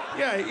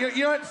 Yeah,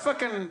 you know what?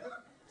 Fucking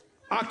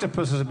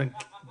octopuses have been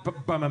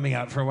bumming me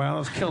out for a while.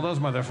 Let's kill those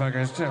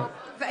motherfuckers, too.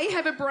 They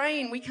have a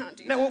brain. We can't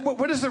do that. Now,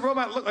 what does the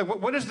robot look like?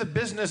 What does the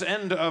business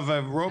end of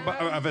a robot,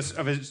 of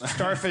a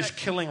starfish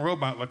killing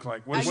robot look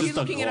like? Are you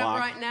looking it up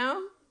right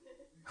now,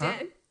 huh?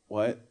 Dan?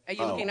 What? Are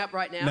you looking up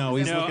right now? No,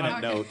 he's looking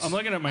at notes. I'm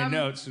looking at my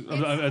notes.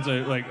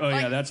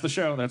 That's the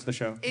show. That's the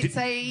show. It's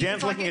a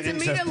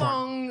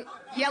meter-long,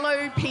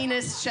 yellow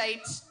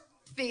penis-shaped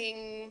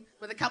thing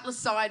with a couple of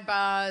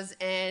sidebars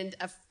and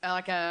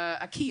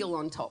a keel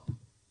on top.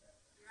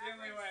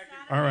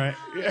 All right.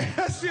 Yeah,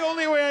 that's the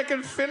only way I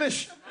can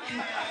finish.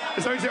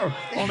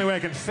 Only way I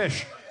can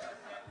fish.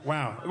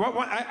 Wow.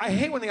 I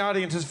hate when the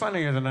audience is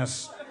funnier than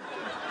us.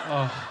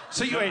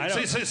 So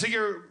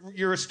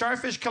your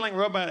starfish killing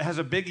robot has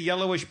a big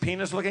yellowish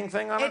penis looking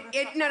thing on it?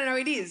 No,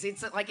 it is.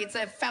 It's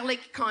a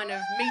phallic kind of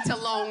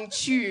meter-long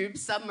tube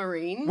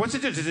submarine. What's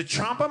it do? Does it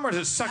chomp them or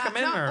does it suck them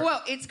in? Or?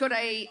 Well, it's got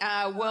a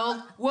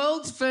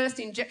world's first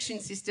injection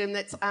system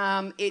that's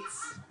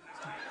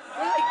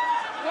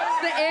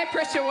what's the air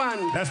pressure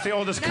one? That's the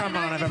oldest come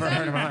on I've ever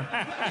heard of.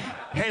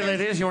 Hey,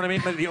 ladies, you want to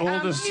meet the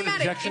oldest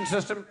injection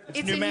system?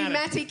 It's a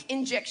pneumatic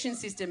injection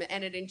system,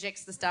 and it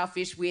injects the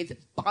starfish with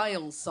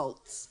bile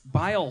salts.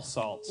 Bile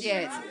salts?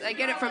 Yeah, they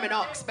get it from an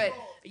ox, but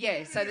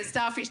Yeah, so the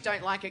starfish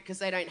don't like it because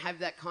they don't have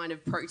that kind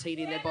of protein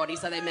in their body,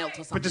 so they melt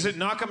or something. But does it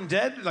knock them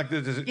dead? Like,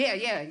 does it...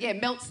 Yeah,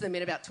 melts them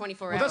in about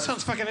 24 hours. Well, that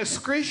sounds fucking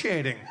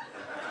excruciating.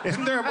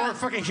 Isn't there a more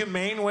fucking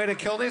humane way to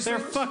kill these They're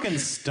things? fucking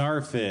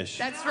starfish.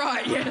 That's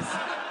right, yes.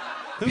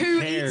 Who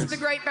eats cares? the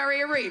Great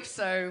Barrier Reef,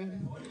 so...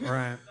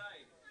 Right.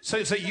 So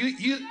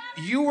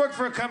you work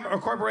for a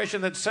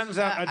corporation that sends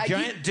out a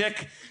giant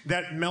dick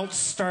that melts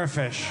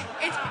starfish.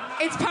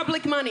 It's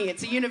public money.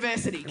 It's a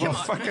university. Come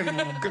on.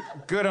 Fucking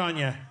good on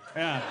you.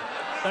 Yeah.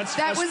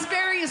 That was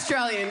very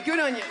Australian. Good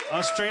on you.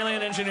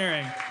 Australian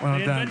engineering. Well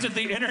They done. invented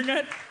the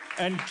internet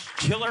and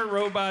killer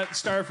robot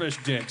starfish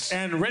dicks.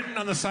 And written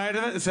on the side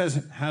of it, it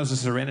says, "How's the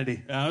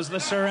Serenity?" How's the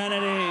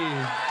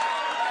Serenity?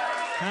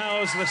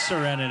 How's the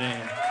Serenity?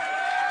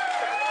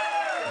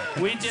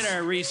 We did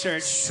our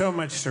research. So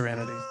much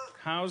Serenity.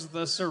 How's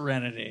the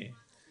Serenity?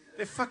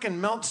 They fucking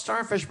melt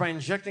starfish by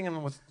injecting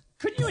them with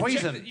Couldn't you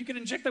poison. inject? You could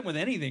inject them with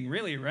anything,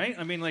 really, right?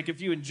 I mean, like if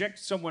you inject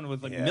someone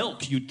with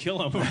milk, you'd kill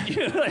them. like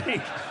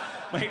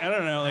I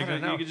don't know. Like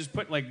you could just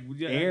put like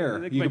Air.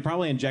 like, You could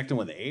probably inject them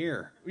with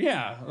air.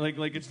 Yeah, like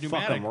it's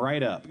pneumatic. Fuck them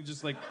right up.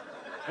 Just like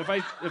if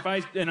I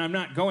and I'm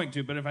not going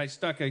to, but if I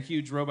stuck a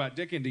huge robot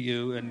dick into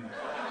you and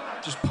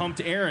just pumped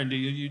air into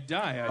you, you'd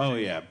die. I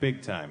think. Yeah,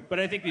 big time. But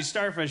I think these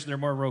starfish, they're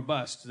more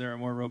robust. They're a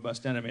more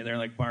robust enemy. They're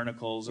like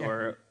barnacles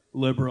or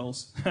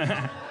liberals.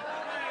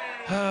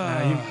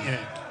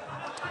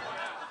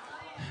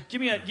 Give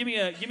me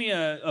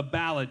a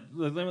ballad.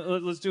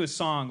 Let's do a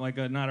song, like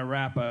not a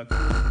rap.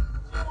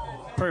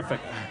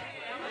 Perfect.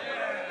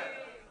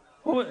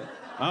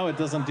 Oh, it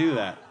doesn't do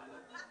that.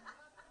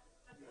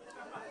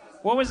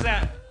 What was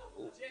that?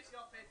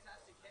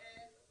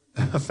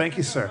 Thank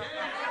you, sir.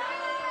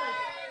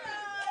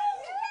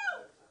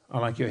 I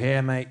like your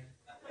hair, mate.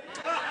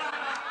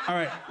 All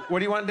right, what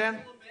do you want,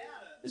 Dan?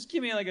 Just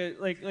give me like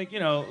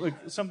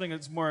something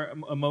that's more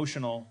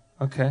emotional.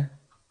 Okay.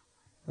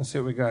 Let's see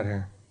what we got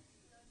here.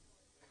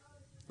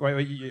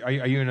 Wait,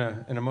 are you in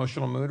an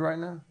emotional mood right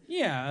now?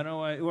 Yeah, I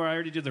know. I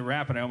already did the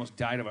rap and I almost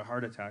died of a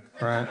heart attack.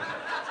 Right.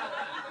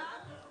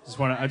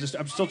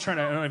 I'm still trying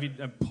to. I don't know if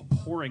I'm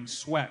pouring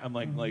sweat. I'm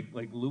like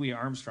Louis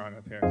Armstrong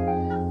up here.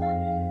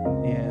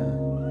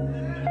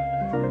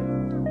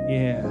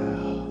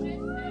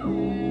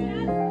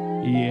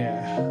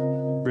 Yeah.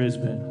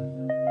 Brisbane.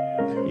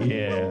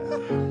 Yeah.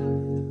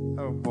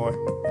 Oh boy.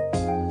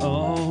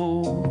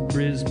 Oh,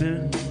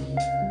 Brisbane.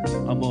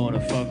 I'm gonna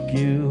fuck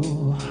you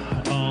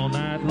all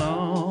night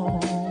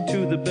long.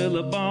 To the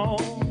billabong,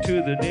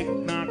 to the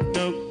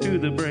knick-knock-knock, to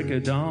the break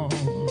of dawn.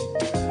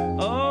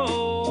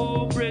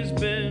 Oh,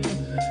 Brisbane,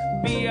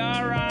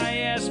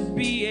 B-R-I-S-B-A-N-E.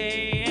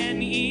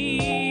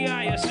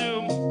 I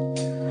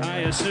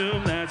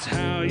assume that's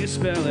how you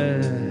spell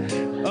it.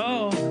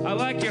 Oh, I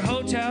like your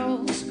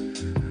hotels.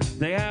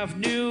 They have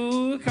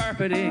new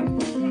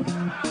carpeting.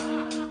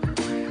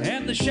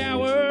 And the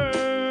shower,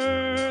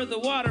 the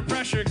water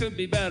pressure could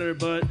be better,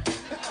 but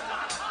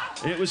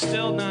it was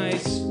still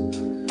nice.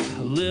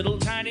 A little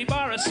tiny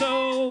bar of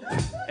soap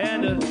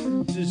and a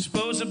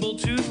disposable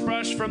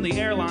toothbrush from the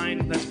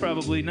airline. That's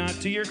probably not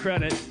to your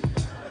credit.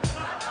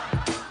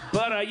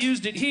 But I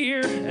used it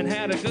here and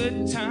had a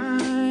good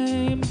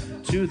time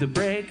to the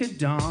break of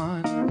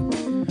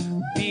dawn.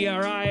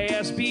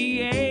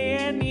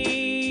 B-R-I-S-B-A-N-E.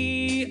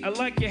 I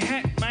like your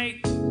hat,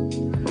 mate.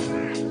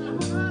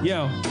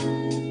 Yo.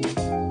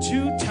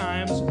 2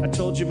 times I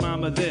told your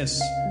mama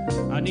this.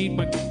 I need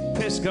my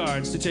piss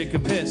guards to take a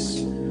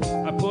piss.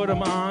 I put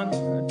them on,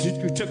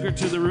 took her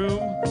to the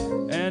room,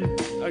 and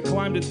I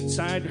climbed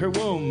inside her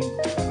womb.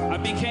 I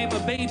became a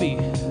baby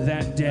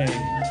that day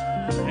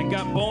and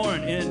got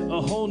born in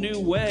a whole new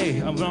way.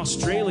 I'm an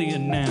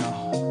Australian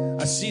now.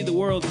 I see the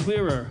world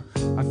clearer.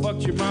 I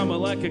fucked your mama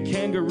like a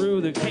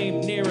kangaroo that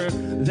came nearer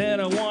than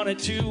I wanted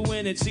to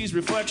when it sees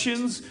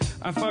reflections.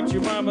 I fucked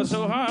your mama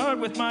so hard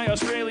with my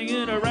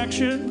Australian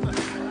erection.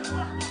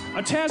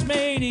 A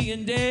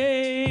Tasmanian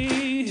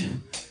day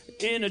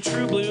in a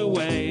true blue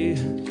way.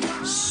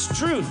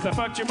 Truth, I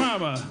fucked your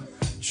mama.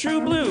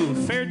 True blue,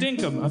 fair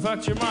dinkum, I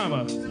fucked your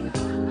mama.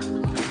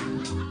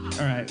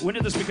 All right, when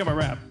did this become a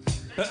rap?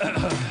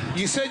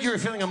 You said you were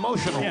feeling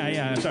emotional.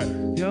 Yeah, sorry.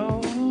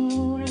 Yo,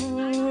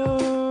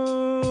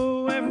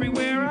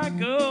 everywhere I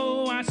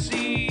go, I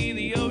see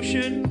the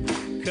ocean,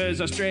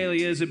 'cause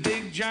Australia is a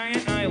big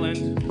giant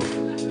island.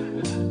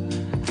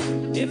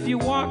 If you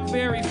walk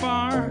very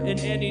far in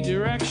any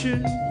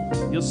direction,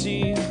 you'll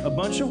see a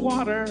bunch of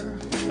water.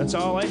 That's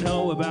all I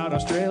know about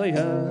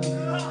Australia.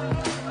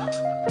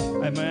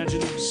 I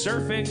imagine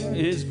surfing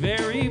is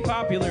very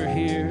popular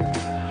here.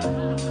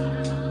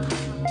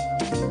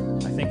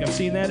 I think I've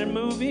seen that in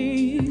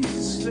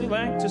movies. They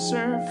like to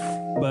surf,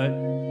 but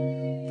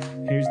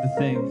here's the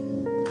thing.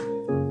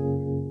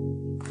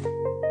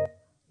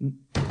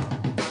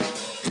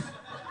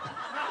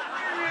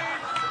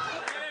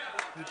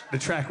 The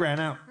track ran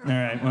out. All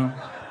right, well,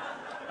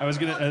 I was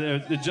about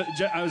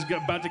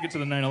to get to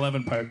the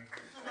 9/11 part.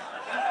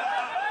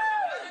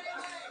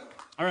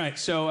 All right,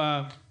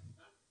 so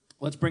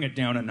let's bring it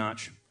down a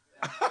notch.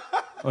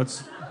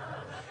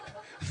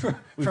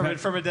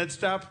 from a dead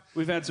stop.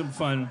 We've had some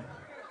fun.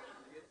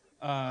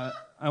 I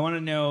want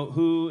to know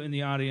who in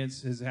the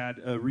audience has had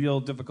a real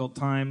difficult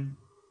time.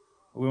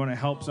 We want to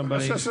help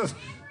somebody.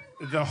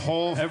 The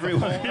whole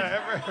everyone.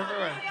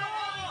 Everyone.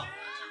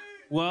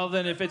 Well,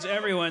 then if it's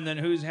everyone, then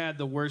who's had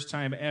the worst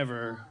time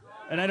ever?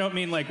 And I don't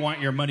mean like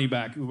want your money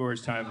back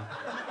worst time.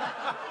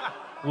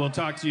 We'll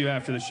talk to you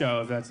after the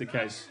show if that's the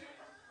case.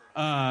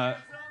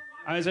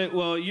 I said,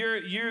 well,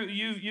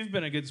 you've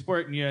been a good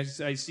sport, and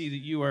I see that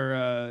you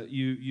are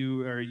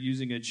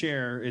using a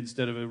chair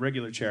instead of a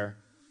regular chair.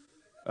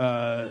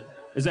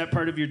 Is that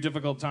part of your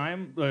difficult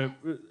time?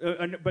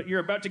 But you're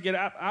about to get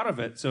out of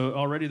it, so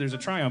already there's a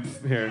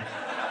triumph here.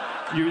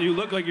 You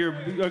look like you're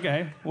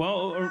okay.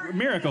 Well,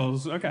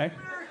 miracles. Okay.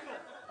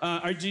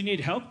 Do you need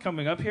help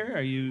coming up here?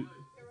 Are you?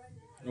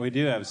 We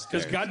do have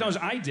stairs. Because God knows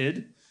I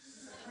did.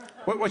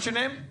 What's your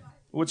name?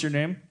 What's your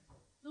name?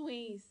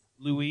 Louise.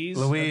 Louise.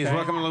 Louise. Okay.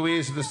 Welcome,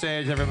 Louise, to the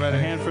stage, everybody. A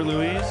hand for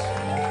Louise.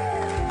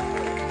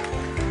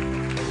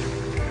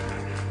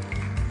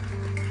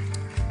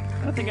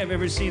 I don't think I've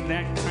ever seen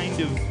that kind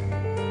of...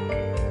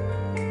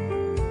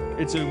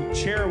 It's a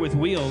chair with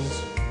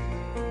wheels,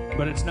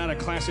 but it's not a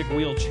classic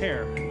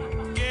wheelchair.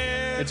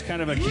 It's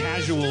kind of a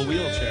casual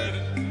wheelchair.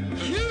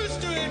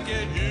 Used to it,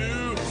 get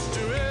used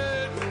to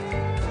it.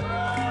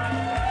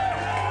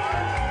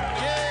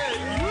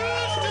 Get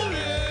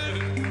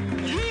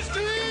used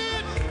to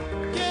it.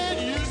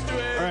 Get used to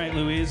it. All right,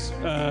 Louise,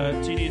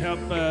 do you need help?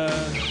 It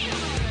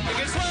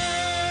gets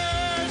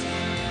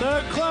worse.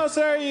 The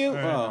closer you...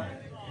 Right. Oh.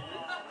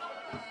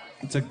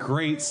 It's a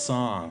great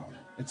song.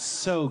 It's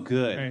so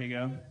good. There you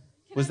go.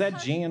 Was that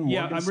Jan Morgenstern?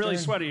 Yeah, I'm really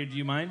sweaty. Do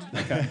you mind?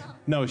 Okay.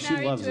 No, she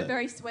Married loves to a it.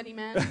 very sweaty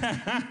man.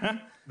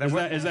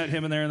 Is that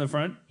him in there in the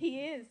front?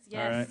 He is,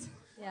 yes. All right.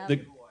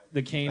 Yeah.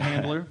 The cane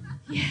handler?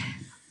 Yes.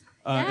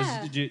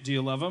 Yeah. Do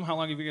you love him? How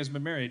long have you guys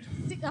been married?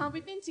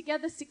 We've been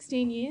together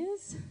 16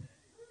 years,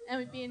 and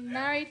we've been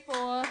married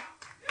for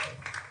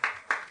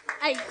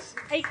 8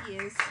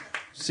 years.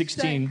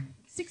 16. So,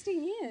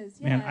 16 years,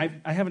 yeah.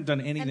 Man, I haven't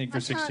done anything And for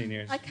 16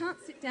 years. I can't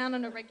sit down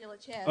on a regular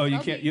chair. Oh, so you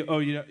I'll can't. be- You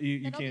I'll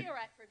can't. be all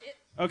right for a bit.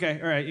 Okay,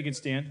 all right. You can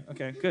stand.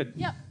 Okay, good.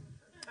 Yep.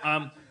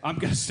 I'm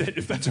gonna sit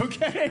if that's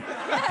okay.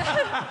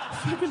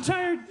 I'm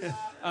tired. That's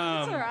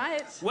all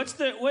right. What's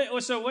the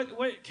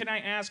what can I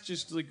ask?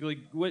 Just like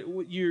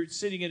what you're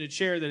sitting in a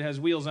chair that has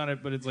wheels on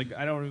it, but it's like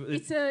I don't.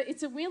 It's a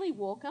wheelie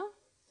walker.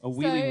 A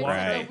wheelie so walker.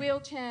 It's Right. a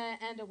wheelchair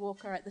and a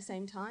walker at the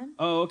same time.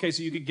 Oh, okay.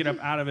 So you could get up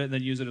out of it and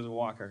then use it as a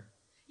walker.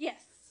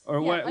 Yes. Or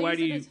Yeah, I why use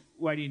do it you as-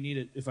 why do you need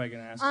it? If I can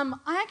ask.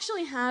 I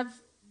actually have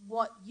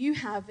what you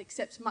have,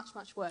 except much,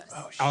 much worse.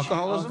 Oh,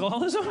 Alcoholism?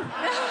 Alcoholism? No,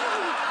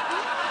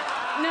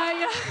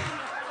 yeah.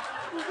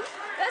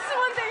 That's the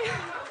one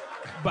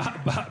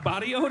thing.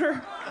 Body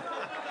odor?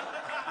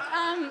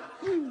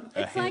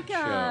 It's like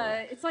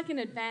show. it's like an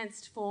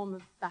advanced form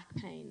of back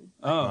pain.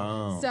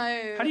 Oh. So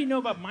How do you know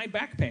about my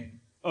back pain?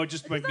 Oh,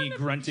 just by me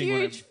grunting.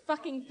 when huge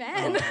fucking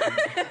fan.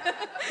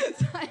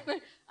 So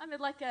I'm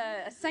like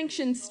a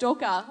sanctioned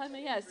stalker.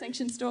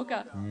 Sanctioned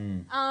stalker.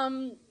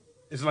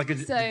 Is it like a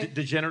So-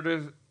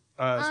 degenerative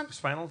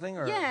spinal thing?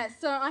 Or? Yeah,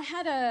 so I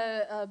had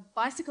a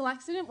bicycle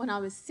accident when I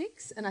was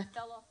 6, and I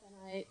fell off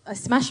and I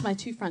smashed my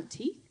 2 front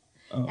teeth.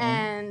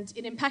 And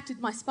it impacted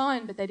my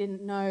spine, but they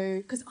didn't know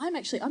because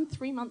I'm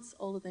 3 months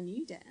older than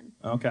you, Dan.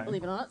 Okay.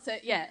 Believe it or not. So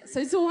yeah, so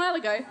it's a while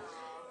ago,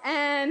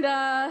 and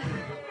yeah.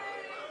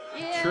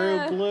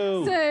 True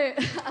blue. So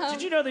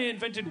Did you know they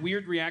invented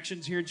weird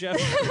reactions here, Jeff?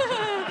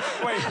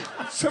 Wait,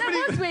 somebody.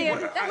 that was weird.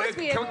 That was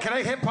weird. Can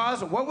I hit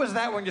pause? What was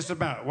that one just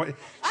about? What,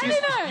 I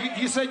don't know.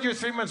 You said you're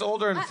 3 months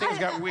older and things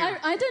got weird.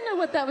 I don't know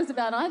what that was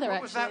about either.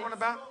 What was that one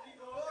about?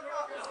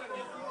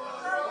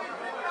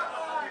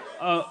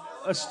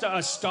 A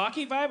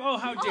stalky vibe? Oh,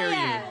 how dare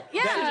you?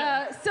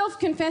 Yeah,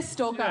 self-confessed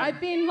stalker. Yeah.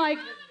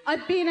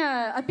 I've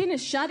been a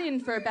shut-in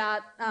for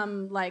about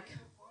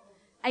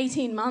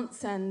 18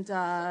 months, and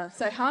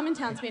so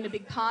Harmontown's been a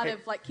big part of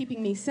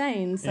keeping me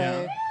sane.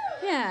 So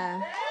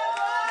yeah.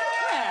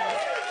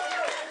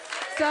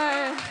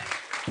 So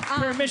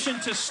Permission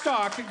to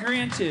stalk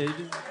granted.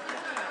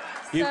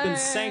 You've been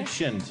So-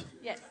 sanctioned.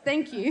 yes,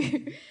 thank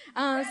you.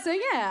 So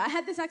yeah, I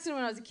had this accident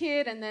when I was a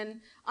kid, and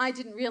then I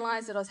didn't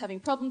realize that I was having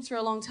problems for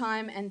a long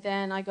time, and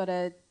then I got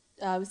it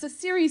was a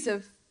series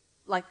of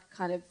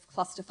kind of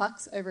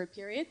clusterfucks over a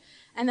period,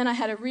 and then I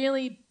had a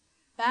really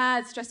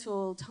bad,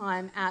 stressful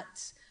time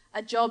at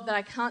a job that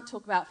I can't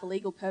talk about for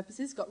legal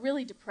purposes. Got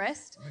really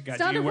depressed. God,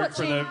 Started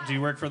do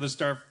you work for the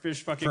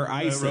starfish fucking For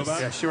ISIS.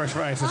 robot? Yeah, she works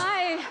for ISIS.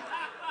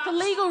 For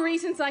legal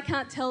reasons, I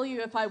can't tell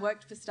you if I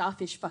worked for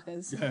starfish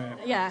fuckers.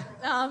 Yeah.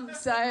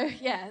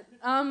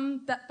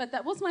 But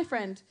that was my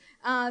friend.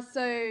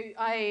 So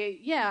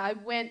I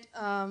went.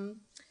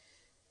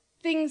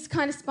 Things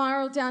kind of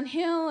spiraled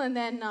downhill, and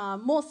then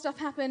more stuff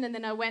happened, and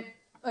then I went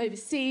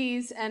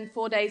overseas. And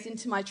 4 days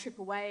into my trip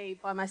away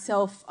by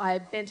myself, I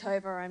bent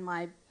over and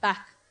my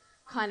back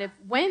kind of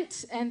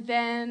went. And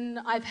then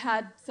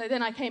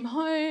then I came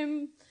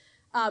home.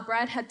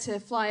 Brad had to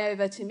fly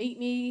over to meet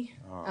me,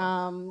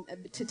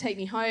 to take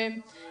me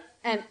home,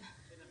 and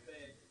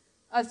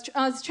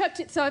I was trapped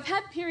in, so I've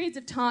had periods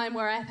of time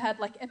where I've had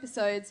like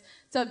episodes.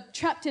 So I'm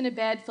trapped in a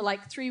bed for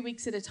like 3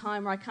 weeks at a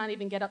time where I can't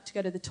even get up to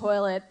go to the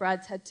toilet.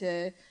 Brad's had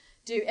to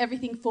do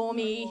everything for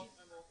me.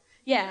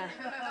 Yeah.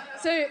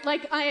 So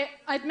like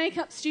I'd make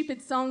up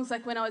stupid songs.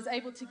 Like when I was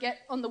able to get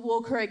on the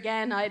walker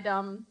again,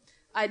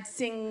 I'd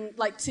sing,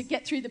 like, to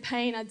get through the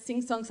pain, I'd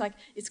sing songs like,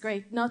 it's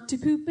great not to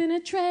poop in a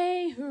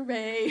tray,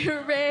 hooray,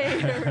 hooray,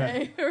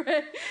 hooray,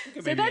 hooray.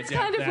 So that's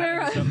kind of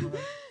where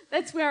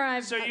that's where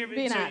I've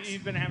been at. So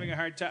you've been having a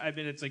hard time. I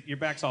mean, it's like your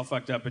back's all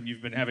fucked up and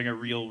you've been having a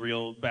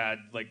real bad,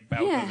 like,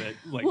 bout with it,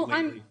 like, well,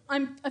 lately.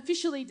 I'm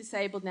officially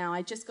disabled now.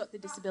 I just got the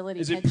disability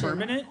Is it pension.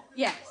 permanent?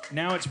 Yes.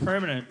 Now it's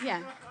permanent.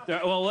 Yeah.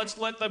 Well, let's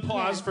let the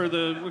pause for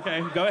the...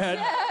 Okay, go ahead.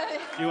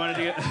 Yeah. You wanted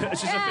to get...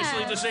 She's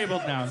officially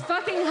disabled now. It's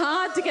fucking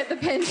hard to get the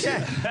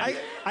pension. I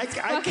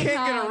can't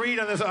get a read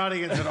on this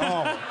audience at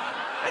all.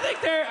 I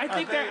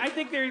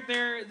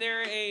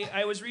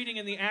was reading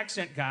in the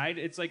accent guide.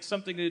 It's like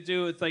something to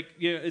do with like,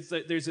 you know, it's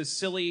like there's a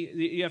silly.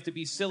 You have to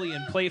be silly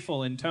and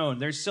playful in tone.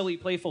 There's silly,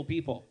 playful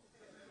people.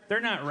 They're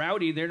not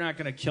rowdy. They're not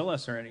going to kill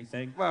us or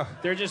anything. Well,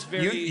 they're just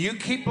very. You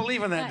keep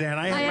believing that, Dan.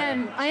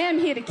 I am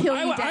here to kill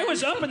you, Dan. I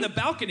was up in the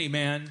balcony,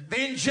 man.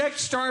 They inject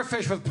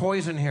starfish with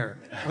poison here,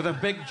 with a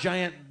big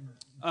giant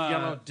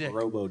yellow dick.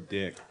 Robo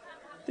dick.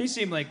 They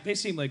seem like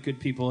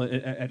good people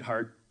at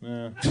heart.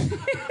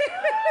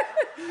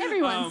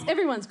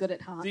 Everyone's good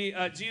at heart. Do you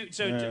at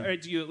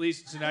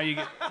least? So now you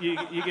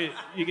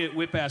get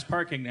whip ass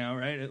parking now,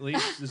 right? At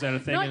least is that a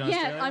thing in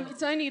Australia? Not yet.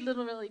 It's only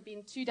literally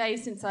been 2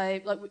 days since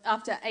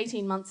after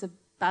 18 months of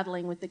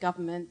battling with the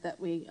government that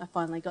I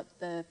finally got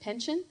the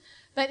pension.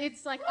 But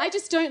it's like I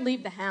just don't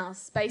leave the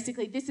house.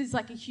 Basically, this is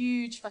like a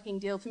huge fucking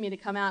deal for me to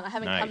come out. I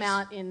haven't come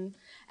out and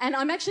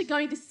I'm actually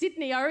going to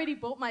Sydney. I already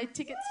bought my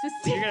tickets for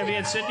Sydney. You're going to be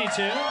in Sydney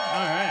too? All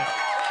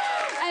right.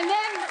 And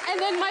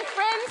then my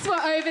friends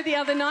were over the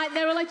other night.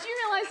 They were like, "Do you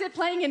realise they're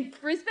playing in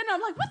Brisbane?" I'm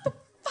like, "What the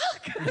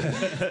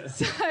fuck?"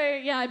 So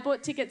yeah, I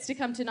bought tickets to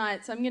come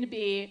tonight. So I'm going to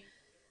be,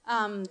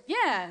 I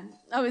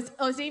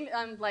was even,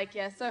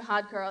 so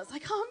hardcore. I was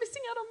like, "Oh, I'm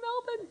missing out on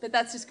Melbourne," but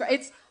that's just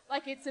great.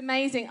 It's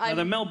amazing.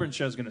 The Melbourne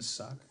show's going to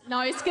suck. No,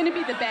 it's going to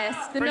be the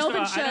best. The First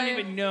Melbourne of all, show. I don't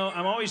even know.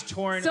 I'm always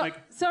torn.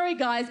 Sorry,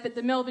 guys, but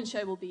the Melbourne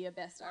show will be your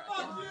best, I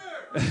reckon.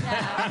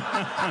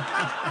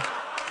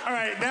 All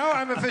right, now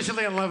I'm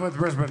officially in love with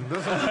Brisbane.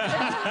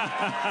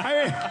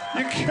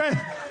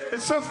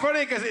 It's so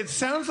funny because it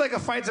sounds like a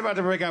fight's about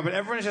to break out, but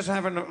everyone's just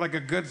having like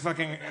a good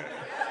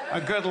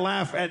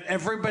laugh at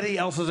everybody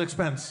else's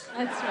expense.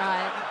 That's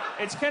right.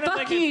 It's kind of Fuck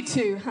like you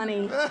too,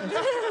 honey.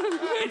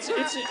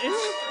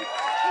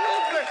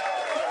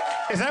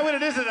 Is that what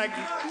it is?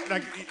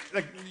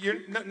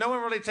 No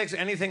one really takes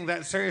anything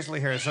that seriously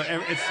here. So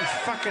it's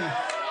fucking.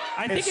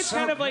 I think it's so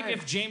kind of great. like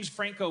if James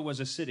Franco was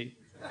a city.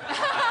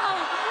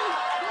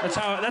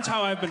 That's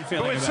how I've been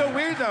feeling. But it's about so it.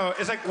 weird though.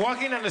 It's like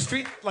walking down the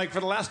street. Like for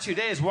the last 2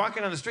 days,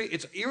 walking on the street,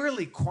 it's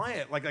eerily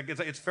quiet.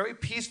 It's very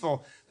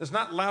peaceful. There's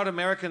not loud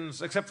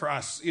Americans except for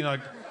us. You know,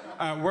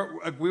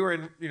 we were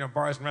in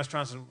bars and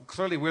restaurants, and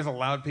clearly we're the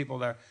loud people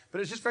there.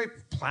 But it's just very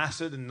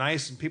placid and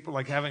nice, and people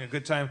like having a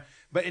good time.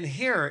 But in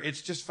here,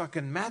 it's just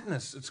fucking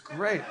madness. It's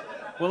great.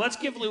 Well, let's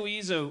give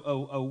Louise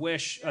a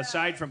wish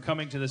aside from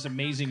coming to this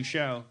amazing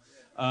show.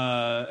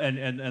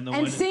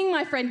 And seeing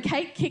my friend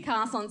Kate kick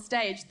ass on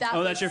stage.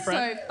 That's your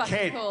friend? So fucking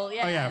Kate. cool.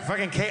 Yeah. Oh yeah,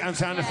 fucking Kate on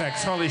sound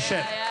effects. Holy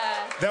shit.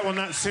 Yeah. That will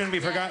not soon be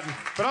forgotten.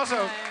 But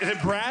also, is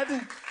it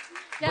Brad?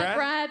 Yeah,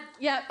 Brad.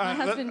 Yeah, my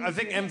husband. I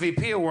think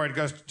MVP award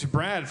goes to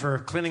Brad for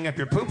cleaning up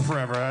your poop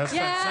forever. That's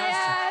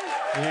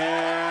fantastic.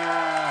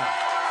 Yeah.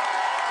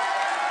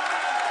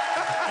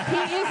 He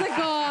is a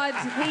god.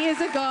 He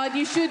is a god.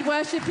 You should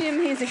worship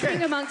him. He's a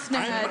king amongst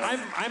nerds.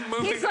 I'm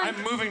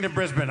moving to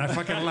Brisbane. I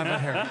fucking love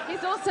it here.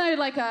 He's also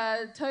like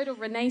a total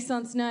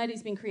Renaissance nerd.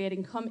 He's been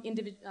creating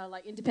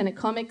independent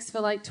comics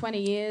for like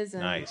 20 years.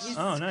 And nice. He's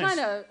nice. kind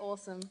of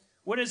awesome.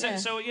 What is it?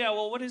 So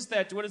what is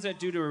that? What does that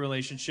do to a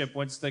relationship?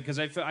 Because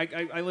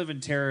I live in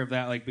terror of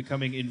that, like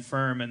becoming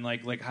infirm and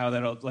like how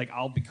that'll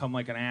I'll become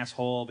like an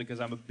asshole because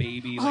I'm a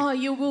baby.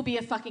 You will be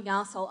a fucking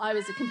asshole. I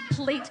was a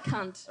complete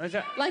cunt.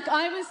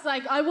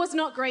 I was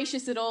not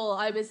gracious at all.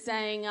 I was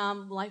saying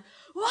why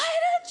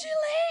don't you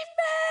leave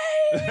me?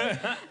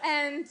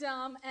 and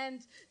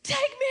take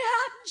me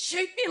out and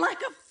shoot me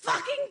like a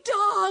fucking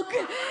dog.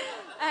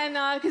 And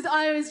because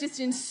I was just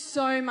in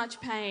so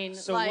much pain.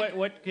 So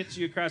what gets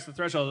you across the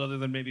threshold other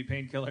than maybe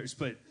painkillers?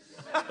 But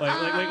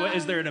what,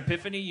 is there an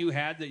epiphany you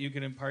had that you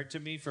can impart to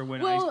me for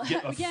when I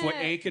get a foot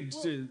ache and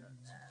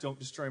don't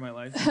destroy my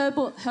life?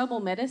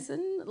 Herbal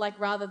medicine,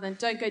 rather than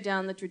don't go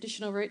down the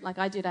traditional route like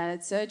I did. I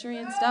had surgery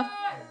and stuff.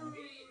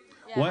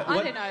 Yeah,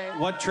 I don't know.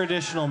 What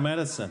traditional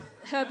medicine?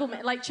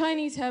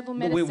 Chinese herbal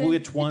medicine.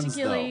 Which ones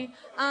though?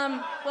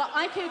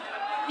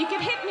 You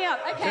could hit me up.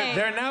 Okay.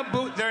 They're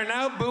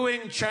now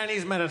booing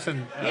Chinese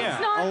medicine.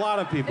 Yeah, a lot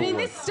of people.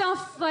 This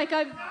stuff,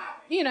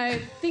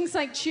 things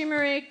like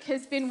turmeric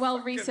has been well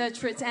researched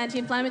for its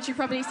anti-inflammatory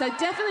properties. So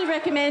definitely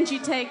recommend you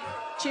take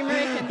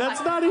turmeric and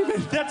That's not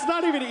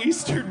even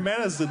Eastern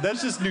medicine.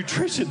 That's just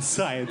nutrition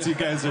science. You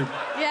guys are.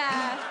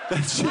 Yeah.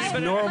 That's just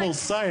normal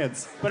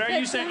science. But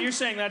you're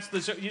saying that's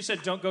you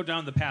said don't go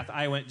down the path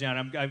I went down.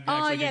 I'm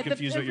actually getting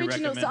confused what you're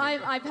recommending. So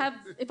I've had,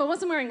 if I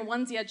wasn't wearing a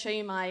onesie, I'd show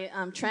you my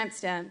tramp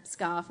stamp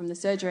scar from the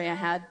surgery I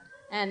had.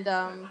 And do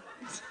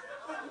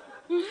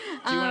you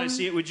want to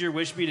see it? Would your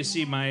wish be to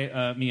see my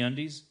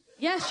MeUndies?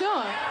 Yeah,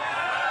 sure.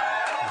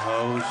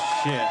 Oh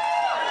shit.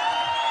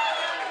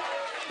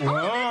 Whoa.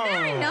 Oh, they're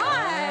very nice.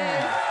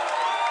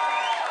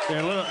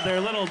 They're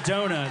little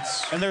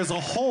donuts. And there's a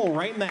hole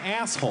right in the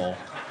asshole.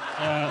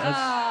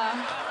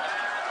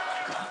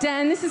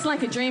 Dan, this is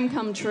like a dream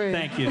come true.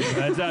 Thank you.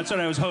 That's what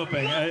I was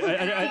hoping.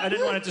 I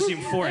didn't want it to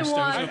seem forced.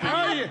 I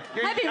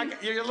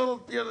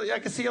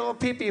can see a little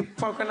pee-pee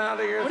poking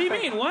out of your... What do you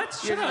mean? What?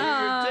 Shut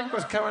up. Your dick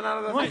was coming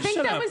out of the... I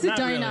think that was a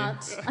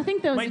donut. Really. I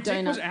think that was My a donut.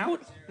 dick was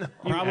out? No.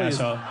 Probably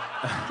so.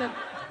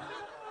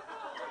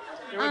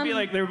 There would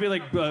be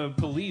like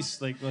police,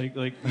 like. But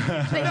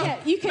yeah,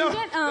 you can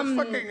get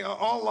fucking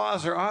all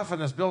laws are off in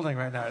this building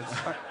right now.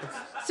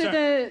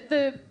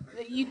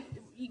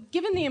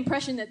 Given the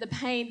impression that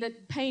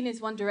pain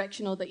is one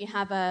directional, that you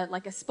have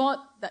a spot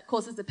that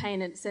causes the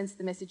pain and it sends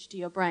the message to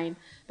your brain.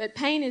 But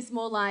pain is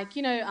more like,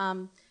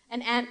 an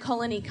ant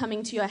colony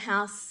coming to your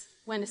house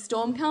when a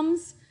storm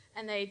comes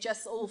and they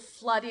just all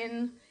flood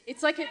in.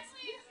 It's like it's.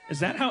 Is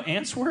that how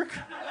ants work?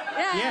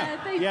 Yeah,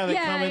 they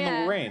come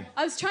in the rain.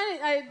 I was trying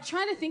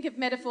to think of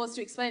metaphors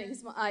to explain it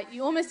because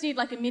you almost need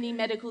like a mini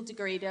medical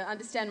degree to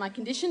understand my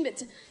condition.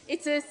 But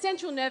it's a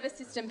central nervous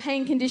system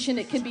pain condition.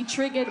 It can be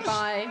triggered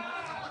by.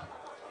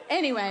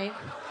 Anyway,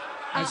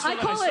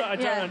 I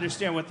don't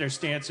understand what their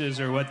stance is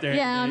or what their.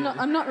 Yeah,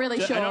 I'm not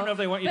really sure. I don't know if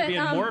they want you to be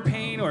in more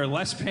pain or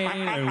less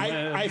pain.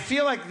 I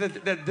feel like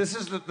that this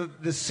is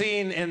the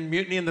scene in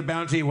Mutiny and the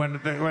Bounty when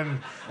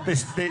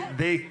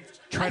they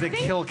try to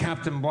kill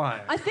Captain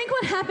Bligh. I think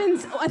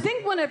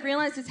what I've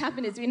realised has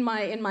happened is in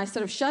my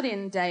sort of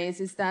shut-in days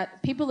is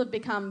that people have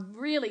become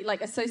really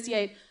like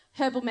associate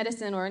herbal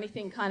medicine or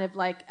anything kind of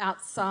like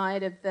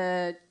outside of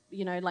the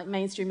like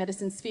mainstream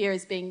medicine sphere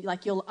as being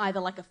like you're either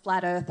like a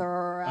flat earther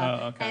or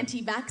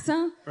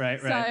anti-vaxxer.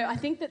 Right. So I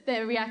think that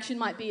their reaction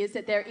might be is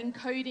that they're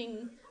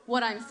encoding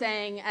what I'm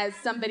saying as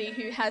somebody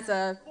who has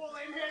a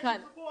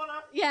kind.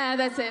 Yeah,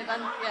 that's it.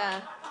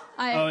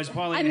 Is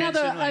Pauline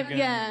Hanson like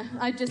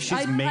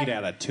She's made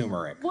out of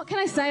turmeric. What can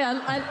I say?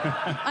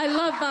 I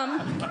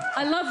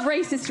love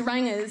racist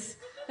rangers.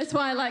 That's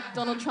why I like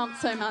Donald Trump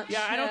so much.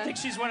 Yeah, I don't think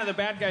she's one of the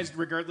bad guys,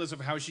 regardless of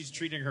how she's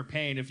treating her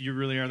pain. If you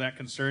really are that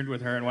concerned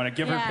with her and want to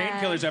give her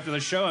painkillers after the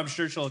show, I'm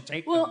sure she'll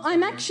take them. Well,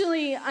 I'm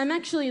actually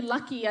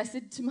lucky. I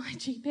said to my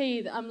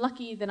GP that I'm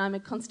lucky that I'm a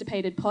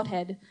constipated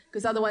pothead,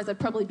 because otherwise I'd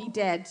probably be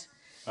dead.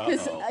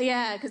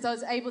 Because I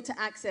was able to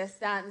access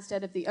that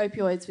instead of the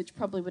opioids, which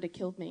probably would have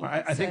killed me.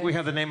 Well, I think we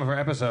have the name of our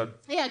episode.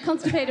 Yeah,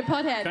 constipated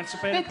pothead.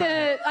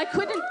 Pothead.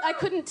 I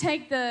couldn't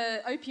take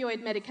the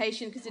opioid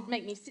medication because it'd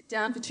make me sit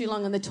down for too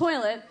long on the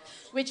toilet,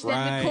 which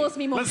then would cause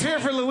me more. Let's hear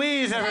for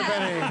Louise,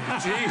 everybody.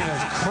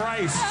 Jesus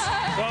Christ.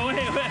 Well,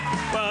 wait.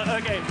 Well,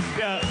 okay.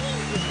 Yeah.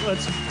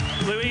 Let's.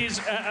 Louise,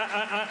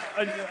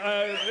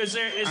 is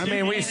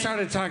there? We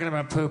started talking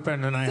about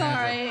pooping, and I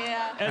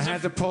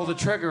had to pull the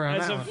trigger on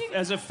that one.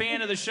 As a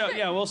fan of the show,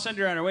 yeah, we'll send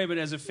her on her way. But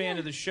as a fan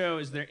of the show,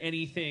 is there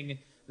anything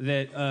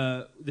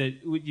that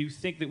would you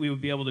think that we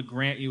would be able to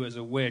grant you as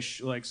a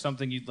wish, like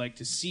something you'd like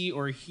to see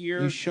or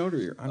hear? You showed her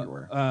your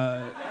underwear.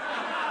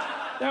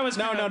 That was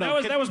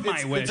That was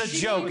my wish. It's a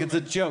joke. It's a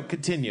joke.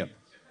 Continue.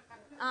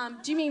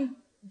 Do you mean?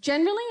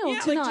 Generally or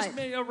tonight? Like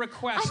just a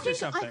request or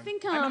something.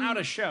 I'm out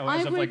of show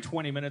as of like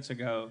 20 minutes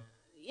ago.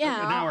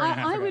 Yeah, an hour and a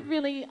half I ago. would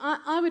really.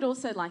 I would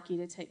also like you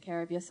to take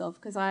care of yourself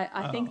because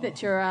I think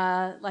that you're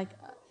I'd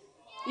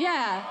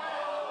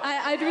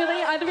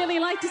really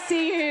like to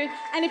see you.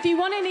 And if you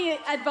want any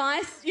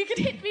advice, you can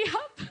hit me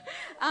up.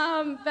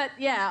 But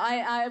yeah,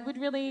 I'd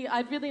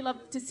really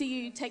love to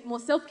see you take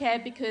more self-care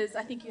because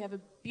I think you have a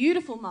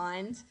beautiful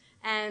mind,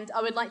 and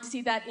I would like to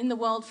see that in the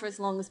world for as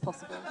long as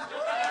possible.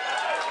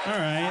 All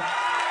right.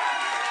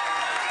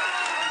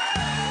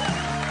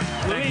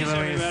 Thank you,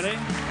 Louise. Everybody.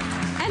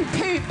 And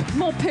poop.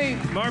 More poop.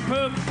 More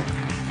poop.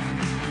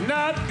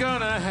 Not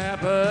gonna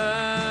happen.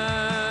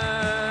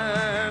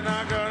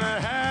 Not gonna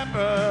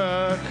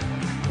happen.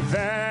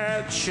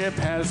 That ship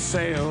has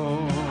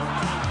sailed.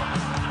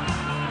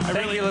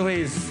 Thank you,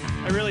 Louise.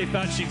 I really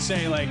thought she'd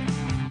say, like,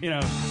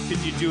 could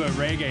you do a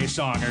reggae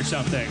song or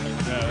something?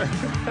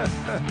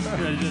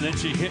 And then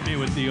she hit me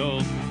with the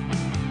old,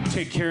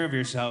 take care of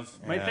yourself.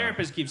 My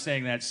therapist keeps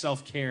saying that,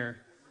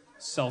 self-care.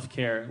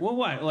 Self-care. Well,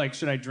 what? Like,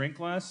 should I drink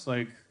less?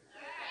 Like...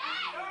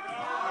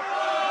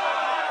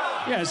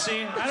 Yeah,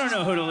 see? I don't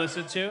know who to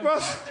listen to.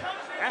 Well,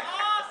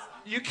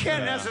 you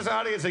can't ask this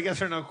audience a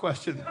yes or no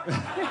question.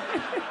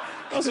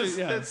 Also,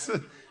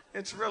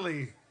 it's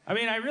really... I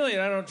mean, I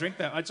don't drink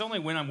that. It's only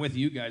when I'm with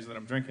you guys that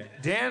I'm drinking.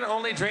 Dan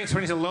only drinks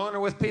when he's alone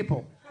or with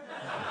people.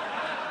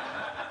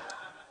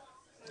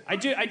 I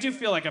do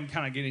feel like I'm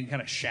kind of getting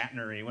kind of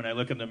Shatnery when I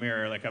look in the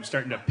mirror. Like I'm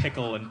starting to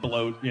pickle and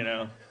bloat,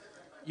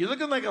 You're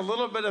looking like a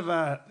little bit of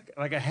a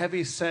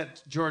heavy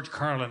set George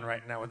Carlin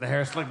right now with the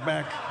hair slicked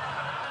back.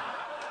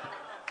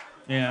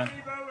 Yeah.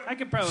 I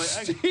could probably...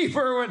 Steve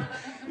Irwin.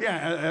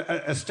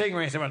 Yeah, a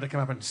stingray's about to come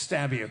up and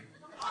stab you.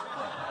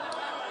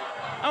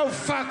 Oh,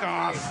 fuck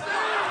off.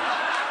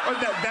 Oh,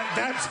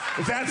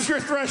 that's your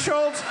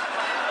threshold?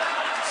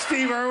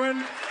 Steve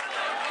Irwin?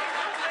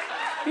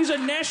 He's a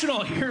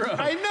national hero.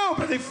 I know,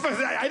 but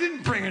I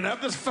didn't bring it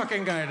up. This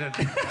fucking guy did.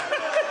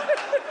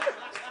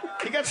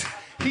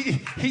 He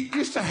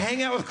used to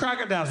hang out with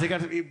crocodiles. He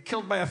got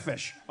killed by a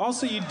fish.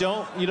 Also, you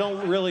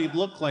don't really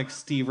look like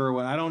Steve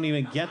Irwin. I don't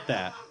even get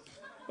that.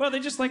 Well, they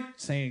just like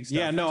saying stuff.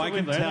 Yeah, no, I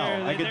can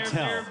tell. I can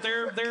tell.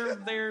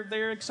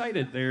 They're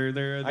excited.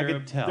 I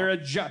can tell.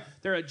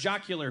 They're a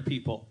jocular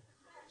people.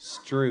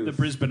 Struth. The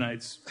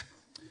Brisbaneites.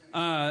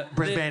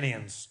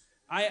 Brisbanians.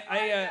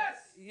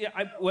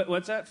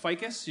 What's that?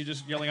 Ficus? You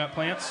just yelling out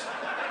plants?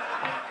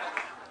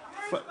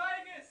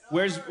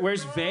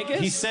 Where's Vegas?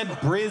 He said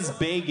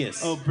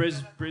Brisbagus. Oh,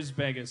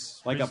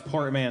 Brisbagus. Like a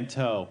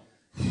portmanteau.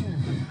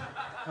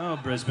 Oh,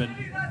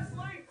 Brisbane.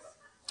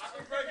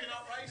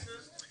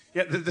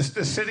 Yeah, the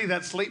city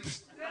that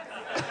sleeps.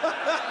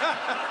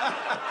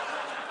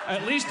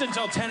 At least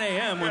until 10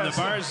 a.m. when the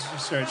bars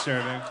start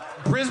serving.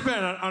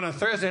 Brisbane on a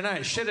Thursday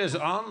night, shit is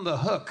on the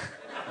hook.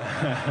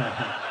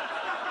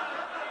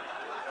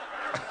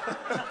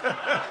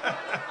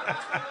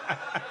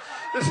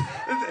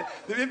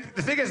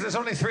 The thing is, there's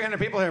only 300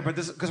 people here, but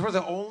because we're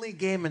the only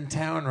game in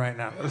town right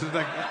now.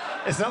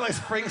 It's not like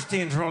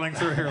Springsteen's rolling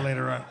through here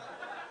later on.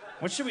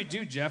 What should we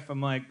do, Jeff?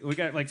 We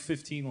got like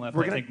 15 left.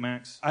 I think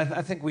max.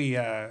 I think we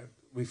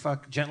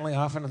fuck gently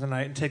off into the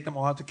night and take them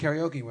all out to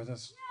karaoke with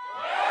us.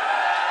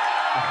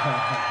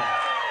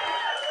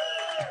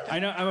 I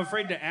know. I'm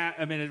afraid to ask.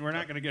 I mean, we're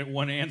not going to get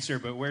one answer,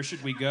 but where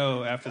should we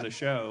go after the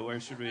show? Where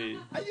should we?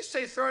 I just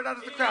say throw it out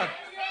of the crowd.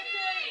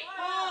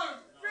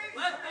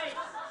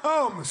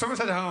 Home. Someone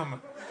said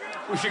home.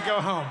 We should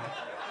go home.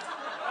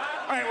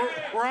 All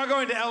right, we're all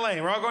going to L.A.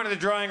 We're all going to the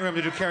drawing room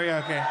to do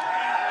karaoke.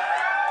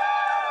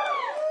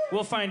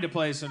 We'll find a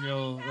place and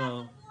you'll...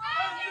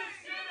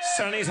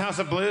 Sonny's House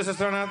of Blues is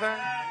thrown out there?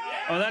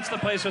 Oh, that's the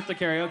place with the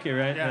karaoke,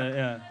 right?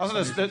 Yeah.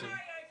 Also,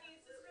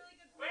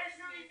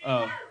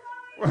 Oh.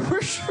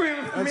 Where should we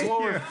meet? That's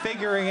what we're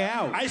figuring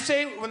out. I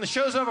say when the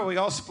show's over, we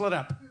all split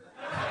up.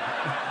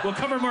 We'll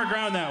cover more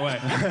ground that way.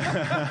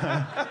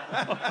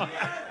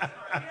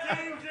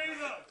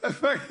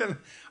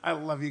 I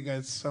love you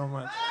guys so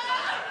much.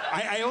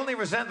 I only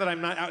resent that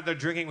I'm not out there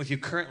drinking with you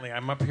currently.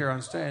 I'm up here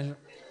on stage.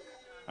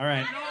 All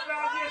right.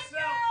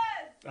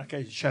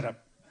 Okay, shut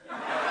up.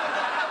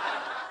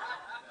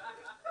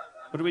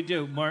 What do we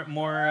do?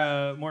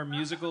 More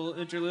musical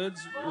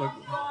interludes?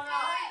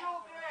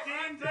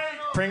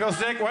 Pringles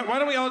Dick? Why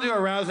don't we all do a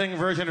rousing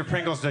version of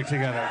Pringles Dick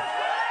together?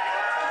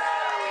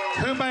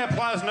 Who by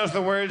applause knows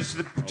the words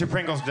to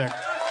Pringles Dick?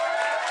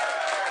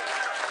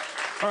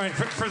 All right,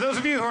 for those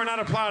of you who are not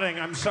applauding,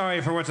 I'm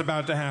sorry for what's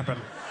about to happen.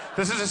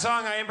 This is a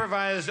song I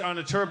improvised on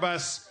a tour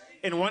bus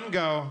in one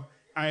go.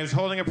 I was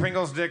holding a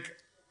Pringles Dick,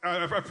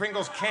 a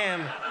Pringles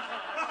can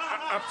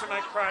up to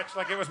my crotch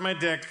like it was my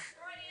dick.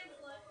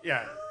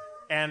 Yeah,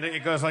 and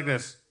it goes like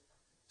this.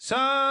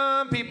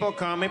 Some people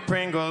call me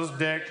Pringles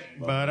Dick,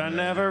 but I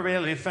never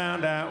really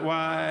found out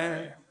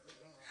why.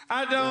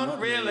 I don't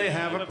really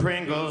have a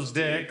Pringles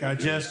dick, I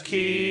just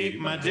keep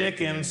my dick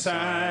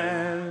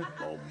inside.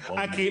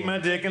 I keep my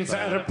dick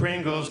inside a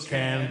Pringles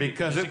can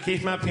because it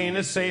keeps my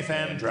penis safe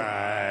and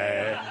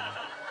dry.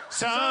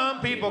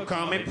 Some people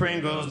call me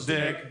Pringles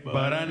Dick,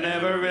 but I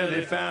never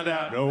really found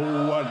out.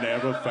 No, I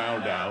never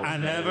found out. I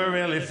never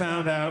really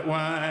found out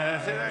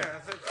why.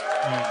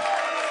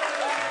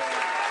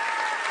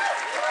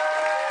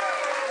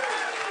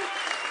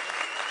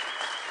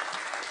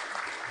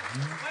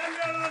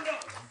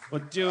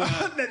 We'll do.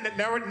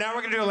 Now we're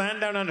gonna do Land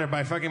Down Under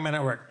by fucking Men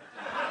at Work.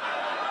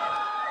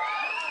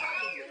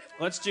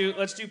 Let's do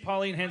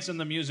Pauline Henson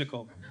the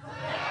musical.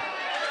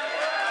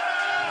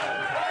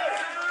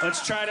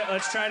 Let's try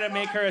to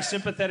make her a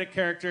sympathetic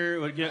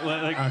character.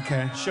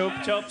 Okay.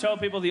 Tell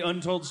people the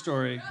untold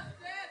story.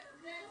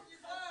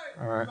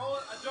 All right.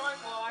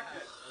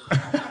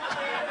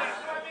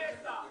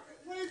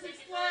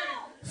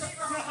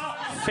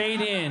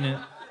 Fade in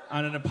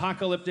on an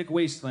apocalyptic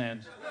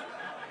wasteland.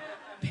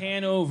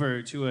 Pan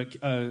over to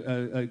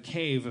a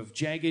cave of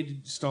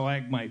jagged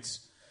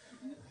stalagmites.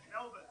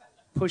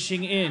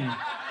 Pushing in,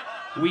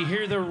 we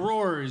hear the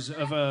roars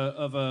of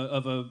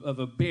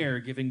a bear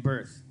giving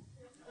birth.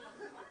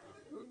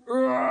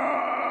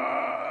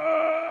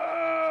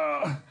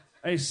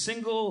 A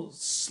single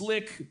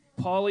slick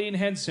Pauline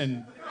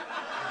Henson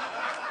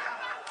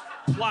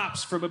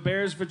plops from a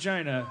bear's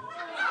vagina.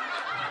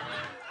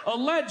 A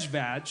ledge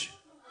badge.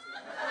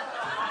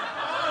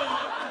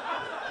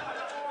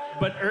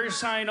 But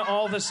ursine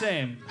all the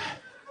same.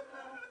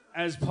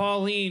 As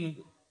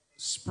Pauline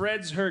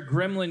spreads her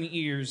gremlin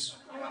ears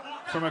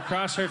from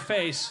across her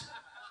face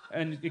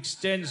and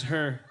extends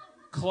her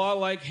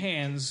claw-like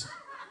hands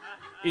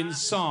in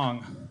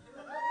song.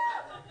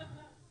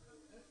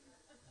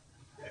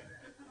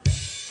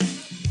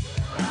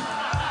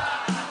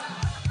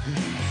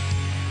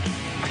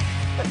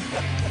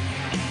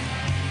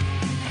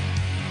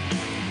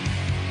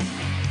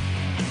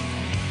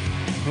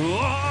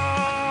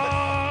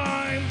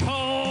 I'm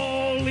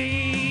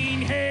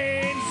Pauline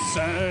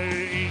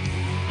Hanson.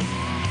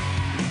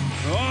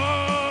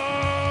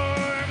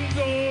 I'm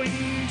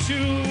going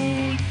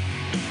to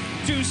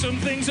do some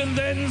things and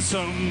then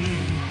some.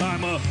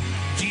 I'm a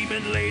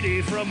demon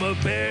lady from a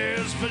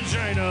bear's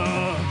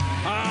vagina.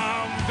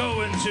 I'm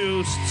going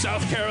to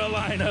South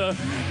Carolina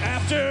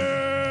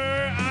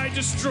after I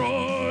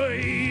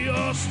destroy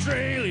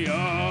Australia.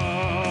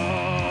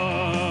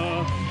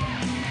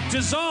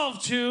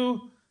 Dissolve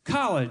to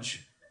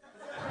college.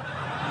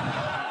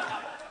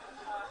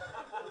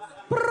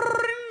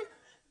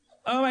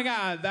 Oh my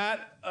God,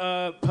 that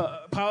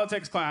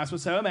politics class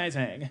was so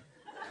amazing.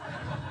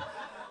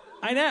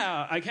 I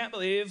know, I can't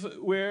believe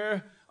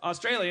we're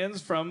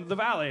Australians from the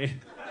Valley.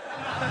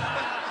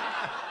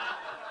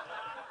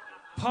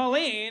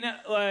 Pauline,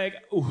 like,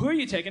 who are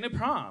you taking to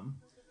prom?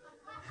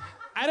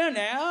 I don't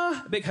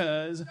know,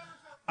 because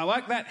I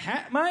like that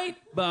hat, mate,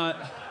 but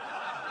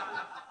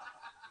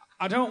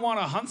I don't want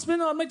a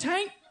huntsman on my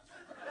tank.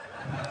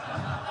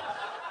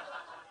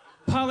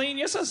 Pauline,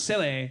 you're so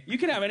silly. You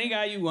can have any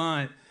guy you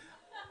want,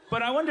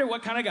 but I wonder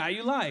what kind of guy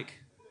you like.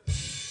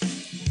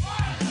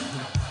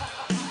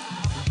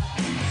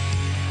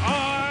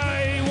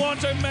 I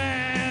want a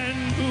man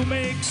who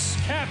makes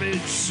cabbage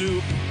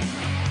soup.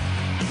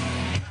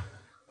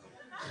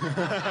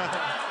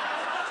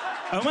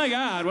 Oh my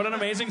God, what an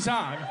amazing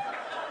song.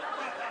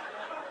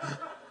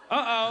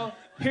 Uh-oh,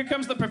 here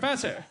comes the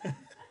professor.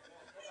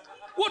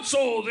 What's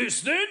all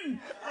this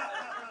then?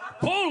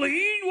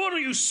 Pauline, what are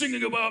you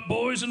singing about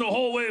boys in the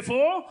hallway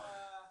for?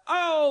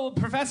 Oh,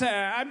 Professor,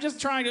 I'm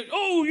just trying to...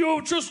 Oh,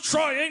 you're just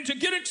trying to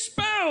get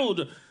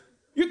expelled.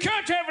 You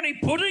can't have any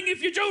pudding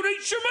if you don't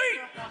eat your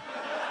meat.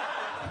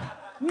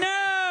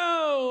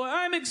 No,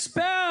 I'm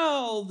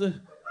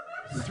expelled.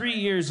 3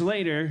 years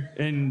later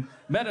in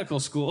medical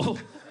school.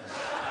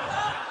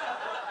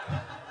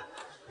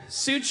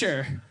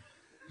 Suture.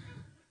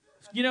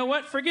 You know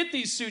what? Forget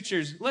these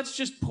sutures. Let's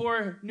just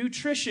pour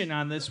nutrition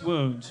on this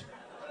wound.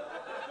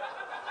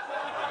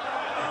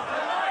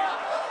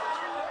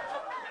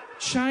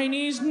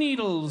 Chinese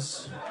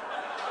needles.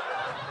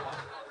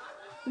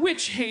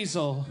 Witch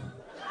hazel.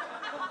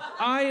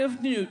 Eye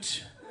of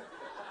newt.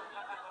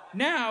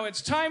 Now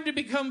it's time to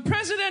become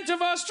president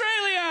of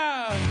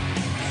Australia!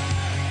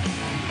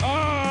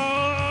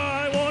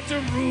 I want to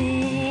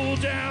rule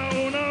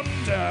down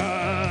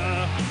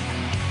under.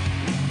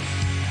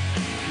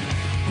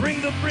 Bring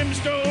the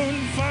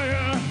brimstone,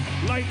 fire,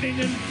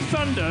 lightning, and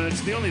thunder. It's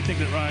the only thing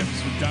that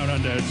rhymes with down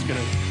under. It's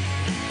gonna...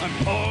 I'm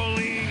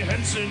Pauline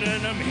Henson,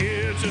 and I'm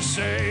here to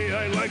say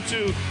I like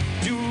to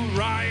do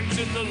rhymes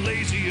in the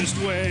laziest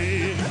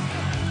way.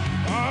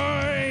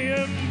 I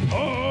am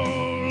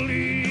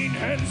Pauline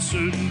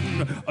Henson.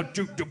 A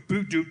do do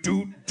do do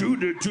do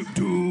do do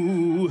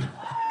do.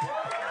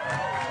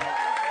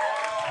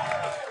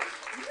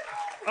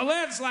 A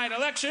landslide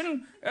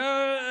election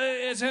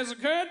has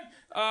occurred.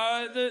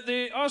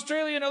 The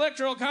Australian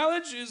Electoral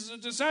College has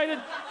decided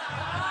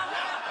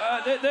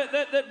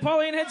that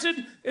Pauline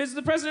Henson is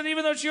the president,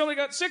 even though she only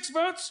got 6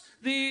 votes.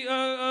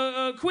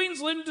 The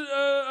Queensland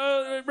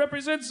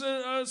represents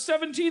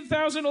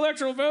 17,000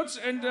 electoral votes,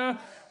 and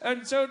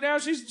so now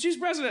she's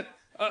president.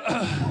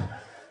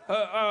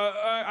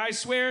 I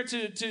swear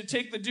to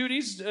take the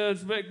duties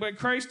by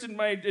Christ and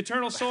my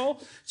eternal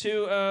soul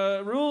to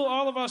rule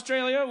all of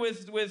Australia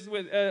with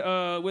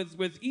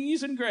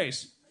ease and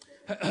grace.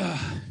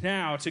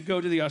 Now to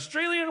go to the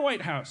Australian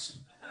White House.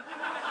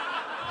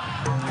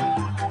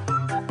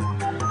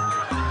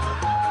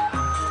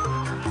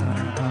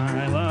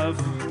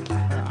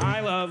 I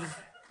love.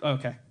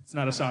 Okay, it's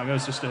not a song. It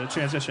was just a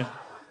transition.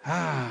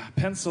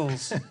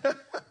 Pencils,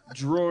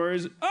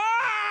 drawers.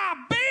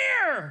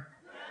 Bear!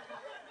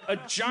 A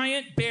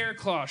giant bear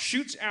claw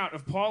shoots out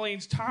of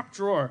Pauline's top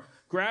drawer,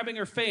 grabbing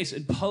her face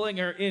and pulling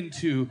her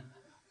into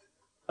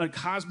a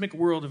cosmic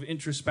world of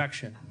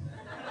introspection.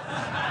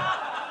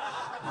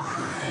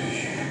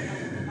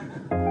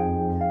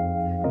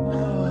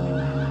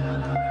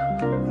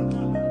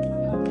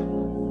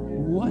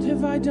 What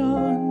have I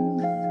done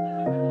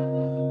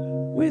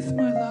with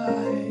my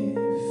life?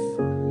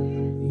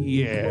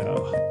 Yeah.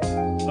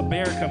 A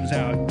bear comes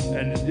out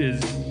and is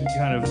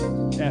kind of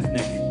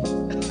ethnic.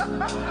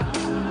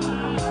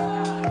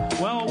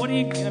 Well, what do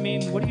you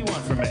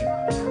want from me?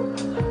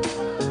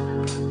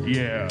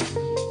 Yeah.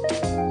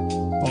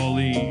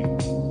 Pauline,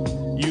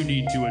 you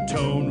need to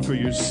atone for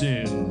your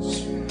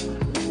sins.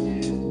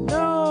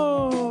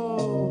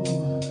 No.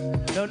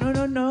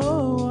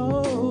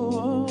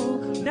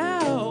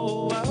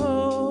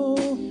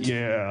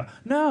 Yeah.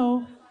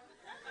 No.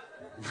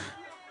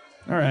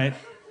 All right.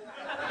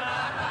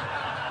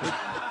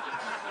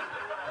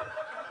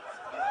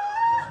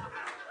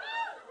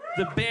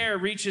 The bear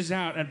reaches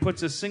out and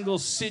puts a single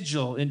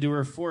sigil into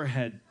her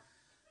forehead.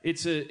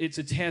 It's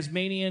a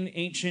Tasmanian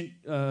ancient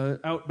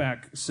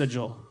outback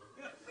sigil.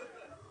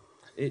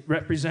 It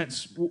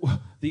represents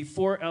the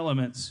 4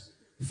 elements: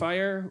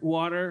 fire,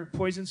 water,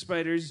 poison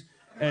spiders,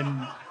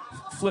 and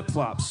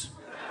flip-flops.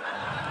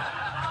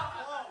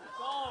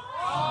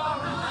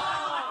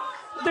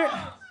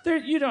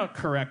 You don't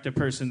correct a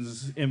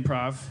person's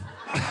improv.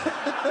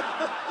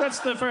 That's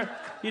the first.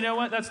 You know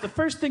what? That's the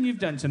first thing you've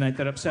done tonight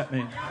that upset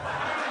me.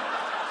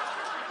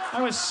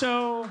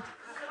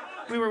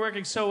 We were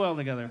working so well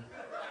together.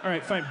 All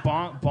right, fine.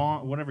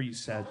 Bonk, whatever you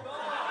said.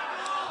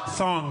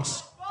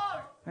 Thongs.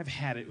 I've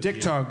had it with Dick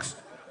you. togs.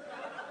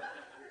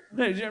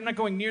 No, I'm not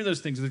going near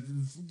those things. They're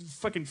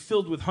fucking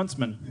filled with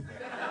huntsmen.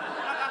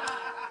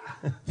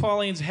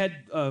 Pauline's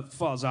head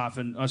falls off,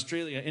 and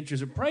Australia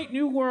enters a bright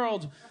new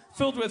world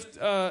filled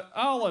with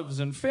olives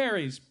and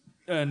fairies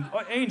and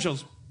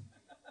angels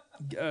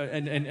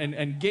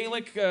and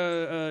Gaelic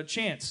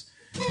chants.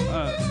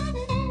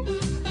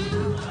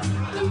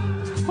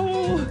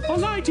 Oh,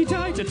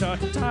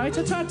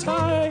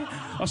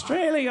 lighty-tie-ta-ta-ta-ta-ta-ta.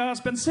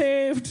 Australia's been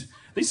saved.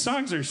 These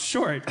songs are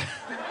short.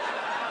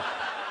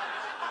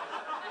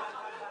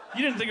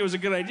 You didn't think it was a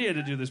good idea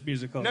to do this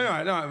musical. No,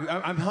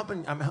 I'm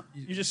helping.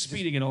 You're just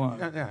speeding it along.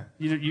 Yeah.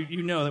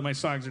 You know that my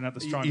songs are not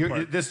the strong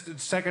part. This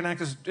second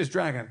act is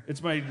dragon.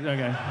 It's my...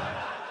 Okay.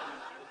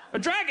 A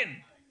dragon!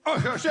 Oh,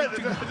 shit,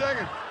 the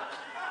dragon.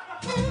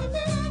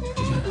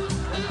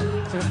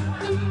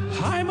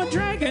 I'm a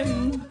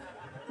dragon.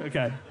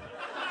 Okay.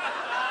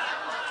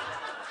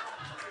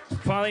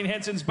 Pauline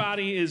Henson's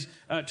body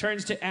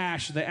turns to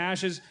ash. The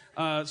ashes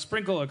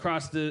sprinkle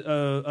across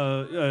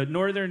the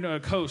northern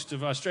coast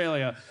of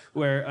Australia,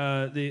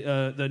 where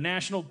the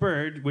national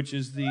bird, which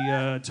is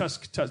the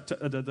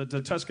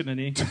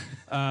Tuscanany,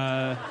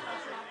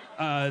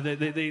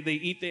 they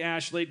eat the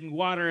ash-laden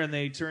water and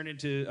they turn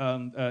into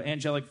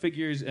angelic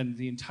figures, and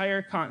the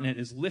entire continent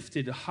is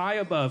lifted high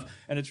above,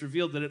 and it's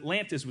revealed that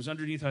Atlantis was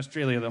underneath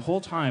Australia the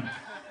whole time.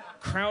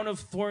 Crown of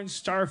Thorns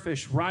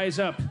starfish rise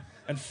up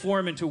and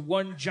form into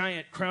one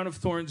giant Crown of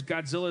Thorns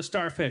Godzilla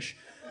starfish.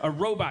 A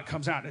robot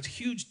comes out, and its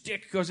huge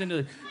dick goes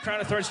into the Crown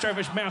of Thorns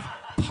starfish mouth,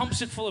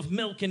 pumps it full of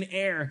milk and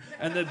air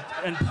and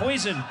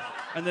poison,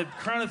 and the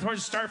Crown of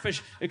Thorns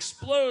starfish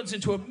explodes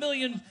into 1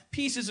 million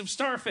pieces of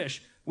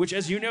starfish, which,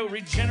 as you know,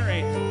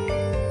 regenerate.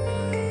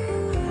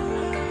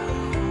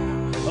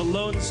 A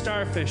lone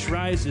starfish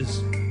rises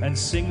and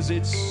sings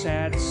its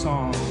sad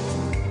song.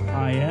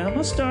 I am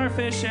a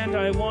starfish and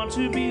I want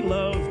to be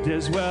loved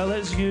as well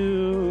as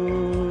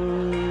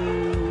you.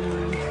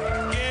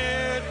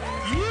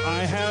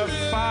 I have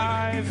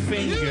 5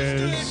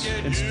 fingers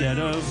instead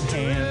of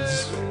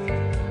hands.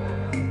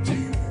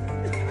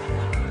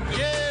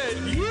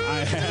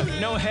 I have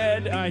no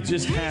head, I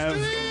just have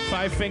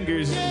 5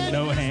 fingers,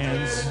 no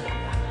hands.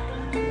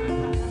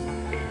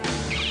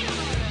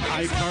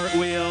 I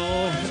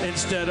cartwheel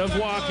instead of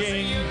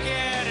walking.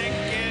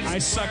 I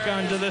suck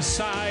onto the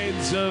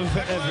sides of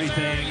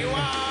everything.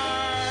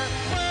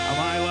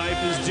 My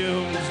life is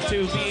doomed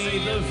to be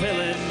the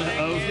villain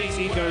of the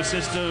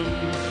ecosystem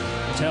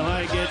until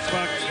I get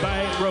fucked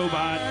by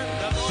robot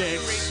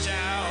dicks.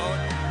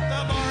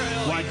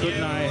 Why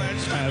couldn't I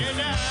have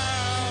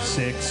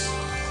 6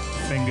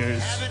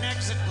 fingers?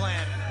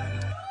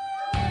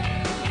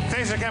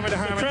 Thanks for coming to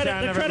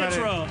Harmontown, the credits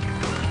roll.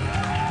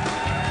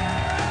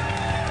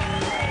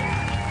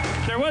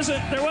 There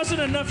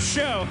wasn't enough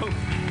show.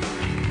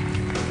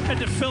 Had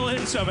to fill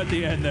in some at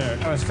the end there.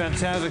 That was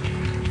fantastic.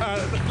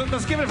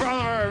 Let's give it for all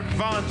of our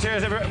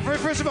volunteers.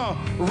 First of all,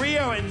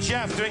 Rio and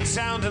Jeff doing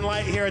sound and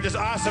light here at this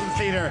awesome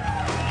theater.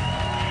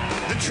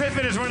 The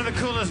Triffid is one of the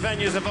coolest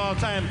venues of all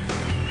time.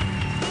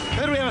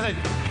 Who do we have?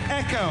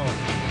 Echo,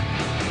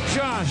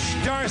 Josh,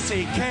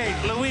 Darcy, Kate,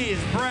 Louise,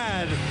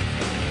 Brad.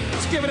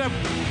 Let's give it up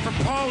for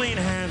Pauline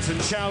Hanson,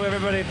 shall we,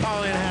 everybody?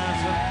 Pauline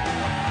Hanson.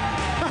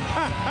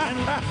 And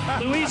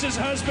Louise's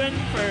husband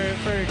for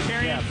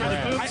carrying for the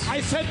boots.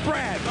 I said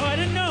Brad. Oh, I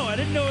didn't know. I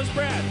didn't know it was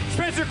Brad.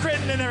 Spencer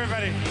Crittenden,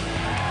 everybody.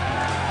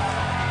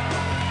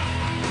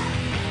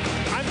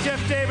 I'm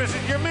Jeff Davis,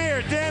 and your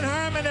mayor, Dan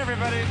Harmon,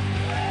 everybody.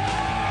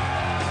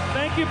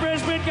 Thank you,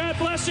 Brisbane. God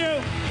bless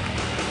you.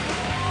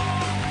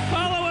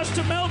 Follow us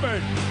to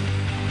Melbourne.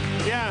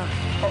 Yeah,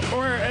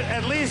 or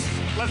at least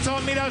let's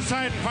all meet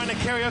outside and find a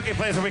karaoke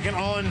place where we can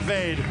all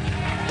invade.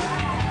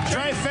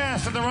 Drive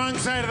fast on the wrong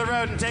side of the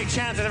road and take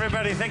chances,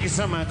 everybody. Thank you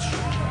so much.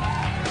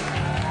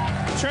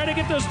 Try to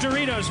get those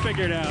Doritos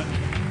figured out.